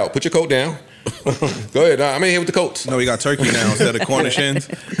alone. Get out. Put your coat down. Go ahead. I'm in here with the coats. No, we got turkey now instead of corner shins.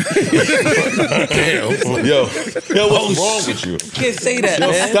 Damn. Yo, what's wrong with you? You can't say that,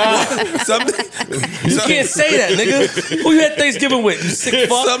 man. Stop. You can't say that, nigga. Who you had Thanksgiving with? You sick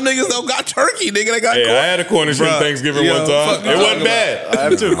fuck. Some niggas don't got turkey, nigga. They got Hey, corn. I had a corner shin Thanksgiving one time. It wasn't bad. I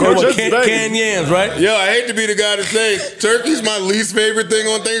have too. Canned yams, right? Yo, I hate to be the guy to say turkey's my least favorite thing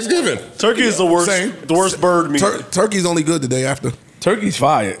on Thanksgiving. Turkey is the worst. Same. The worst bird meat. Turkey's only good the day after. Turkey's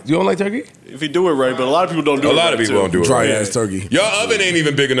fire. You don't like turkey? If you do it right, but a lot of people don't do it A right. lot of people too. don't do it Dry right. ass turkey. Y'all oven ain't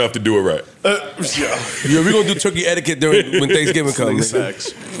even big enough to do it right. Yeah. Yeah, we're gonna do turkey etiquette when Thanksgiving comes.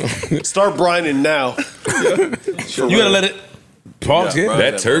 Facts. Start brining now. You gotta let it pause here.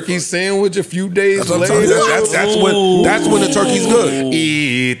 That turkey sandwich a few days That's what I'm telling later. you. That's when the turkey's good.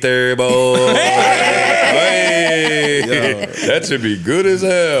 Ether boy. Hey. That should be good as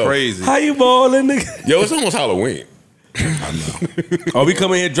hell. Crazy. How you balling, nigga? Yo, it's almost Halloween. Are we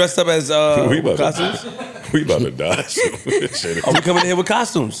coming here dressed up as We about costumes? We about to die. Shit. Are we coming here with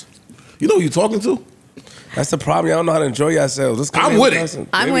costumes? You know who you talking to? That's the problem. Y'all don't know how to enjoy yourselves. Let's come I'm in with it. costumes.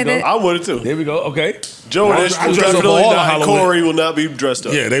 I'm There we with go. it. I'm with it too. There we go. Okay. Joe and Ish I will dress up definitely for all the not. Halloween. Corey will not be dressed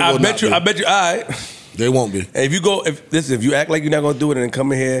up. Yeah, they I will bet not you. be. I bet you. All right. They won't be. Hey, if you go, if you act like you're not gonna do it and then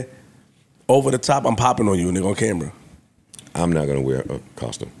come in here over the top, I'm popping on you and they're on camera. I'm not gonna wear a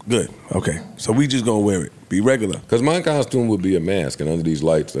costume. Good. Okay. So we just gonna wear it. Be regular. Because my costume would be a mask, and under these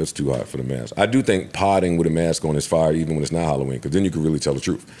lights, that's too hot for the mask. I do think podding with a mask on is fire, even when it's not Halloween, because then you can really tell the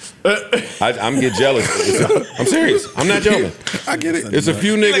truth. I'm get jealous. I'm serious. I'm not joking. I get it. It's a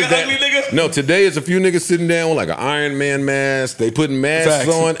few niggas an ugly nigga? No, today it's a few niggas sitting down with like an Iron Man mask. They putting masks Facts.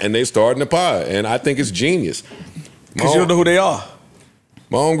 on, and they starting to pod, and I think it's genius. Because you don't know who they are.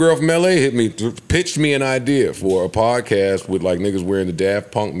 My own girl from LA pitched me an idea for a podcast with like niggas wearing the Daft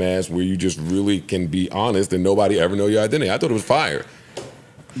Punk mask where you just really can be honest and nobody ever know your identity. I thought it was fire.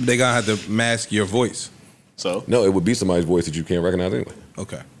 They gonna have to mask your voice. So No, it would be somebody's voice that you can't recognize anyway.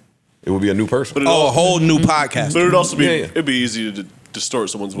 Okay. It would be a new person. Oh, a whole new podcast. But it'd also be Yeah. it'd be easy to distort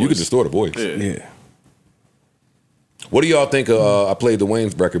someone's voice. You could distort a voice. Yeah. Yeah. What do y'all think of, I played the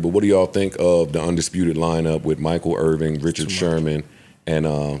Wayne's record, but what do y'all think of the Undisputed lineup with Michael Irving, Richard Sherman, and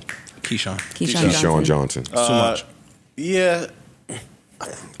Keyshawn Johnson. Too much. Yeah.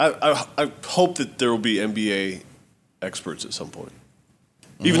 I hope that there will be NBA experts at some point.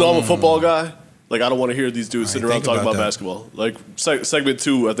 Even though I'm a football guy, like I don't want to hear these dudes sitting around talking about basketball. Like segment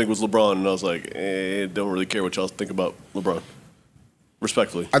 2, I think was LeBron, and I was like, don't really care what y'all think about LeBron.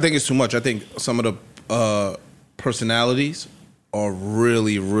 Respectfully, I think it's too much. I think some of the personalities are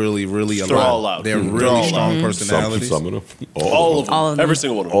really, really, really They're all out. They're really strong personalities. Some of them. All of them. Every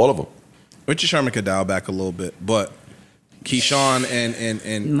single one of them. All of them. Richard Sherman could dial back a little bit, but Keyshawn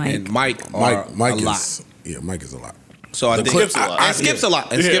and Mike are Mike a lot. Mike is a lot. So I think Skip's a lot. And Skip's a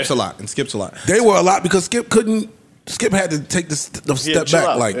lot. And Skip's a lot. And Skip's a lot. They were a lot because Skip had to take the step chill back.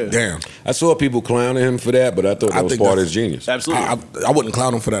 out. Like, Yeah. damn. I saw people clowning him for that, but I thought that was think part of that's- his genius. Absolutely. I wouldn't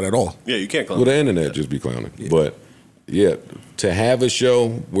clown him for that at all. Yeah, you can't clown. Well, the internet just be clowning. But yeah, to have a show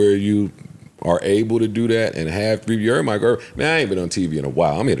where you are able to do that and have people, you heard my girl, man, I ain't been on TV in a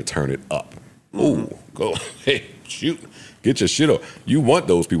while. I'm here to turn it up. Ooh, go, hey, shoot. Get your shit up. You want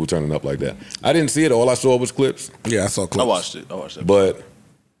those people turning up like that. I didn't see it. All I saw was clips. Yeah, I saw clips. I watched it. But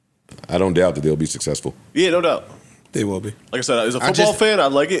I don't doubt that they'll be successful. Yeah, no doubt. They will be. Like I said, as a football fan, I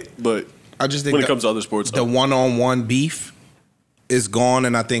like it, but I just think when it comes to other sports, the one-on-one beef is gone,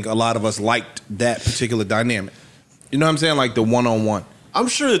 and I think a lot of us liked that particular dynamic. You know what I'm saying? Like the one-on-one. I'm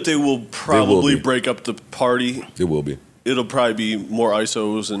sure that they will probably be. break up the party. It will be. It'll probably be more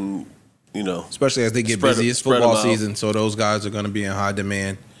ISOs and, you know. Especially as they get busy. It's football season, so those guys are going to be in high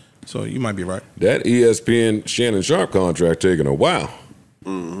demand. So you might be right. That ESPN Shannon Sharp contract taking a while.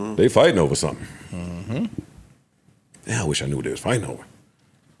 Mm-hmm. They fighting over something. Mm-hmm. Yeah, I wish I knew what they was fighting over.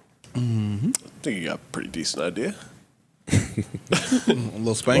 Mm-hmm. I think you got a pretty decent idea. A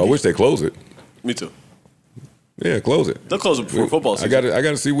little spanky. Well, I wish they close it. Me too. Yeah, close it. They'll close it before football season. I got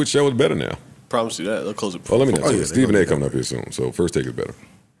to see which show is better now. Promise you that. They'll close it before Well, let me know. yeah, Stephen A. coming up here soon, so first take is better.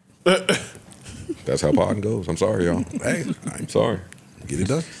 That's how pod goes. I'm sorry, y'all. Hey, I'm sorry. get it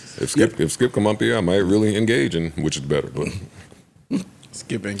done. If Skip come up here, I might really engage in which is better. But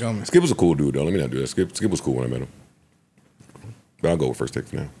Skip ain't coming. Skip was a cool dude, though. Let me not do that. Skip was cool when I met him. But I'll go with first take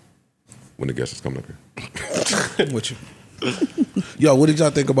for now. When the guest is coming up here. With you. Yo, what did y'all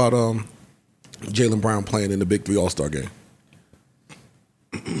think about Jaylen Brown playing in the Big 3 All-Star game?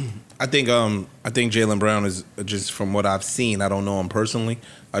 I think Jaylen Brown is, just from what I've seen, I don't know him personally,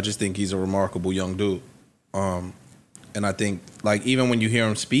 I just think he's a remarkable young dude. And I think, like, even when you hear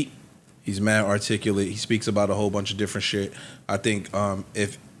him speak, he's mad articulate. He speaks about a whole bunch of different shit. I think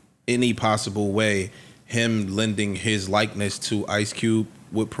if any possible way him lending his likeness to Ice Cube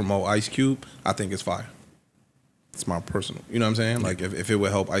would promote Ice Cube, I think it's fire. It's my personal, you know what I'm saying? Like, if it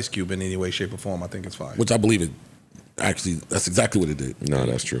would help Ice Cube in any way, shape, or form, I think it's fire. Which I believe it. Actually, that's exactly what it did. No,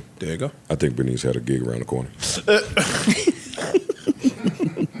 that's true. There you go. I think Bernice had a gig around the corner.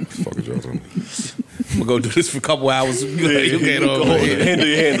 Fuck is y'all talking? I'm gonna go do this for a couple hours. You can't Go handle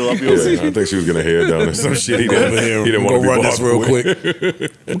your handle. I'll be over Yeah, I think she was gonna hair down or some shit. He didn't want to run be this real quick.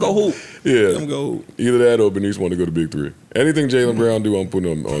 I'm gonna go hoop. Yeah, I'm go hoop. Either that or Bernice want to go to Big 3. Anything Jaylen Brown do, I'm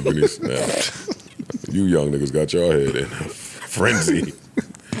putting on Bernice. Now, you young niggas got your head in a frenzy.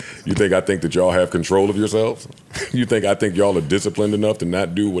 You think I think that y'all have control of yourselves? You think I think y'all are disciplined enough to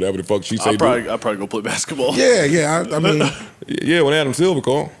not do whatever the fuck she say? I'll probably go play basketball. Yeah. I mean, Yeah, when Adam Silver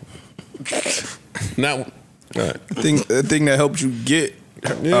called. Not. All right. The thing that helps you get.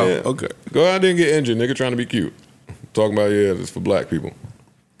 Yeah. Oh, okay. Go out there and get injured, nigga, trying to be cute. Talking about, yeah, it's for black people.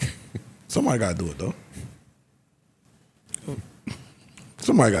 somebody got to do it, though.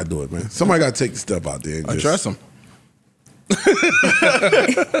 Somebody got to do it, man. Somebody got to take the step out there. And I trust him.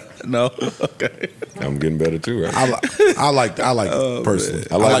 No, okay. I'm getting better too, right? I like personally.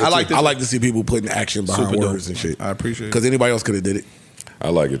 I like to see people putting action behind Super words dope. and shit. I appreciate it. Because anybody else could have did it. I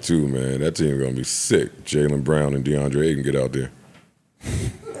like it too, man. That team gonna be sick. Jaylen Brown and Deandre Ayton get out there.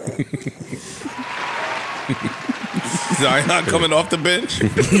 I'm not coming off the bench.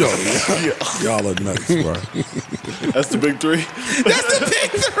 Y'all are nuts, bro. That's the Big 3.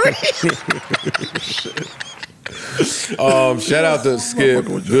 Shout out to Skip.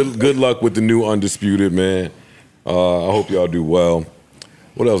 Good luck with the new Undisputed, man. I hope y'all do well.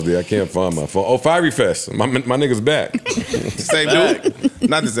 What else did I can't find my phone? Oh, Fiery Fest. My nigga's back. Same dude?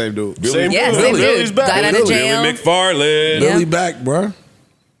 Not the same dude. Same Yeah, dude. same Billy's dude. back. Got out of jail. Billy McFarland. Billy back, bro.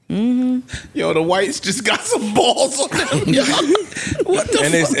 Yo, the whites just got some balls on them. Yo. What the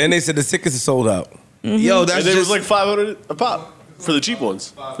fuck? And they said the tickets are sold out. Yo, that's And it just was like $500 a pop for the cheap ones,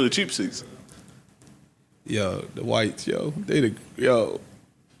 for the cheap seats. Yo, the whites, yo.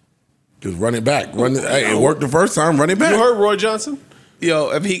 Just run it back. Hey, it worked the first time. Run it back. You heard Roy Johnson?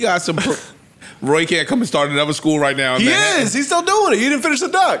 Yo, if he got some Roy can't come and start another school right now. He is. He's still doing it. He didn't finish the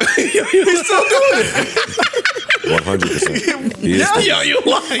doc. He's still doing it. 100%. Yeah, you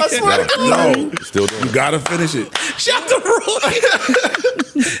lying. I swear to God. No, Still doing you it. gotta finish it. Shout to Roy.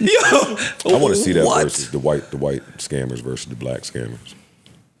 Yo, I want to see that what? versus the white scammers versus the black scammers.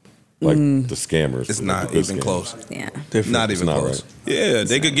 Like the scammers. It's the not good even scammers. close. Yeah. Not even not close. right. Yeah,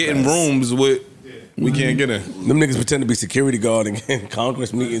 they could get in rooms with. We can't get in. Them niggas pretend to be security guard and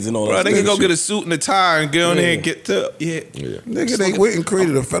Congress meetings and all Bro, that. they can go shit. get a suit and a tie and get on there and get to. Yeah. Nigga, they went and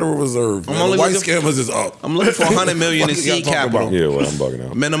created a Federal Reserve. I'm Man. only The white looking- scammers is up. I'm looking for 100 million in What y'all seed talking capital. about? Yeah, well, I'm bugging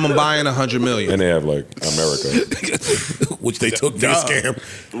out. Minimum buying 100 million. And they have like America. Which they took their scam.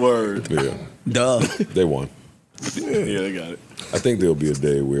 Word. Yeah, Duh. they won. Yeah, they got it. I think there'll be a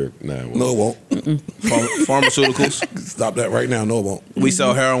day where No, it won't. Pharmaceuticals. Stop that right now. No, it won't. We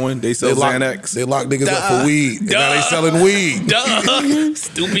sell heroin. They sell Xanax. They lock niggas up for weed. And now they selling weed. Duh.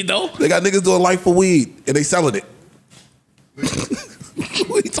 Stupid though. They got niggas doing life for weed and they selling it.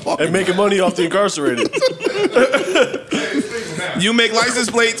 What are you talking And making money off the incarcerated. You make license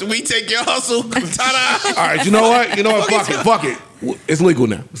plates. We take your hustle. Ta-da. All right, you know what? You know what? Fuck it. It's legal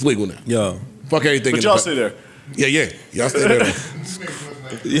now. It's legal now. Yo. Fuck everything. But y'all stay there. Yeah. Y'all stay there.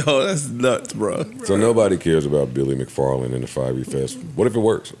 Yo, that's nuts, bro. So nobody cares about Billy McFarland and the 5E Fest. What if it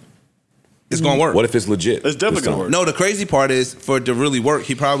works? It's gonna work. What if it's legit? It's definitely this gonna time? work. No, the crazy part is for it to really work,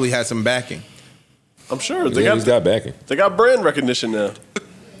 he probably had some backing. I'm sure. They Yeah, he's got backing. They got brand recognition now.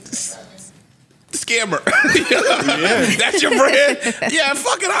 Scammer. That's your brand? Yeah,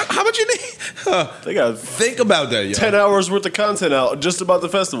 fuck it. How much you need? They got Think about that, yo. 10 hours worth of content out just about the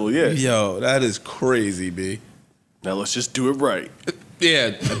festival. Yeah. Yo, that is crazy, B. Now let's just do it right.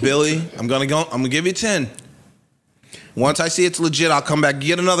 Yeah, Billy, I'm gonna give you 10. Once I see it's legit, I'll come back and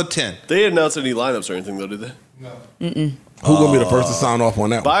get another 10. They didn't announce any lineups or anything though, did they? Who gonna be the first to sign off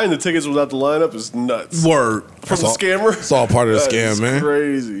on that one? Buying the tickets without the lineup is nuts. Word. From the scammer? It's all part of the That scam, is man.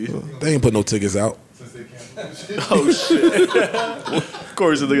 Crazy. They ain't put no tickets out. Oh shit.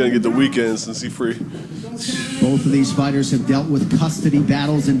 Corey said they're gonna get the weekend since he's free. Both of these fighters have dealt with custody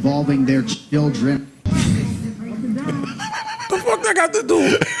battles involving their children. The fuck that got to do?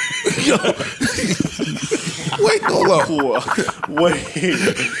 Wait, hold up. Wait.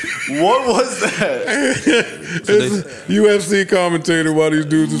 What was that? It's UFC commentator while these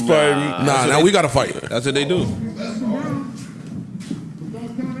dudes is fighting. Nah, now we gotta fight. That's what they do.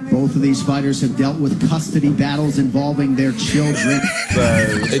 Both of these fighters have dealt with custody battles involving their children.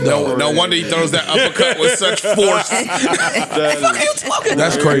 No wonder he throws that uppercut with such force.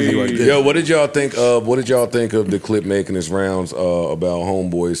 That's crazy right there. Yo, what did y'all think of the clip making its rounds about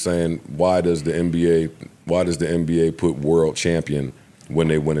homeboys saying why does the NBA put world champion when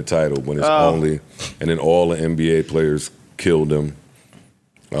they win a title when it's only, and then all the NBA players killed them.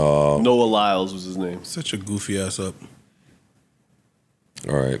 Noah Lyles was his name. Such a goofy ass up.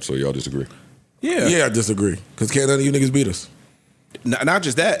 All right, so y'all disagree? Yeah, I disagree. Because can't none of you niggas beat us. Not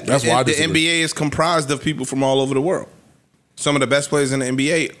just that. That's why I the disagree. NBA is comprised of people from all over the world. Some of the best players in the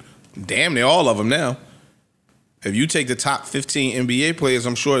NBA, damn near all of them now. If you take the top 15 NBA players,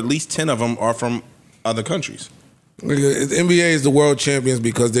 I'm sure at least 10 of them are from other countries. Nigga, the NBA is the world champions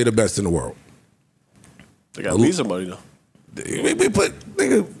because they're the best in the world. They got to beat somebody though. We put,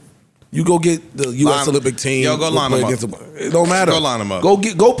 nigga, you go get the U.S. Olympic team. Yo, go line them up. It don't matter. Go line them up.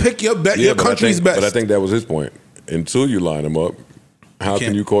 Go pick your country's best. But I think that was his point. Until you line them up, how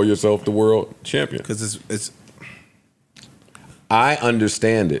can you call yourself the world champion? Because it's. I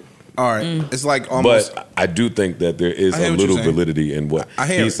understand it. All right. It's like almost. But I do think that there is a little validity in what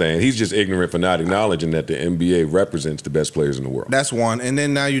he's saying. He's just ignorant for not acknowledging that the NBA represents the best players in the world. That's one. And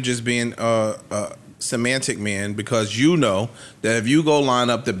then now you're just being semantic man because you know that if you go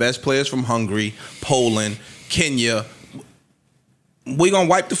line up the best players from Hungary, Poland, Kenya, we're going to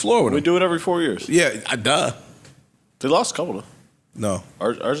wipe the floor with them. We do it every 4 years. Yeah, duh. They lost a couple though. No.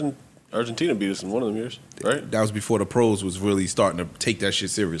 Argentina beat us in one of them years, right? That was before the pros was really starting to take that shit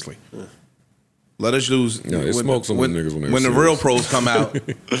seriously. Yeah. Let us lose. No, it smokes some niggas when the real pros come out.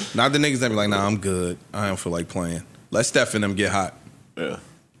 Not the niggas that be like, nah, I'm good. I don't feel like playing. Let Steph and them get hot. Yeah.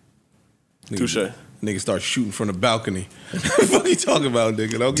 Touche. Niggas start shooting from the balcony. What the fuck you talking about,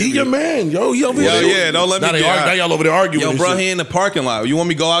 nigga? Don't D your man, yo. He over there. Yeah, don't let me get hot. Now y'all over there arguing. Yo, bro, he in the parking lot. You want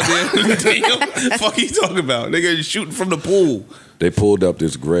me to go out there? Damn. Fuck you talking about? Nigga, you shooting from the pool. They pulled up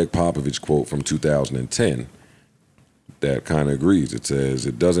this Greg Popovich quote from 2010 that kind of agrees. It says,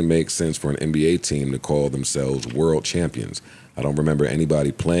 it doesn't make sense for an NBA team to call themselves world champions. I don't remember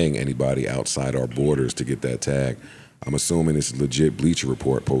anybody playing anybody outside our borders to get that tag. I'm assuming this is legit. Bleacher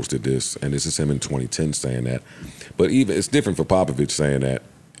Report posted this, and this is him in 2010 saying that. But even it's different for Popovich saying that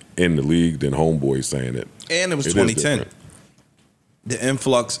in the league than homeboys saying it. And it was It is 2010. different. The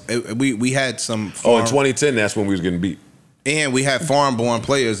influx, we had some. Oh, in 2010, that's when we was getting beat. And we had foreign-born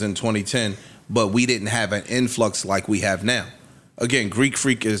players in 2010, but we didn't have an influx like we have now. Again, Greek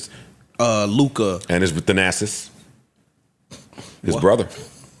Freak is Luka. And his Thanasis, his brother.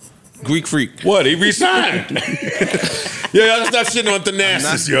 Greek Freak. What? He resigned. Yeah, stop shitting on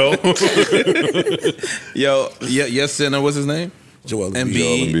Thanasis, yo. Yes, center, what's his name? Joel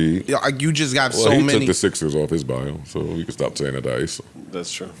Embiid. Yeah, you just got Well, so he many. took the Sixers off his bio, so you can stop saying that to Ice.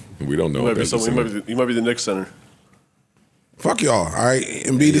 That's true. We don't know. He might, if be that's the someone, center. he might be the Knicks center. Fuck y'all. All right,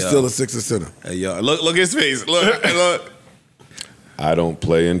 Embiid is still a Sixers center. Hey, yo, look his face. Look. I don't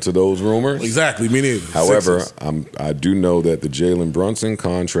play into those rumors. Exactly, me neither. However, Sixers. I do know that the Jalen Brunson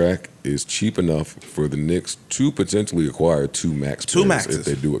contract is cheap enough for the Knicks to potentially acquire two Maxes. maxes if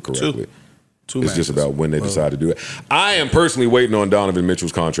they do it correctly. Two It's just maxes. about when they decide to do it. I am personally waiting on Donovan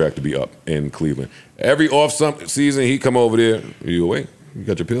Mitchell's contract to be up in Cleveland. Every season, he come over there. You awake? You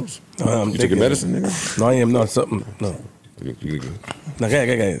got your pills? You taking medicine, nigga? No, I am not something. No. No,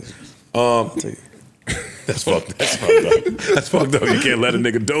 okay. That's fucked up. That's fucked up. You can't let a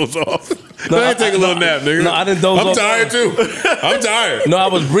nigga doze off. No, I take a little nap, nigga. No, I didn't doze off. I'm tired too. I'm tired. No, I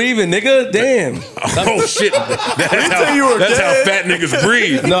was breathing, nigga. Damn. Oh shit. That's how fat niggas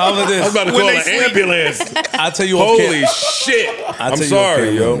breathe. No, I was about to call an ambulance. I'll tell you Holy shit. I'm sorry,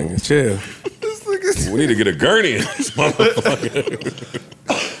 yo. Chill. We need to get a gurney in this motherfucker.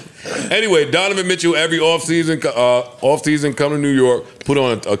 Anyway, Donovan Mitchell every offseason come to New York, put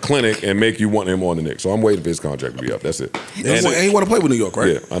on a clinic, and make you want him on the Knicks. So I'm waiting for his contract to be up. That's it. And he want to play with New York,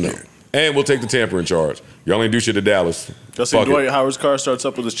 right? Yeah, I know. And we'll take the tampering charge. Y'all ain't do shit to Dallas. Y'all see Fuck Dwight it. Howard's car starts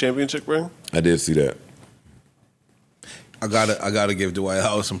up with his championship ring? I did see that. I gotta give Dwight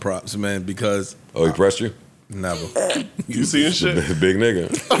Howard some props, man, because Oh, he pressed you? never. You seeing shit? Big nigga.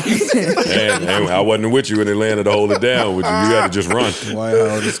 and I wasn't with you in Atlanta to hold it down with you. You got to just run. Dwight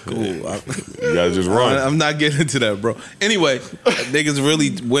Howard is cool. You got to just run. I'm not getting into that, bro. Anyway, niggas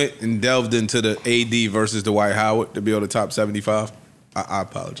really went and delved into the AD versus Dwight Howard to be on the top 75. I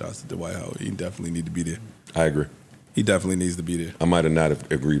apologize to Dwight Howard. He definitely need to be there. I agree. He definitely needs to be there. I might have not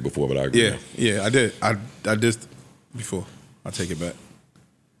have agreed before, but I agree. Yeah, I did. I did before. I'll take it back.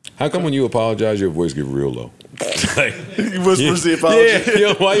 How come when you apologize, your voice get real low? Like, He whispers the apology.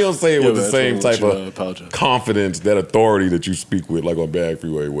 Yeah, why you don't say it with the man, same that's type what you of apologize. confidence, that authority that you speak with, like on Bag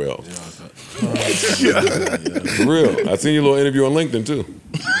Freeway Well? For real. I seen your little interview on LinkedIn too.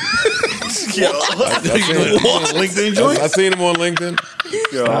 LinkedIn joint? I seen him on LinkedIn.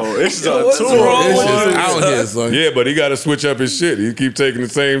 Yo, it's on tour. It's out here, son. Yeah, but he got to switch up his shit. He keep taking the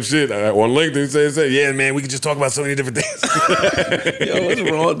same shit. On LinkedIn, he say, yeah, man, we can just talk about so many different things. Yo, what's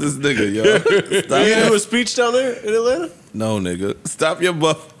wrong with this nigga, yo? You didn't do a speech down there in Atlanta? No, nigga. Stop your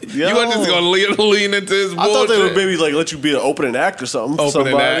buff. Yo. You are just gonna lean into his bullshit. I thought they would maybe like let you be an opening act or something. For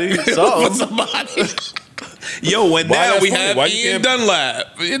Opening somebody. act. Something. Somebody. Yo, when Why now that's we funny? have Why you Ian can't- Dunlap.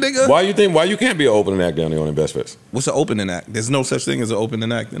 Yeah, nigga. Why you can't be an opening act down there on Invest Fest? What's an opening act? There's no such thing as an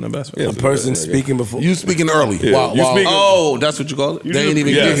opening act in the best. Yeah, A person speaking before. You speaking early. Yeah, While, you while, speaking- Oh, that's what you call it? they ain't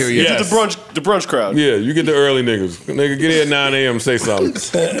even Yes, get here yet. yes. The brunch crowd. Yeah, you get the early niggas. Nigga, get here at 9 a.m. Say something.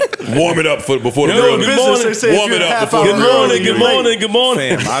 Warm it up before the Yo, girl. good morning. They say if Warm you're it a up half before hour the Good girl. morning, good morning, good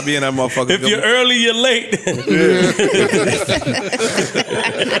morning. Fam, I be in that motherfucker. If you're early, you're late.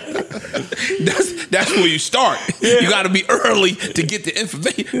 That's where you start. You got to be early to get the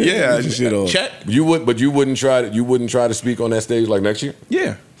information. Yeah, Shit on. check. You wouldn't try to speak on that stage like next year?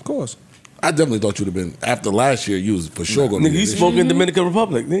 Yeah, of course. I definitely thought you'd have been, after last year, you was for sure going to Nigga, be you this spoke year. in Dominican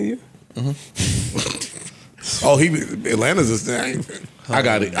Republic, didn't you? Oh, Atlanta's a thing. I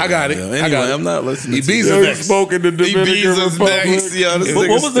got it. Anyway, I'm not listening. Ibiza's You next. spoke in the Dominican Ibiza's Republic. next. Yeah, this What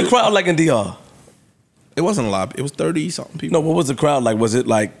nigga's was the crowd like in DR? It wasn't a lot. It was 30-something people. No, what was the crowd like? Was it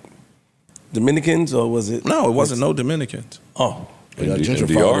like Dominicans or was it? No, it wasn't no Dominicans. Oh, They got In gentrified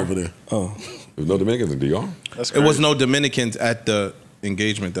DR? over there. oh. There's no Dominicans in DR? That's It crazy. was no Dominicans at the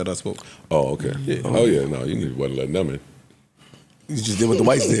engagement that I spoke. Oh, okay. Oh, yeah, no, you wasn't letting them in. You just did what the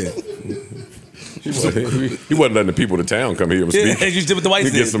whites did. He wasn't letting the people of the town come here and Yeah, speak. you just did what the whites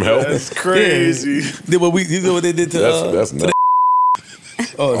To did. get some help. That's crazy. Yeah. Did what you did what they did to. That's nuts.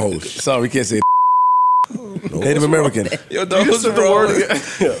 oh, sorry, we can't say. Native American. Yo, dog, what's said the wrong?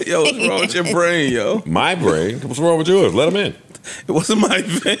 word Yo, what's wrong with your brain, yo? My brain? What's wrong with yours? Let them in. It wasn't my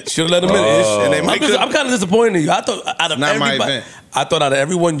event. Should have let them in. And they might I'm kind of disappointed in you. I thought out of Not my everybody, event. I thought out of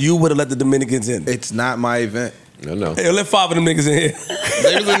everyone, you would have let the Dominicans in. It's not my event. I know. Hey, let 5 of them niggas in here.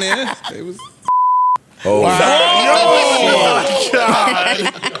 They was in there. They was. Oh,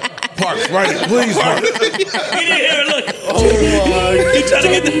 Parks, right? Please, Parks. Get in here, look. Oh my! You trying to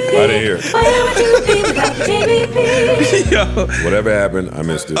get didn't hear it. Yo. Whatever happened, I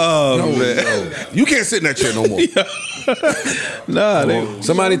missed it. Oh, man. You can't sit in that chair no more. Nah,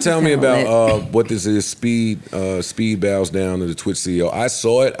 Somebody tell me about what this is. Speed bows down to the Twitch CEO. I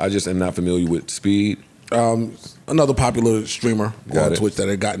saw it. I just am not familiar with Speed. Another popular streamer on it. Twitch that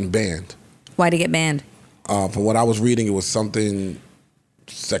had gotten banned. Why'd he get banned? From what I was reading, it was something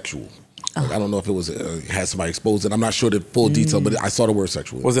sexual. Like, I don't know if it was had somebody exposed it. I'm not sure the full detail, but I saw the word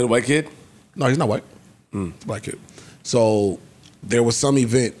sexual. Was it a white kid? No, he's not white. It's a black kid. So there was some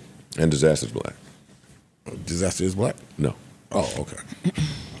event. And Disaster's black. Disaster is black? No. Oh, okay.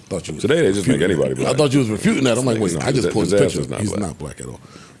 Thought you was Today they just make refuting anybody that. black. I thought you was refuting that. I'm like, wait, No, I just pulled his picture. Disaster's not He's black. not black at all.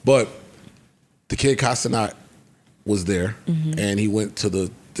 But the kid Castanat was there, and he went to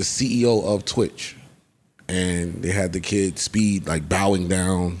the CEO of Twitch, and they had the kid Speed like bowing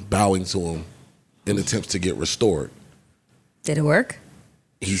to him in attempts to get restored. Did it work?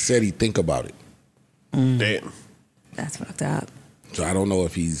 He said he'd think about it. Damn. That's fucked up. So I don't know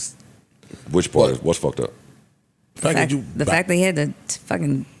if he's Which part? What's fucked up? The fact that he had to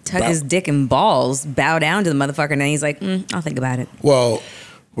fucking tug his dick and balls, bow down to the motherfucker, and then he's like, I'll think about it. Well,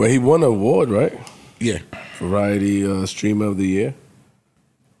 he won an award, right? Yeah. Variety Streamer of the Year.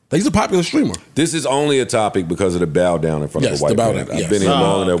 He's a popular streamer. This is only a topic because of the bow down in front of a white man. I've been here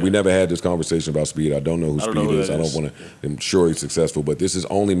long enough. We never had this conversation about Speed. I don't know who Speed is. I don't want to. I'm sure he's successful, but this is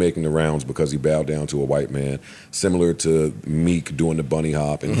only making the rounds because he bowed down to a white man, similar to Meek doing the bunny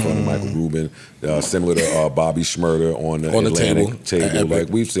hop in front of Michael Rubin, similar to Bobby Shmurda on the Atlantic table. Like,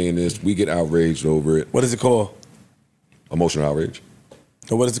 we've seen this. We get outraged over it. What is it called? Emotional outrage.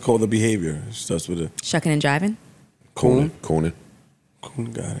 So what is it called? The behavior. It starts with a Shucking and jiving? Cooning.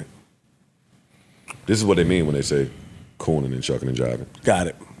 Got it. This is what they mean when they say cooning and shucking and jiving. Got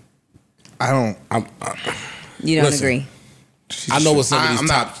it. You don't agree? I know what some of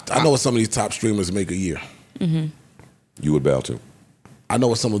these I know what some of these top streamers make a year. You would bow to. I know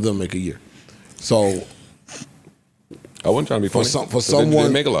what some of them make a year. So I wasn't trying to be funny. For someone,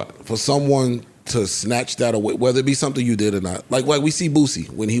 they make a lot. For someone to snatch that away, whether it be something you did or not, like we see Boosie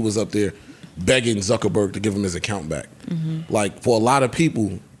when he was up there begging Zuckerberg to give him his account back. Like, for a lot of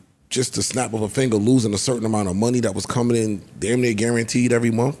people, just a snap of a finger, losing a certain amount of money that was coming in damn near guaranteed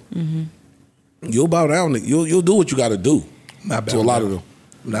every month, you'll bow down. You'll do what you got to do. To a lot of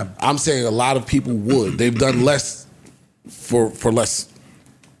them. I'm saying a lot of people would. They've done less for less.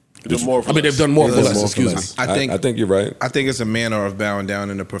 They've done more for they've done more for less. Excuse me. I think you're right. I think it's a manner of bowing down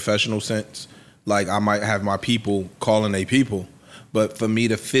in a professional sense. Like, I might have my people calling they people, but for me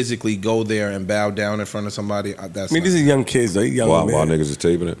to physically go there and bow down in front of somebody, that's. I mean, these are young kids, though. Young While man. niggas is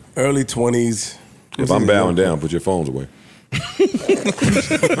taping it. Early 20s. If I'm bowing down, put your phones away.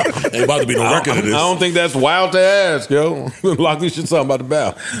 Ain't about to be no record of this. I don't think that's wild to ask, yo. Lock these shits up about the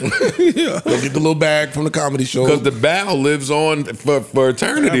bow. Go get the little bag from the comedy show. Because the bow lives on for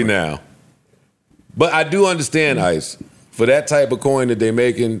eternity now. But I do understand, Ice. For that type of coin that they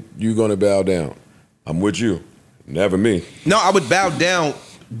making, you're going to bow down. I'm with you. Never me. No, I would bow down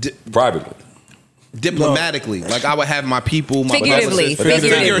privately. Diplomatically. Like, I would have my people, my Figuratively.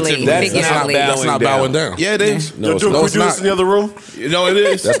 That's not bowing down. Yeah, it is. They're doing produce in the other room? No, it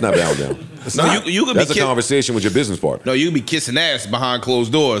is. That's not bowing down. You could That's be a conversation with your business partner. No, you could be kissing ass behind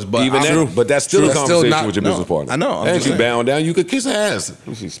closed doors, but Even that, but that's still a conversation with your business partner. I know. And if you bowing down, you could kiss ass.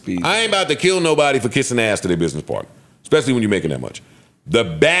 I ain't about to kill nobody for kissing ass to their business partner, especially when you're making that much. The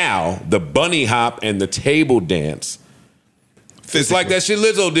bow, the bunny hop, and the table dance. It's like that shit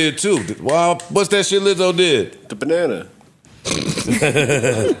Lizzo did too. Well, what's that shit Lizzo did? The banana.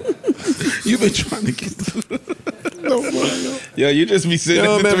 You've been trying to get. Yo, you just be sitting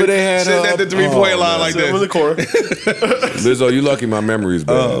Yo, at the remember they had at the 3-point line like Sit in the that. corner. Lizzo, you lucky my memory is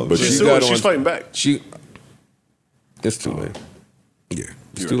bad. But She's fighting back. It's too late. Yeah,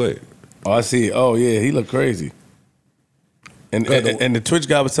 it's too late. Oh, I see. Oh, yeah, he looked crazy. And the Twitch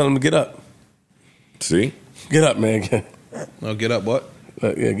guy was telling him to get up. See? Get up, man. No, get up what?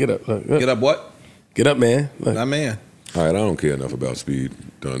 Yeah, get up. Get up what? Get up, man. Not man. All right, I don't care enough about Speed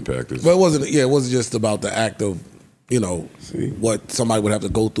to unpack this. But it wasn't. Yeah, it wasn't just about the act of, what somebody would have to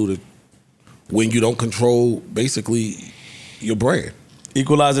go through when you don't control basically your brand.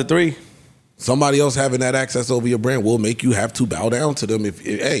 Equalizer 3. Somebody else having that access over your brand will make you have to bow down to them. If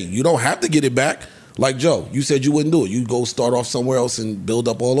hey, you don't have to get it back. Like Joe, you said you wouldn't do it. You go start off somewhere else and build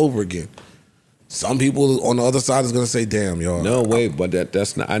up all over again. Some people on the other side is gonna say, "Damn, y'all." No, wait, but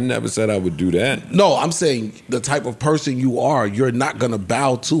that's not. I never said I would do that. No, I'm saying the type of person you are, you're not gonna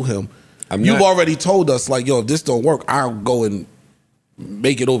bow to him. You've already told us, like, yo, if this don't work, I'll go and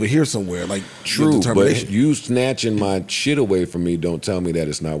make it over here somewhere. Like true, but you snatching my shit away from me don't tell me that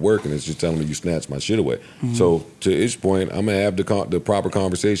it's not working. It's just telling me you snatched my shit away. So to Ish's point, I'm gonna have the proper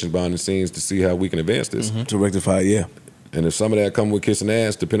conversations behind the scenes to see how we can advance this to rectify. Yeah. And if some of that come with kissing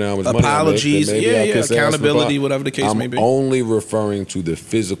ass, depending on how much apologies, money I make, then maybe I'll kiss accountability, ass whatever the case may be. I'm only referring to the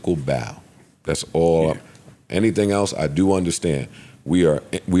physical bow. That's all. Yeah. Anything else, I do understand. We are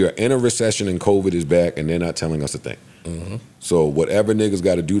in a recession and COVID is back, and they're not telling us a thing. So whatever niggas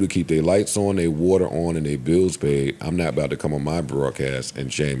got to do to keep their lights on, their water on, and their bills paid, I'm not about to come on my broadcast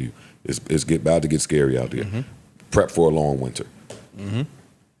and shame you. It's about to get scary out there. Prep for a long winter.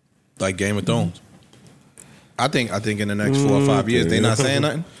 Like Game of Thrones. I think in the next 4 or 5 years, they not saying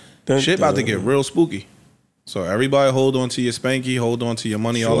nothing. Shit about to get real spooky. So everybody hold on to your spanky, hold on to your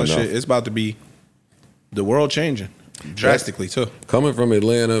money, all that shit. It's about to be the world changing drastically too. Coming from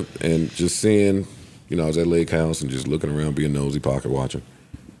Atlanta and just seeing, you know, I was at Lake House and just looking around, being nosy, pocket watching.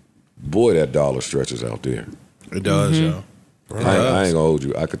 Boy, that dollar stretches out there. It does, yo. I ain't gonna hold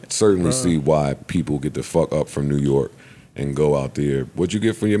you. I could certainly see why people get the fuck up from New York and go out there. What you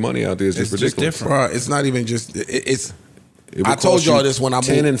get for your money out there is just ridiculous. Different. Bro, it's not even just. I told y'all this when I moved.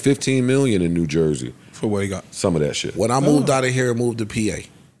 10 and 15 million in New Jersey for what he got. Some of that shit. When I moved out of here and moved to PA,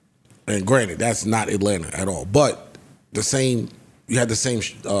 and granted that's not Atlanta at all, but the same. You had the same.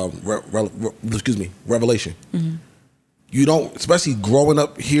 Revelation. You don't, especially growing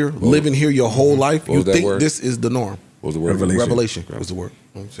up here, living here your whole life. You think this is the norm. What was the word? Revelation was the word.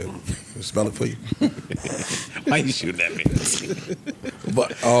 I'll spell it for you. Why you shooting at me?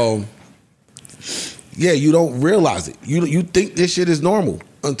 But yeah, you don't realize it. You think this shit is normal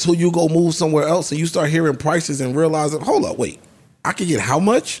until you go move somewhere else and you start hearing prices and realizing, hold up, wait, I can get how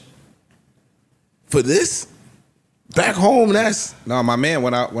much for this? Back home, that's no. My man,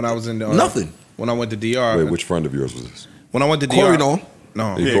 when I was in nothing. When I went to DR. Wait, which friend of yours was this? When I went to DR, Corey don't.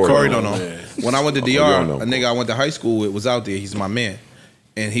 No, Yeah, Corey don't know. Yeah. When I went to DR, know. a nigga I went to high school with was out there. He's my man,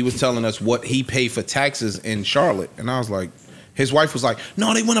 and he was telling us what he paid for taxes in Charlotte, and I was like, his wife was like,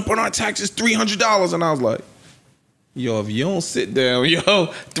 no, they went up on our taxes $300, and I was like, yo, if you don't sit down, yo,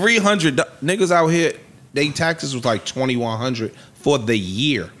 $300 niggas out here, they taxes was like $2,100 for the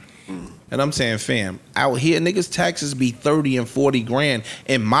year. And I'm saying, fam, out here niggas taxes be 30 and 40 grand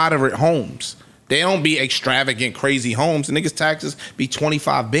in moderate homes. They don't be extravagant, crazy homes. Niggas taxes be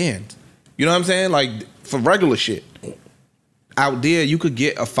 25 bands. You know what I'm saying? Like for regular shit. Out there, you could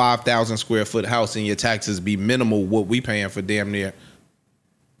get a 5,000 square foot house and your taxes be minimal what we paying for damn near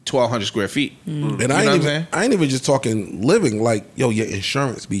 1,200 square feet. And I ain't even just talking living. Like, yo, your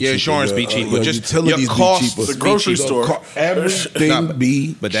insurance be cheaper. Your insurance be cheaper. Your just utilities your costs, be cheaper. The grocery store. Everything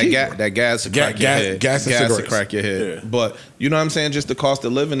be But cheaper. that gas to crack your head. Gas to crack your head. Yeah. But you know what I'm saying? Just the cost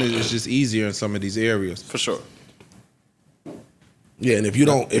of living is just easier in some of these areas. For sure. Yeah, and if you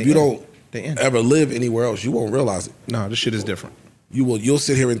don't ever live anywhere else, you won't realize it. No, this shit is different. You'll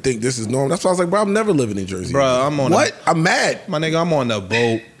sit here and think this is normal. That's why I was like, bro, I'm never living in Jersey. Bro, I'm on what? I'm mad. My nigga, I'm on the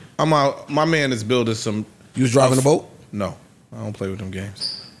boat. I'm out. My man is building some. You was driving a boat? No, I don't play with them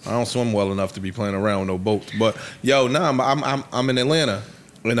games. I don't swim well enough to be playing around with no boats. But yo, I'm in Atlanta,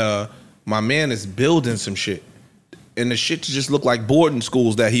 and my man is building some shit, and the shit just look like boarding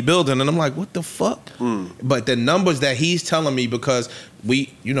schools that he building, and I'm like, what the fuck? But the numbers that he's telling me, because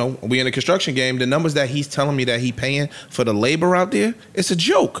we in the construction game, the numbers that he's telling me that he paying for the labor out there, it's a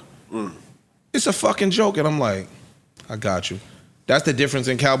joke. It's a fucking joke, and I'm like, I got you. That's the difference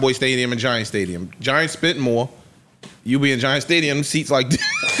in Cowboy Stadium and Giant Stadium. Giants spent more. You be in Giant Stadium, seats like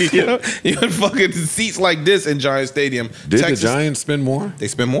this. You fucking seats like this in Giant Stadium. Did Texas, the Giants spend more? They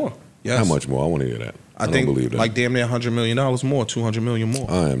spend more. Yes. How much more? I want to hear that. I think don't believe that. Like damn near $100 million more, $200 million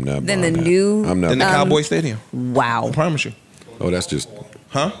more. I am not. Than the new. I'm not. Than the Cowboy Stadium. Wow. I promise you. Oh, that's just.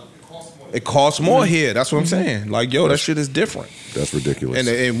 Huh? It costs more here. That's what I'm saying. Like, yo, that shit is different. That's ridiculous.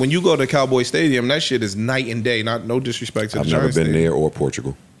 And when you go to Cowboy Stadium, that shit is night and day. No disrespect to the Giants. I've never been there or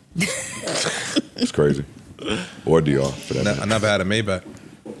Portugal. It's crazy. Or DR for that matter. I never had a Maybach.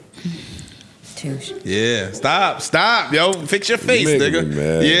 Touche. Yeah. Stop. Yo, fix your face, nigga.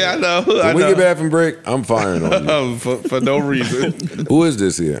 Mad. Yeah, I know. When we get back from break, I'm firing on you. for no reason. Who is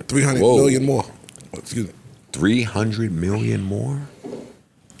this here? 300 million more. Excuse me. 300 million more?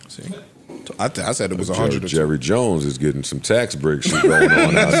 See? I said it was 100. Jerry Jones is getting some tax break shit going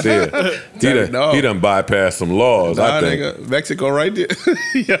on out there. He done bypassed some laws, I think. Nigga, Mexico right there.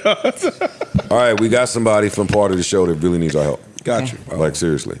 Yeah. All right, we got somebody from part of the show that really needs our help. Got you. Like,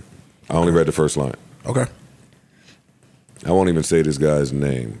 seriously. I only read the first line. Okay. I won't even say this guy's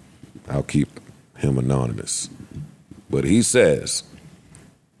name. I'll keep him anonymous. But he says,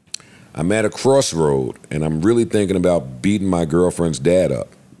 I'm at a crossroad and I'm really thinking about beating my girlfriend's dad up.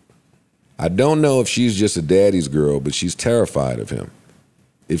 I don't know if she's just a daddy's girl, but she's terrified of him.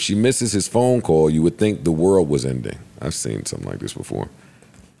 If she misses his phone call, you would think the world was ending. I've seen something like this before.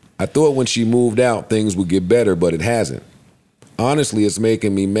 I thought when she moved out, things would get better, but it hasn't. Honestly, it's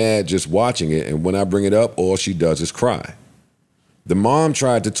making me mad just watching it, and when I bring it up, all she does is cry. The mom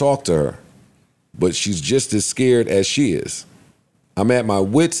tried to talk to her, but she's just as scared as she is. I'm at my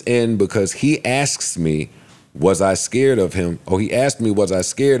wit's end because he asks me, was I scared of him? Or he asked me, was I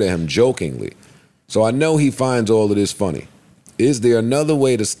scared of him, jokingly. So I know he finds all of this funny. Is there another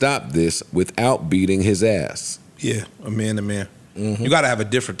way to stop this without beating his ass? Yeah, a man-to-man. You got to have a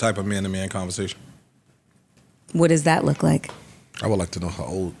different type of man-to-man conversation. What does that look like? I would like to know how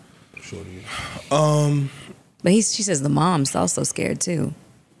old Shorty is. But she says the mom's also scared too.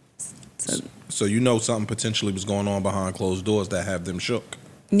 So you know something potentially was going on behind closed doors that have them shook.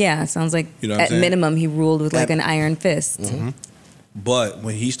 Yeah, it sounds like You know what I'm at saying? minimum he ruled with like an iron fist. But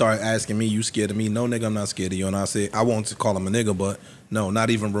when he started asking me, you scared of me? No, nigga, I'm not scared of you. And I said, I won't call him a nigga, but no, not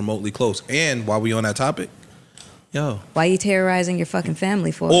even remotely close. And while we on that topic, yo. Why you terrorizing your fucking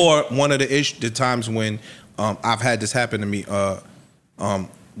family for? Or one of the times when I've had this happen to me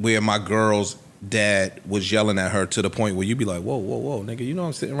where my girl's dad was yelling at her to the point where you be like, whoa, whoa, whoa, nigga, you know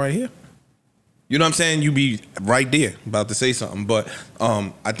I'm sitting right here? You know what I'm saying? You be right there about to say something. But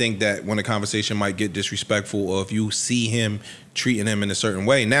I think that when a conversation might get disrespectful or if you see him treating him in a certain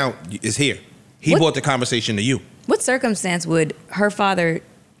way, now it's here. He brought the conversation to you. What circumstance would her father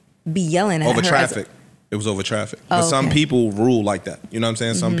be yelling at her? Over traffic. It was over traffic. Oh, but some okay. people rule like that. You know what I'm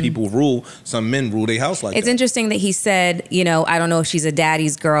saying? Some people rule, some men rule their house like It's that. interesting that he said, you know, I don't know if she's a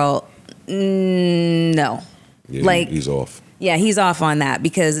daddy's girl. No. Yeah, like he's off. Yeah, he's off on that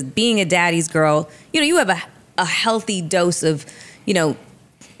because being a daddy's girl, you know, you have a healthy dose of, you know,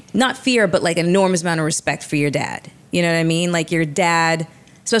 not fear, but like an enormous amount of respect for your dad. You know what I mean? Like your dad,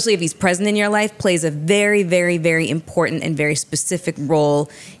 especially if he's present in your life, plays a very, very, very important and very specific role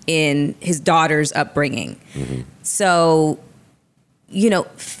in his daughter's upbringing. So, you know,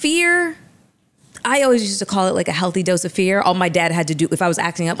 fear, I always used to call it like a healthy dose of fear. All my dad had to do, if I was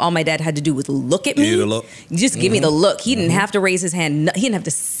acting up, all my dad had to do was look at me. Give you the look. Just give me the look. He didn't have to raise his hand. He didn't have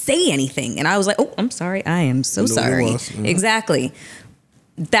to say anything. And I was like, oh, I'm sorry. I am so sorry. Exactly.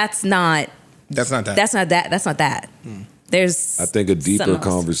 That's not that. That's not that. That's not that. There's I think a deeper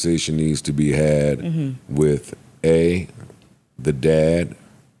conversation needs to be had with A, the dad,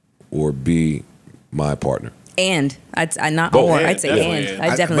 or B, my partner. And I'd not Both. or. And, I'd say and.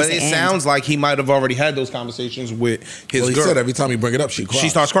 I'd definitely say But it and. sounds like he might have already had those conversations with his He girl. said every time you bring it up, she cries. She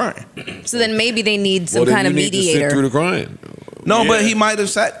starts crying. So then maybe they need some Well, then kind of you need to sit mediator. through the crying. No, but he might have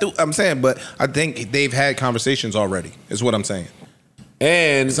sat through. I'm saying, but I think they've had conversations already. Is what I'm saying.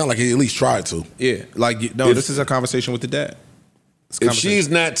 And it sounds like he at least tried to. Yeah, like no, this is a conversation with the dad. If she's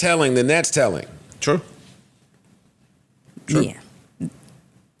not telling, then that's telling. True. Yeah.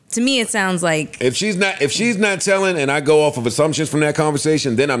 To me, it sounds like If she's not telling, and I go off of assumptions from that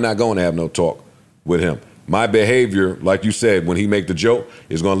conversation, then I'm not going to have no talk with him. My behavior, like you said, when he make the joke,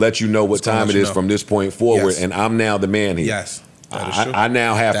 is going to let you know what time it is from this point forward, Yes. and I'm now the man here. Yes. That is true. I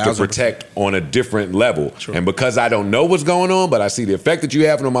now have to 1000%. protect on a different level. And because I don't know what's going on, but I see the effect that you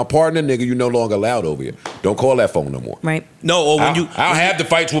having on my partner, nigga, you no longer allowed over here. Don't call that phone no more. Right. No, or when I'll have the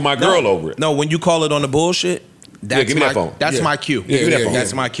fights with my girl over it. No, when you call it on the bullshit, that's give me that phone. That's my cue. Yeah, give me that phone.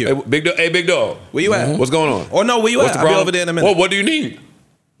 That's my cue. Hey, big dog. Where you at? What's going on? Or no, where you What's at? the I'll be problem? over there in a minute. Well, what do you need?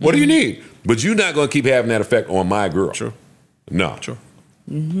 What do you need? But you're not going to keep having that effect on my girl. True. No. True.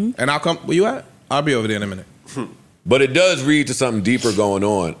 And I'll come. Where you at? I'll be over there in a minute. But it does read to something deeper going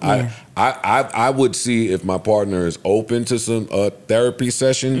on. Yeah. I would see if my partner is open to some therapy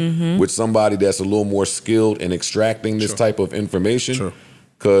session with somebody that's a little more skilled in extracting this type of information.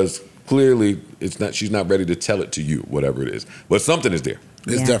 Because clearly she's not ready to tell it to you, whatever it is. But something is there.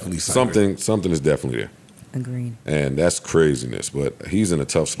 It's definitely something. Something is definitely there. Agreed. And that's craziness. But he's in a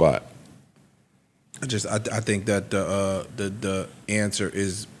tough spot. I think that the answer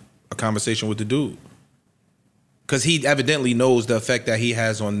is a conversation with the dude. Because he evidently knows the effect that he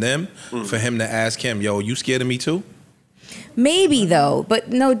has on them for him to ask him, yo, you scared of me too? Maybe though, but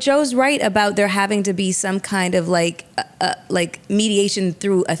no, Joe's right about there having to be some kind of like mediation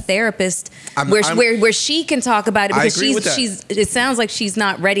through a therapist where she can talk about it because I agree with that. it sounds like she's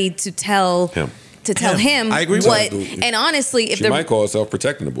not ready to tell him I agree with what that. and honestly if She might call herself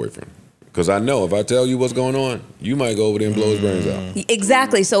protecting the boyfriend. Because I know if I tell you what's going on, you might go over there and blow his brains out.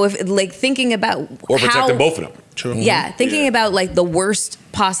 exactly. So if like thinking about Or protecting both of them. True. Yeah, thinking about like the worst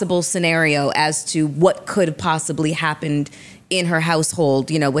possible scenario as to what could have possibly happened in her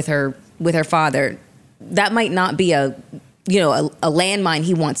household, you know, with her with her father, that might not be a landmine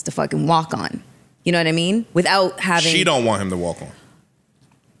he wants to fucking walk on. You know what I mean? Without having... She don't want him to walk on.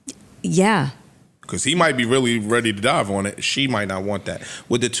 Yeah. Because he might be really ready to dive on it. She might not want that.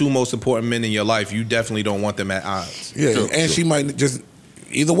 With the two most important men in your life, you definitely don't want them at odds. Yeah, and she might just...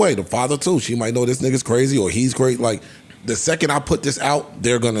 Either way, the father too. She might know this nigga's crazy or he's great. Like, the second I put this out,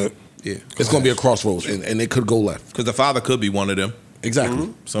 they're going to... Yeah, it's going to be a crossroads, and it could go left. Because the father could be one of them.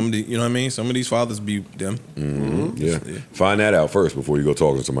 Exactly. Somebody, you know what I mean? Some of these fathers be them. Yeah. Find that out first before you go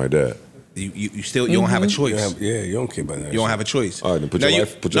talking to my dad. You still don't have a choice. You don't care about that. You don't have a choice. All right, then put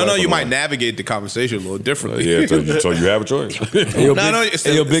your life. You might navigate the conversation a little differently. Yeah, so you have a choice. It's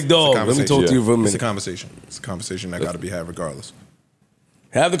your big dog. Let me talk to you for a minute. It's a conversation. It's a conversation that got to be had regardless.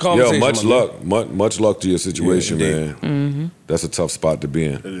 Have the conversation. Yo, much luck. Much luck to your situation, man. Mm-hmm. That's a tough spot to be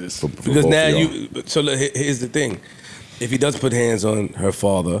in. It is. Because now so look, here's the thing. If he does put hands on her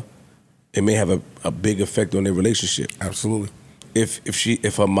father, it may have a big effect on their relationship. Absolutely.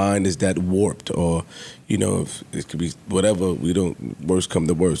 If her mind is that warped, or if it could be whatever, worst come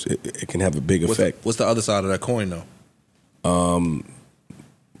to worst, it can have a big effect. What's the other side of that coin, though?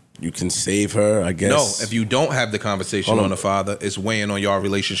 You can save her, I guess. No, if you don't have the conversation on the father, it's weighing on your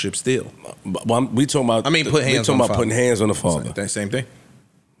relationship still. Well, we talking about. put hands on the father. Putting hands on the father. Same thing.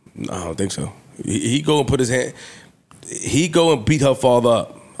 No, I don't think so. He go and put his hand. He go and beat her father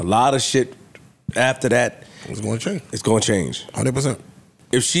up. A lot of shit after that. It's going to change. It's going to change. 100%.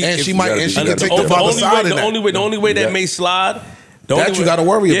 If she can take the father's side in that. The only way that may slide. That you got to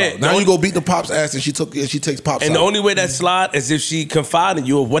worry about. Now you go beat the pop's ass and she takes pop's. And the only way that slide is if she confide in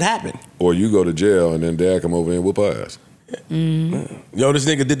you of what happened. Or you go to jail and then dad come over and whoop her ass. Mm-hmm. Yo, this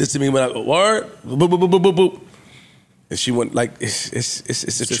nigga did this to me when I word boop boop boop boop boop boop. And she went like it's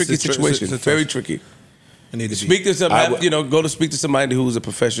a tricky situation. It's very tricky. Speak to somebody. Go to speak to somebody who's a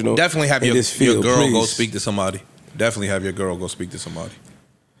professional. Definitely have your girl go speak to somebody. Definitely have your girl go speak to somebody.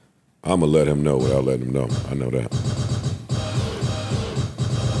 I'm gonna let him know without letting him know. I know that.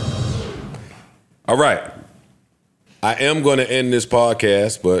 All right. I am going to end this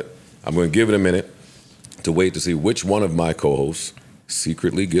podcast, but I'm going to give it a minute to wait to see which one of my co-hosts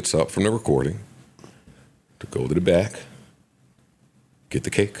secretly gets up from the recording to go to the back, get the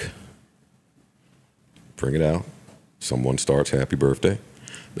cake, bring it out. Someone starts happy birthday.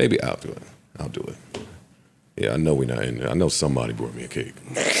 Maybe I'll do it. I'll do it. Yeah, I know we're not in there. I know somebody brought me a cake.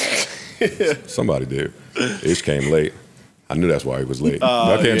 Somebody did. Ish came late. I knew that's why he was late.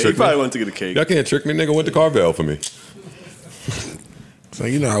 Y'all can't trick he probably me. went to get a cake. Y'all can't trick me. Nigga went to Carvel for me. So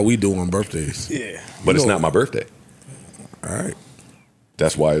you know how we do on birthdays. Yeah. But it's not my birthday. All right.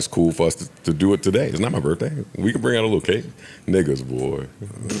 That's why it's cool for us to do it today. It's not my birthday. We can bring out a little cake. Niggas, boy.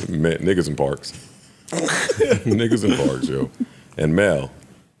 Niggas in parks. Niggas in parks, yo. And Mel,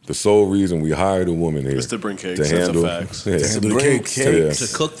 the sole reason we hired a woman here is to bring cakes. To handle, that's a fact. To bring cakes. To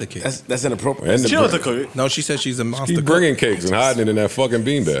cook the cake. That's inappropriate. And she don't have to cook it. No, she said she's a monster. She's bringing cakes and hiding it in that fucking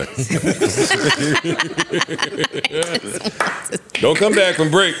beanbag. Don't come back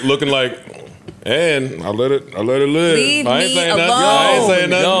from break looking like, and I let it live. Leave I ain't me saying alone. nothing. I ain't saying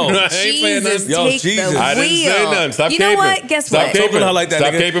nothing. Yo, I ain't saying Jesus, nothing. take the I didn't say wheel. nothing. Stop You caping. know what? Guess Stop what? caping. Her like that,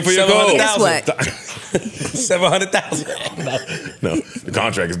 Stop nigga. caping for your goals. Guess what? 700,000. No, the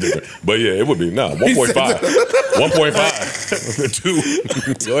contract is different. But yeah, it would be 1.5.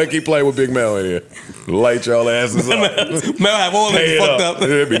 1.5. 2. Go ahead, keep playing with Big Mel in here. Light y'all asses up. Mel have all Pay that it fucked up. up.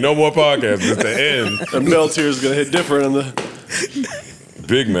 There'll be no more podcasts. It's the end. The Mel tears gonna hit different on the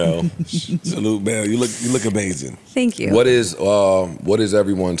Big Mel. Salute, Mel. You look amazing. Thank you. What is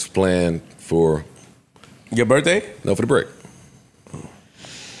everyone's plan for your birthday? No, for the break.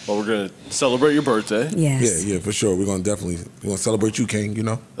 Well, we're gonna celebrate your birthday. Yes. Yeah, for sure. We're gonna celebrate you, King. You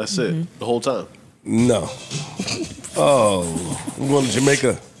know. That's it. The whole time. No. Oh, I'm going to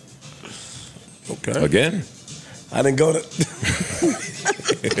Jamaica. Okay. Again? I didn't go to.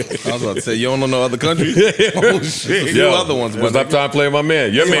 I was about to say, you don't know no other country? Oh, shit. A few other ones. Stop trying to play with my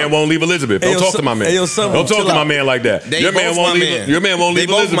man. Your man won't leave Elizabeth. Don't talk to my man. Don't talk to my man like that. Your man won't leave. Your man won't leave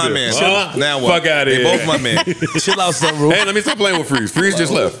Elizabeth. They both my man. Now what? Fuck out of here. They both my man. Chill out, Sunroof. Hey, let me stop playing with Freeze. Freeze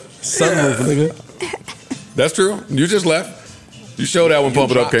just left. Sunroof, nigga. That's true. You just left. You showed that when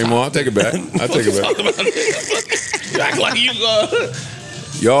Pump It Up came on. I'll take it back. I'll take it back. Act like you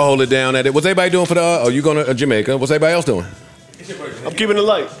Y'all hold it down at it. What's everybody doing for the... Are you going to Jamaica? What's everybody else doing? I'm keeping it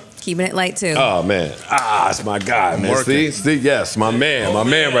light. Keeping it light too. Oh, man. It's my guy, man. See, yes, my man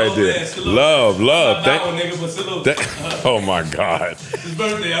right there. Love. Oh, my God. His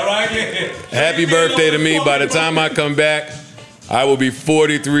birthday, all right? Happy birthday to me. By the time I come back, I will be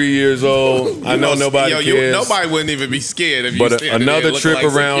 43 years old. I know nobody cares. Nobody wouldn't even be scared if you But standing another there trip looking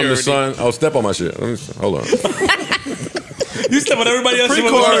like around the security. sun. Oh, step on my shit. Hold on. You step on everybody else.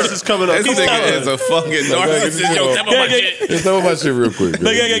 Pre-chorus is coming up. This nigga is a fucking narcissist. Yo, step on my shit. Just step on my shit real quick.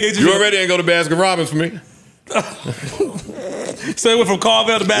 You already ain't go to Baskin Robbins for me. So he went from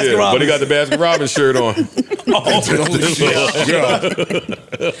Carvel to Baskin Yeah, Robbins. but he got the Baskin Robbins shirt on. This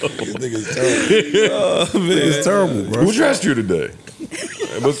nigga's terrible, bro. Who dressed you today?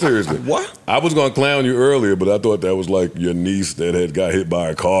 But seriously, What? I was gonna clown you earlier, but I thought that was like your niece that had got hit by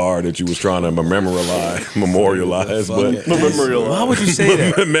a car that you was trying to memorialize. But Why would you say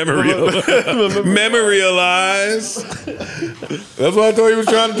that? memorialize. That's what I thought he was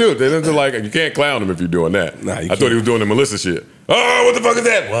trying to do. They didn't like you can't clown him if you're doing that. Nah, you I thought he was doing the Melissa shit. Oh, what the fuck is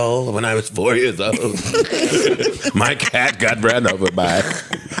that? Well, when I was 4 years old, my cat got ran over by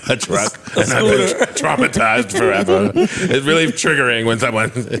a truck, and I've been traumatized forever. It's really triggering when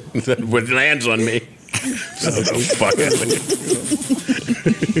someone lands on me. So don't fuck it.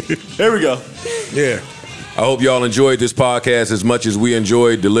 Here we go. Yeah. I hope y'all enjoyed this podcast as much as we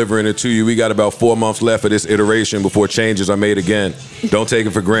enjoyed delivering it to you. We got about 4 months left of this iteration before changes are made again. Don't take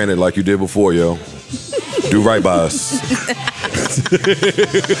it for granted like you did before, yo. Do right by us.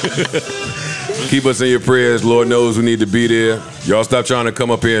 Keep us in your prayers. Lord knows we need to be there. Y'all stop trying to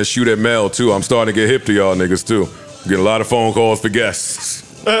come up here and shoot at Mel, too. I'm starting to get hip to y'all niggas, too. Get a lot of phone calls for guests.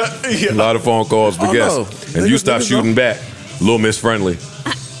 A lot of phone calls for guests. And you stop shooting back. Little Miss Friendly.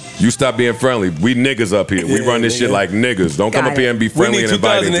 You stop being friendly. We niggas up here. We run this shit like niggas. Don't come up here and be friendly and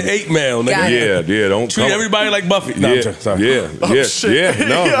inviting. We need 2008 mail, nigga. Yeah. Don't treat everybody like Buffy. No, Yeah.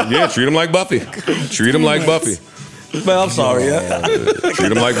 Treat them like Buffy. Treat them like Buffy. Man, I'm sorry. Yeah. Treat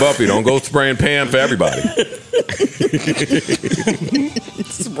them like Buffy. Don't go spraying Pam for everybody.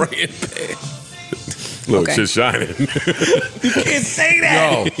 Spraying Pam. Look, shit's shining. You can't say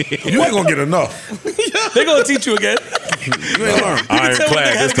that. Yo, you ain't gonna get enough. They're gonna teach you again. You ain't learn.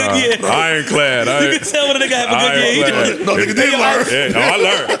 Ironclad this time. Ironclad. You can tell when a nigga have a good year. No, nigga did learn. Yeah, I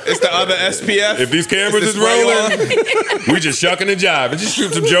learned. It's the other SPF. If these cameras is rolling, we just shucking and jiving. Just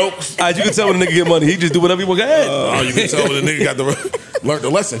shoot some jokes. You can tell when a nigga get money. He just do whatever he want. Go ahead. You can tell when the nigga learned the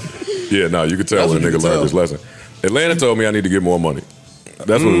lesson. Yeah, no, you can tell when a nigga learned his lesson. Atlanta told me I need to get more money.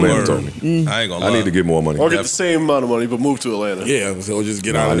 That's what Atlanta told me. I ain't gonna lie. I need to get more money. Or get the same amount of money, but move to Atlanta. Yeah, so just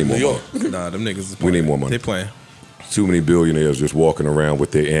get Nah, I out need of New more York. Nah, them niggas is We need more money. They playing. Too many billionaires just walking around with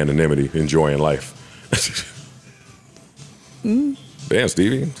their anonymity, enjoying life. Damn,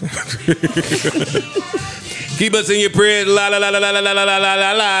 Stevie. Keep us in your prayers. La la la la la la la la la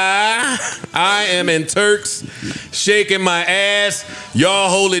la la. I am in Turks, shaking my ass. Y'all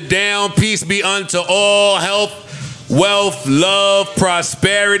hold it down. Peace be unto all. Health, wealth, love,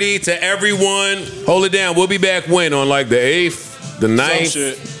 prosperity to everyone. Hold it down. We'll be back when? On like the 8th, the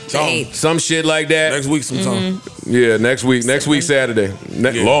 9th? Some shit like that. Next week sometime. Yeah, next week. Next week, Saturday.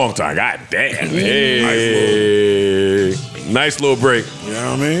 Long time. God damn. Hey. Nice little break. You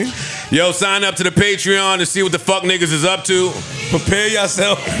know what I mean? Yo, sign up to the Patreon to see what the fuck niggas is up to. Prepare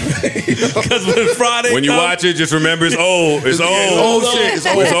yourself. Because when Friday When you watch it, just remember it's old. It's old. Old shit. It's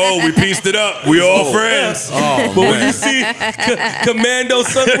old. It's old. We pieced it up. We all friends. But when you see Commando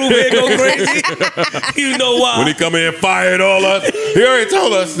Sunroof here go crazy, you know why. When he come in and fired all us, he already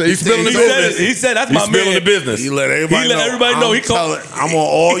told us he's spilling the business. He said that's He's my spilling man. the business. He let everybody know. He called. I'm on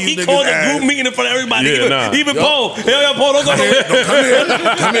all you He niggas' called a ass. group meeting in front of everybody. Yeah, Even Paul. Yo, Paul, don't go nowhere.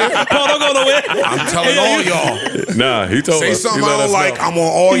 Come here. Paul, don't go nowhere. I'm telling all y'all. Nah, he told Say us. something He let I don't us like, know. I'm on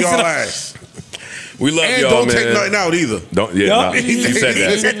all He y'all said- ass. We love And y'all, don't man. take nothing out either. Don't. Yeah, nah, he said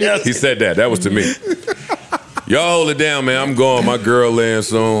that. He said that. That was to me. Y'all hold it down, man. I'm going. My girl laying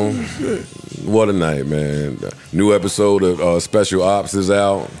soon. What a night, man. New episode of Special Ops is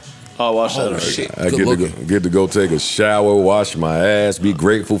out. I'll watch that. I get to go take a shower, wash my ass, be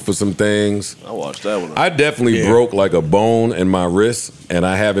grateful for some things. I'll watch that one. I definitely broke like a bone in my wrist, and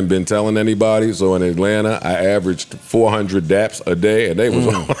I haven't been telling anybody. So in Atlanta, I averaged 400 daps a day, and they was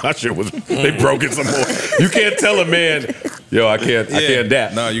that shit was they broke it some more. You can't tell a man, yo, I can't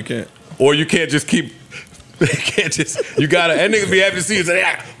dap. No, you can't. Or you can't just keep. You can't just. You gotta. And niggas be happy to see you say,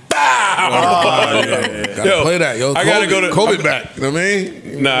 bow. Gotta play that, yo. I gotta go to COVID back. You know what I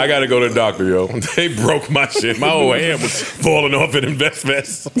mean? Nah, I gotta go to the doctor, yo. They broke my shit. My whole hand was falling off at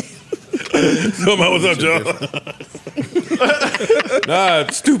InvestFest. So, what's up, Joe? Nah,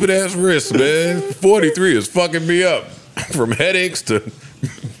 stupid ass wrist, man. 43 is fucking me up. From headaches to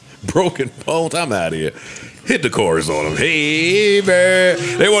broken bones. I'm out of here. Hit the chorus on them. Hey, man.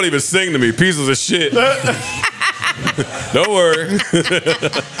 They won't even sing to me. Pieces of shit. Don't worry.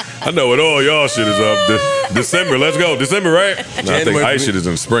 I know what all y'all shit is up. December, let's go. December, right? No, I think Ice shit is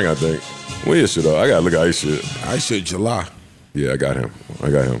in the spring, I think. When is shit up? I gotta look at Ice shit. Ice shit July. Yeah, I got him.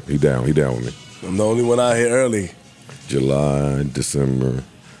 He down with me. I'm the only one out here early. July, December,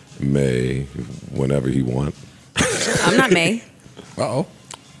 May, whenever he want. I'm not May. Oh,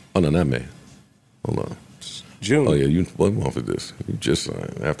 no, not May. Hold on. June. Oh, yeah, what month is this? You just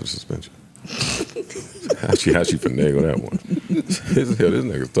signed after suspension. How'd she finagle that one? This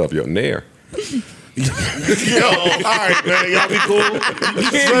nigga's tough. Yo, Nair. Yo, all right, man. Y'all be cool. No.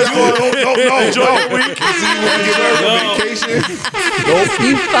 Vacation. Nope.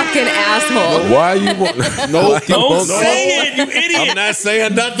 You fucking asshole. Why you want? No, don't say it, you idiot. I'm not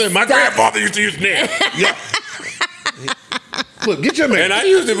saying nothing. My grandfather used to use Nair. Yeah. Look, get your man. And I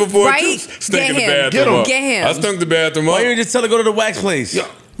used it before Right? too. Stinking the Get bathroom him. up. Get him. I stunk the bathroom up. Why you just tell her to go to the wax place? Yeah.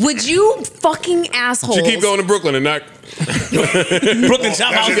 Would you fucking assholes? She keep going to Brooklyn and not. Brooklyn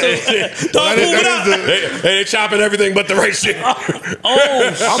Chop House too. Don't move it up. They chopping everything but the right shit.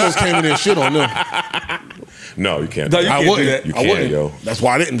 I almost came in there and shit on them. No, you can't. No, you can't do that. You I can't, wouldn't. yo. That's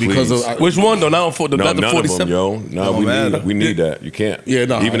why I didn't because Please. of Which one though? Not the None of 47. them, yo. No, we need that. You can't. Yeah,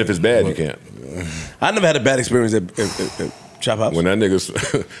 no. Even if it's bad, you can't. I never had a bad experience at Chop House. When that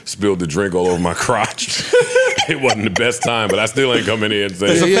nigga spilled the drink all over my crotch, it wasn't the best time, but I still ain't coming in and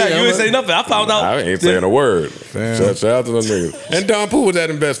saying. That's a fact. You ain't say nothing. I found out. I ain't saying a word. Shout out to them niggas. And Don Pooh was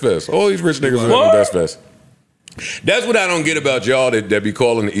at Invest Fest. All these rich niggas were at Invest Fest. That's what I don't get about y'all that be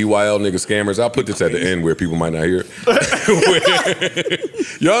calling the EYL niggas scammers. I'll put this at the end where people might not hear it.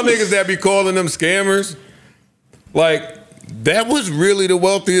 Y'all niggas that be calling them scammers, like, that was really the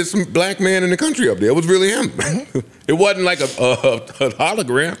wealthiest black man in the country up there. It was really him. It wasn't like a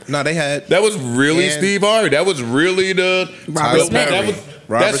hologram. No, they had. That was really Steve Harvey. That was really the Robert Smith.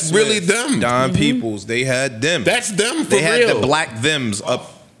 That's Smith, really them. Don Peoples. They had them. That's them for they real. had the black thems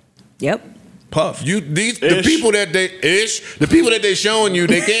up. Yep. Puff. The people that the people that they showing you,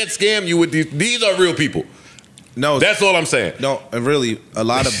 they can't scam you with these. These are real people. No, that's all I'm saying. No, and really, a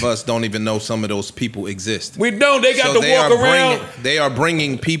lot of us don't even know some of those people exist. We don't. They got to walk around. They are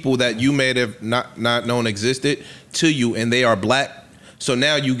bringing people that you may have not known existed to you, and they are black. So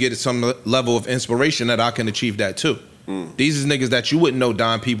now you get some level of inspiration that I can achieve that too. These is niggas that you wouldn't know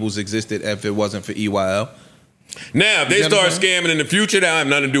Don Peoples existed if it wasn't for EYL. Now, if they start scamming in the future, that I have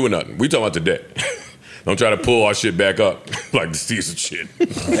nothing to do with nothing. We talking about today. Don't try to pull our shit back up like the Caesar shit.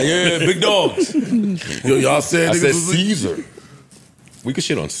 Yeah, big dogs. Yo, y'all said I said Caesar. We could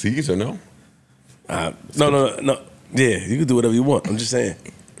shit on Caesar, no? No. Yeah, you can do whatever you want. I'm just saying.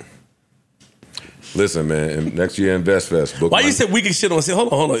 Listen, man. Next year, Invest Fest. Why you said we can shit on?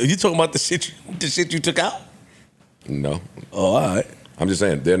 Hold on. Are you talking about the shit you took out? No. Oh, all right. I'm just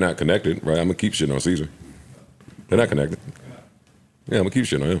saying they're not connected, right? I'm gonna keep shitting on Caesar. They're not connected. Yeah, I'm gonna keep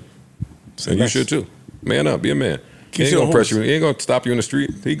shitting on him. And you should too. Man up, be a man. He ain't gonna pressure you. He ain't gonna stop you in the street.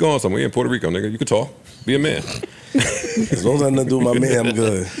 He going somewhere. He in Puerto Rico, nigga. You can talk. Be a man. As long as I nothing to do with my man, I'm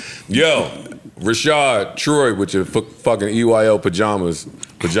good. Yo, Rashad, Troy with your fucking EYL pajama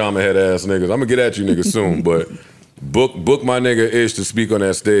head ass niggas. I'm gonna get at you niggas soon, but book my nigga Ish to speak on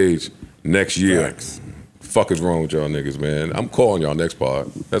that stage next year. Thanks. Fuck is wrong with y'all niggas, man? I'm calling y'all next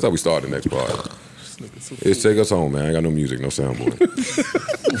pod. That's how we start the next pod. It's take us home, man. I ain't got no music, no soundboard.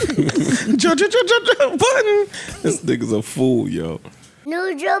 Budden. This nigga's a fool, yo.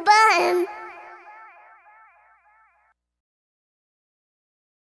 No Joe Budden.